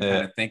back, and then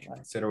kind of think and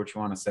consider what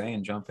you want to say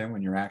and jump in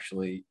when you're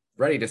actually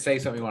ready to say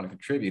something you want to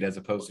contribute as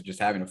opposed to just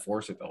having to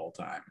force it the whole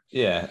time.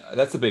 Yeah,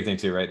 that's the big thing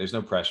too, right? There's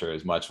no pressure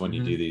as much when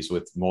you do these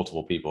with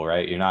multiple people,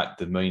 right? You're not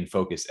the main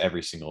focus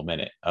every single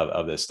minute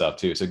of this stuff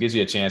too. So it gives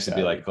you a chance to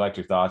be like, collect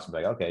your thoughts and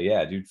be like, okay,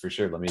 yeah, dude, for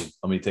sure. Let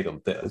me take a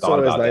It's thought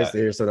always about nice that. to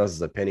hear someone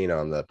else's opinion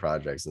on the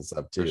projects and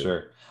stuff too. For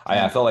sure.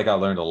 I felt like I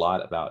learned a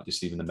lot about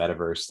just even the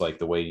metaverse, like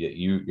the way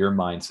your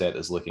mindset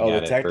is looking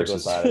at the it technical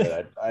versus side of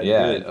it. I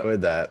yeah, really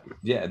enjoyed that.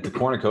 Yeah, the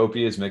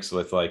cornucopias mixed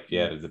with like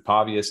the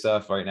Pavia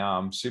stuff right now.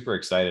 I'm super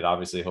excited.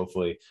 Obviously,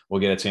 hopefully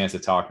we'll get a chance to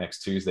talk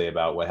next Tuesday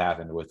about what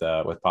happened with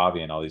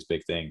Pavia and all these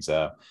big things.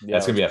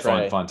 That's gonna be a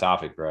fun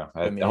topic, bro.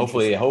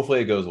 Hopefully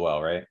it goes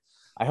well, right?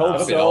 I hope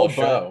so,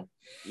 but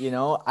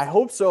I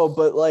hope so.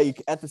 But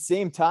like at the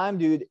same time,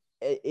 dude,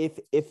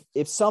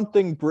 if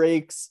something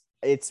breaks,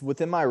 it's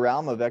within my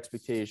realm of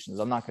expectations.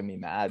 I'm not gonna be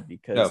mad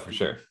because for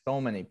sure,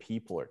 so many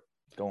people are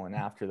going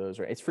after those,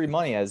 right? It's free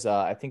money, as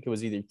I think it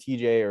was either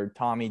TJ or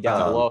Tommy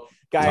down below,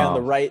 guy on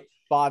the right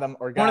bottom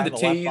or guy on the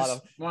left bottom.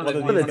 One of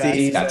the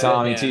T's. Yeah,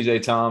 Tommy,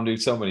 TJ, Tom,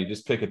 dude, somebody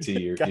just pick a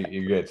T. You're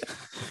good.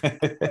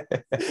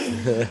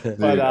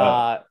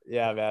 But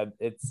yeah, man,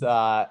 it's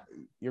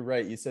you're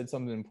right. You said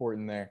something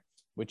important there,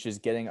 which is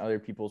getting other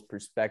people's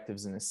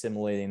perspectives and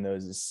assimilating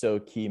those is so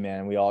key,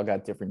 man. We all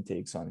got different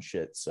takes on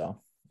shit, so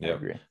I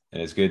agree.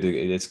 And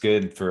it's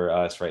good for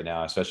us right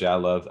now, especially I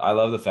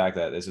love the fact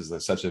that this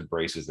is such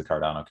embraces the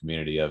Cardano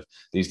community of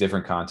these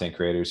different content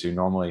creators who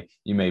normally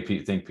you may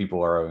think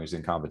people are always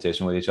in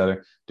competition with each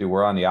other. Dude,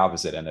 we're on the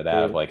opposite end of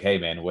that of like, hey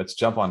man, let's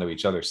jump onto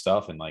each other's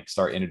stuff and like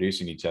start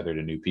introducing each other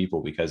to new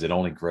people because it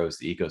only grows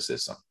the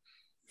ecosystem.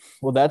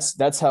 Well,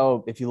 that's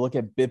how, if you look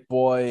at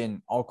BitBoy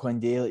and Altcoin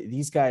Daily,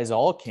 these guys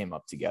all came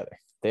up together.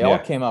 They all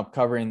came up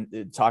talking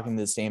to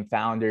the same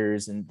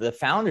founders, and the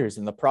founders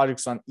and the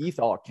projects on ETH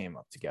all came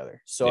up together.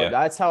 So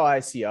that's how I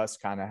see us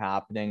kind of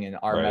happening in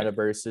our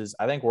metaverses.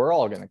 I think we're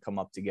all going to come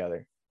up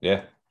together.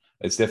 Yeah,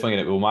 it's definitely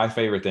going to. Well, my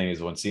favorite thing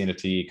is when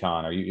CNFT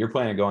Con, you're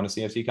planning on going to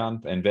CNFT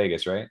Con in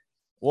Vegas, right?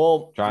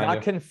 Well,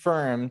 not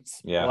confirmed,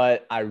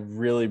 but I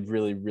really,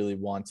 really, really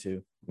want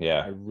to.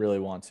 Yeah, I really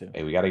want to.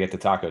 Hey, we got to get the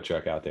taco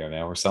truck out there,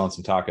 man. We're selling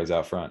some tacos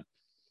out front.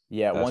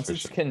 Yeah, once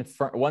it's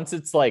confirmed, once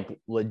it's like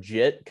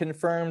legit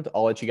confirmed,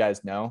 I'll let you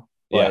guys know.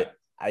 But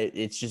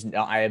it's just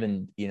I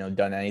haven't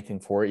done anything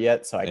for it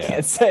yet, so I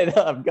can't say that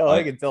I'm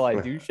going until I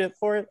do shit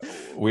for it.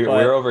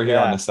 We're over here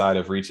on the side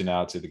of reaching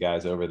out to the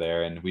guys over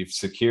there, and we've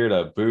secured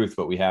a booth,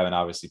 but we haven't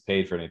obviously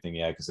paid for anything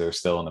yet because they're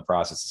still in the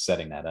process of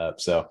setting that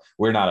up. So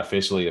we're not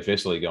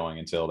officially going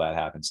until that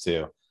happens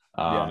too.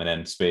 And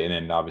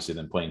then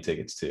obviously plane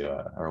tickets too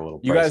are a little.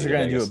 You guys are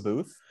going to do a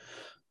booth?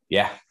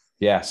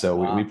 Yeah,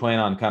 so we plan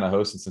on kind of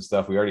hosting some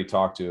stuff. We already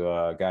talked to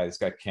a guy. This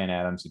guy Ken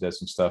Adams, who does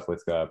some stuff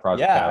with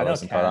Project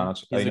Catalyst and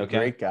Cardano. He's a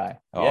great guy.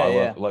 Oh,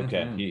 I love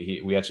Ken.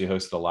 We actually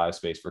hosted a live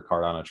space for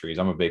Cardano Trees.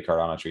 I'm a big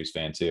Cardano Trees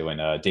fan too.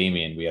 And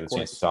Damien, we had a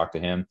chance to talk to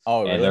him.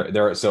 Oh, really? And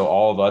they're so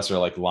all of us are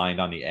like lined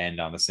on the end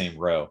on the same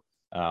row,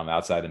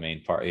 outside the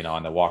main part,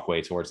 on the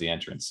walkway towards the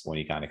entrance when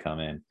you kind of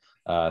come in.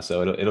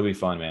 So it'll be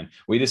fun, man.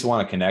 We just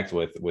want to connect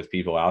with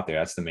people out there.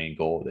 That's the main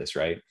goal of this,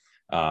 right?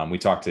 We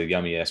talked to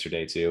Yummy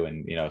yesterday too,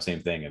 and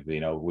same thing. We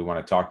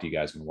want to talk to you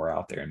guys when we're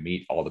out there and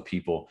meet all the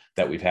people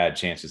that we've had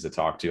chances to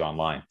talk to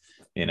online.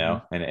 And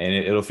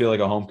it'll feel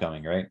like a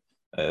homecoming, right?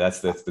 That's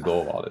the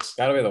goal of all this.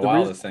 Gotta be the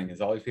wildest thing is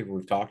all these people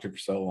we've talked to for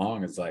so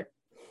long. It's like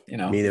see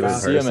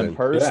them in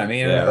person.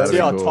 Yeah, see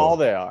how tall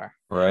they are.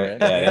 Right.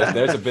 Yeah,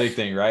 there's a big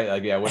thing, right?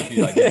 Like, what if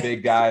you like a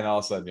big guy and all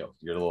of a sudden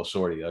you're a little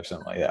shorty or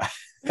something like that.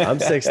 I'm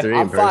 6'3".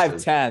 I'm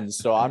 5'10",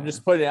 so I'm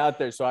just putting it out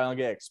there so I don't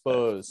get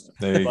exposed.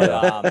 There you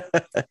go.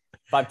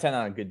 5'10"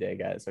 on a good day,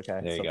 guys. Okay,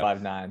 there so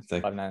 5'9". It's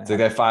like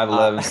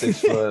 5'11",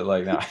 6 foot.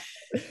 Like no,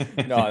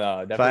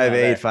 no,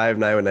 5'8",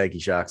 5'9" with Nike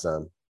Shocks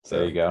on. So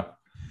there you go.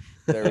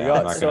 There we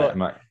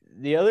go.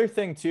 The other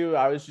thing too,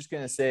 I was just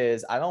gonna say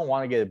is I don't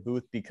want to get a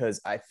booth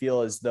because I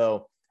feel as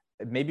though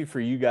maybe for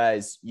you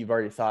guys, you've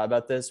already thought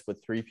about this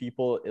with 3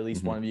 people. At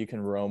least one of you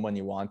can roam when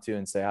you want to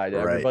and say hi to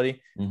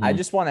everybody. I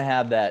just want to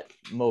have that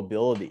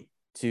mobility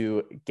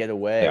to get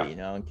away,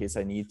 in case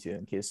I need to,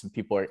 in case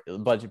a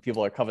bunch of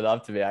people are coming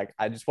up to me.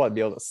 I just want to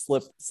be able to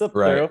slip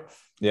through.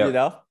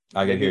 Yeah.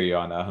 I can hear you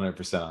on that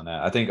 100% on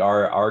that. I think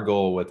our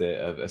goal with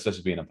it,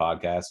 especially being a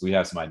podcast, we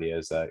have some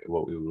ideas that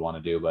what we would want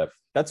to do, but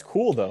that's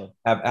cool though.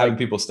 Having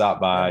people stop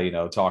by,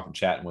 talking,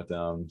 chatting with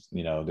them,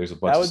 there's a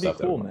bunch of stuff.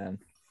 That would be cool, man.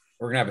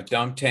 We're gonna have a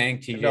dunk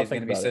tank. TJ's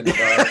gonna be sitting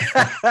there.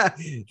 I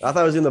thought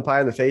I was in the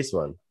pie in the face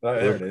one. Oh,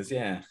 there it is.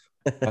 Yeah.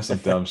 That's some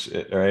dumb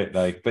shit, right?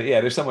 Like, but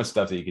yeah, there's so much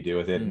stuff that you could do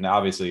with it, and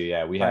obviously,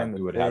 we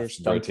would have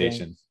some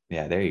rotation.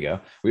 Yeah, there you go.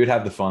 We would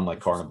have the fun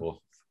like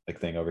carnival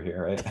thing over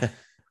here, right?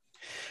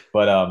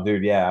 But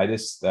dude, I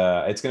just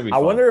it's gonna be. I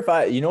wonder if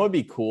it'd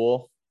be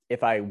cool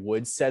if I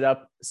would set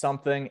up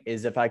something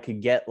is if I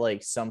could get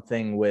like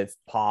something with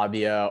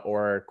Pavia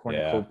or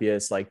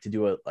Cornucopias to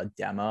do a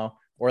demo.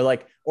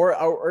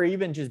 Or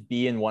even just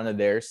be in one of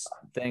their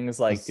things,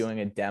 like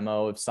doing a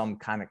demo of some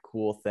kind of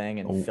cool thing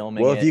and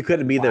filming. Well, if you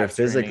couldn't be there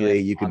physically,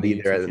 you could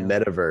be there at the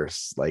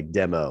metaverse,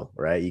 demo,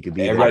 right? You could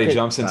be. Everybody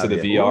jumps into the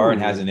VR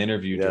and has an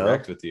interview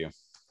direct with you.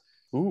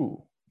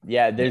 Ooh,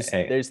 Yeah,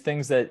 Hey. there's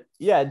things that,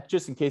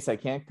 just in case I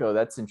can't go,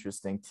 that's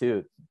interesting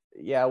too.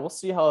 Yeah, we'll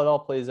see how it all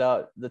plays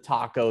out. The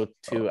taco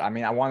too. I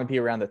mean, I want to be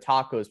around the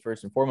tacos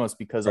first and foremost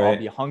because I'll Right.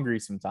 be hungry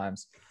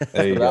sometimes.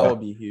 There you So that go. will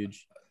be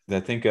huge. I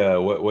think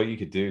what you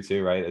could do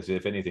too, right? Is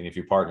if anything, if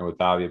you partner with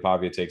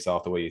Pavia takes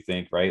off the way you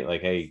think, right?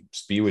 Like, hey,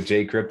 just be with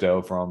Jay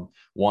Crypto from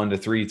 1 to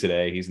 3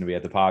 today. He's gonna be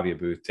at the Pavia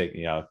booth,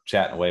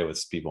 chatting away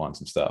with people on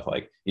some stuff.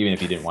 Like, even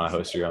if you didn't want to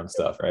host your own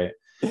stuff, right?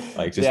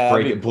 Like, just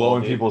That'd be cool,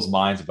 blowing dude. people's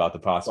minds about the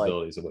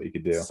possibilities of what you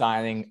could do.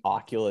 Signing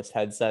Oculus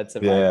headsets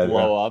if Yeah, I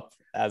blow up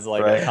as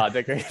like Right. a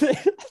content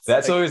creator.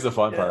 That's like, always the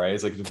fun part, right?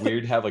 It's like it's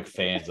weird to have like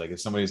fans. Like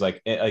if somebody's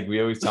like we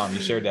always tell them,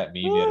 you shared that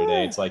meme the other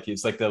day. It's like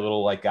the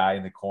little like guy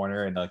in the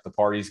corner and like the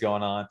party's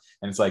going on,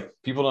 and it's like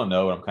people don't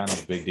know I'm kind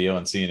of a big deal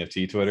on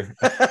CNFT Twitter.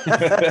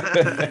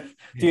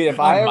 dude, if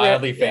I'm I ever,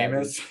 mildly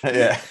famous.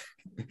 Yeah.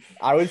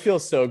 I would feel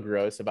so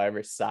gross if I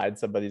ever signed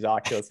somebody's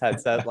Oculus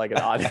headset like an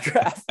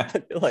autograph.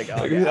 I'd be like,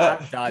 oh, yeah,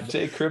 I'm done.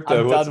 Jay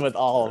Crypto, I'm done with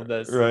all of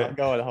this. Right. I'm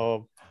going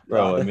home.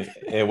 Bro, I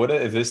mean, what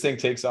if this thing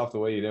takes off the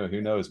way you do?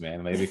 Who knows,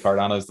 man? Maybe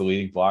Cardano's the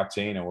leading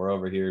blockchain, and we're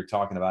over here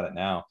talking about it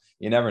now.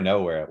 You never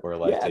know where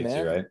life takes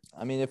you, right?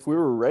 I mean, if we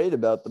were right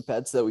about the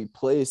bets that we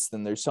placed,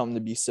 then there's something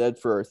to be said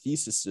for our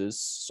theses.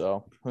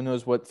 So who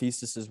knows what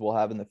theses we'll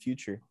have in the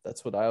future?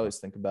 That's what I always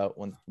think about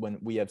when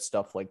we have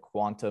stuff like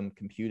quantum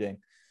computing,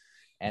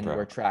 and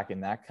we're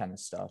tracking that kind of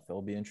stuff.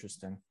 It'll be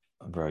interesting.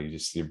 Bro,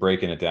 you're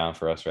breaking it down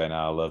for us right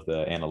now. I love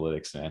the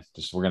analytics, man.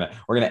 Just we're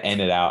gonna end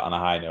it out on a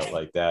high note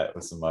like that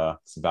with some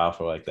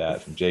Balfour like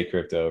that from Jay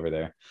Crypto over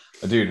there.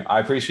 But dude, I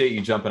appreciate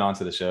you jumping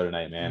onto the show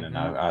tonight, man, and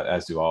I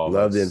as do all of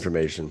Love us. the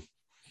information.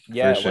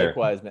 Yeah, For sure.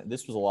 likewise, man.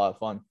 This was a lot of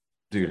fun.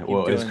 Dude. Keep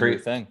Well, it's doing your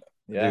great. thing.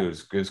 Yeah. Dude,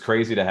 it was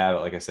crazy to have it.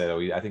 Like I said,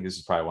 I think this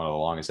is probably one of the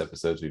longest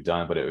episodes we've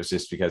done, but it was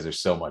just because there's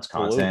so much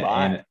Flew content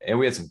by. and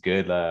we had some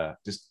good,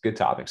 just good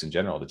topics in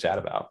general to chat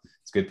about.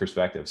 It's good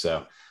perspective.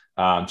 So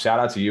shout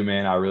out to you,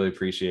 man. I really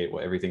appreciate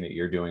everything that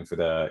you're doing for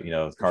the,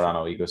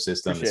 Cardano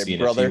ecosystem, Appreciate the it, CNFT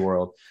brother.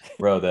 world,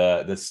 bro,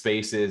 the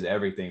spaces,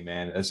 everything,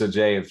 man. And so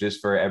Jay, if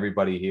just for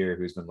everybody here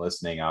who's been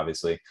listening,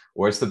 obviously,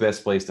 where's the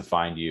best place to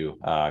find you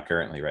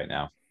currently right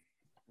now?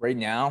 Right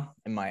now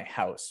in my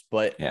house,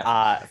 but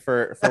Yeah.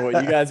 for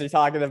what you guys are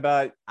talking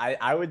about,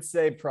 I would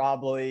say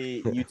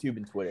probably YouTube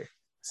and Twitter.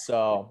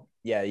 So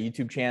yeah,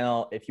 YouTube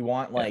channel. If you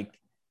want like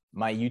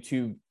my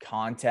YouTube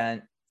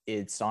content,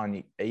 it's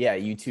on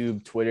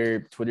YouTube,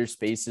 Twitter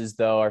Spaces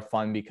though are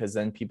fun because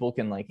then people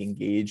can like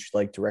engage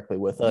like directly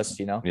with us,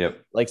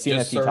 Yep. like Just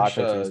CNFT search,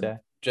 Taco Tuesday.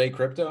 Jay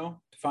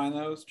Crypto to find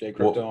those. Jay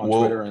Crypto on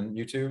Well, Twitter and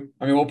YouTube.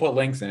 I mean, we'll put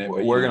links in it.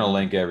 But, We're gonna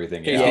link everything.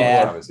 in case Yeah.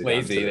 people are obviously down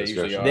lazy, to the they usually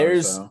description. are.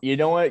 There's, so. you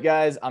know what,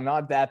 guys? I'm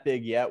not that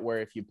big yet. Where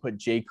if you put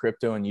Jay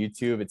Crypto on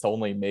YouTube, it's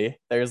only me.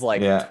 There's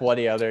like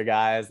 20 other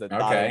guys that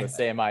thought of Okay. the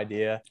same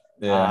idea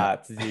Yeah.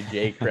 to do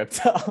Jay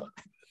Crypto.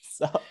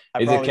 So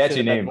It's a probably catchy should've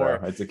been name, more-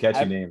 bro. It's a catchy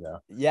I- name, though.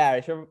 Yeah,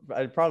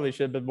 I probably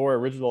should have been more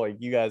original like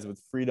you guys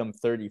with Freedom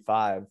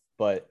 35,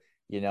 but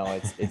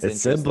it's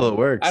It's simple. It interesting.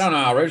 works. I don't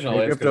know how original Jay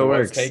it is because Crypto it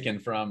was works. taken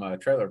from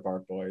Trailer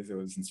Park Boys. It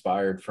was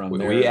inspired from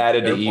We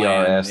added the their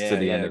plan. ERS to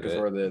the end of because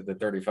it. we're the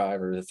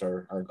 35ers. That's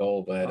our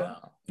goal.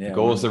 But The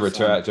goal is to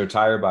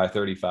retire by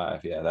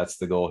 35. Yeah, that's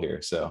the goal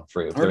here. So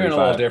for We're doing a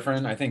little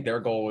different. I think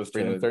their goal was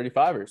Freedom to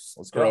 35ers.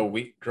 Let's grow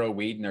go.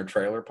 weed in their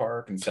trailer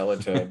park and sell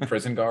it to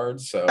prison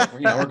guards. So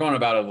we're going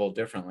about it a little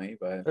differently.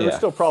 But We're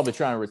still probably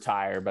trying to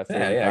retire, but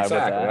yeah,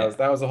 exactly.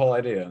 That was the whole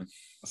idea.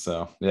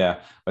 So yeah,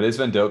 but it's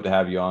been dope to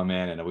have you on,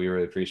 man, and we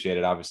really appreciate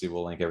it. Obviously,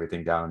 we'll link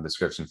everything down in the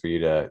description for you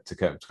to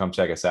come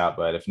check us out.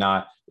 But if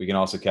not, we can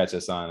also catch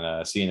us on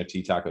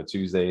CNFT Taco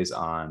Tuesdays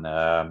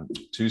on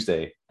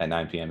Tuesday at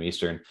 9 p.m.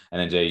 Eastern. And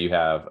then Jay, you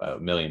have a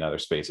million other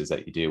spaces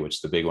that you do,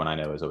 which the big one I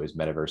know is always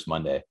Metaverse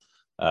Monday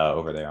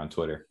over there on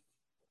Twitter.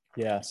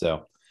 Yeah,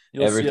 So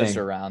you'll see everything- us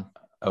around.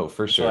 Oh,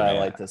 for That's sure, what I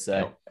man. like to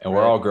say. And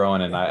we're all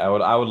growing, and I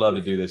would love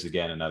to do this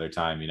again another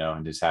time,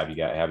 and just have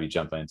you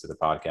jump into the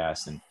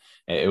podcast. And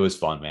it was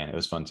fun, man. It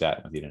was fun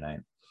chatting with you tonight.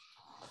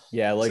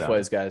 Yeah,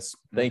 likewise, guys.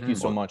 Thank you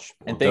so Well- much.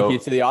 And well, thank you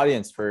dope. to the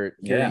audience for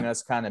hearing Yeah.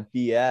 us kind of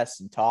BS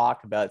and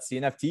talk about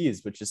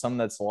CNFTs, which is something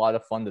that's a lot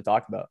of fun to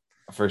talk about.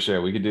 For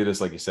sure, we could do this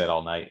like you said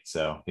all night.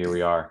 So here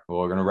we are. Well,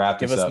 we're gonna wrap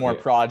Give this us up. more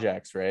here.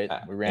 projects, right?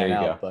 We there ran you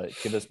out, go. but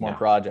give us more Yeah.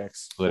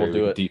 projects. Literally,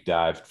 We'll do it. deep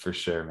dive for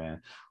sure,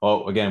 man.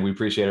 Well, again, we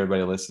appreciate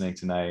everybody listening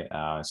tonight.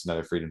 It's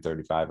another Freedom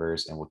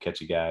 35ers, and we'll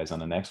catch you guys on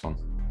the next one.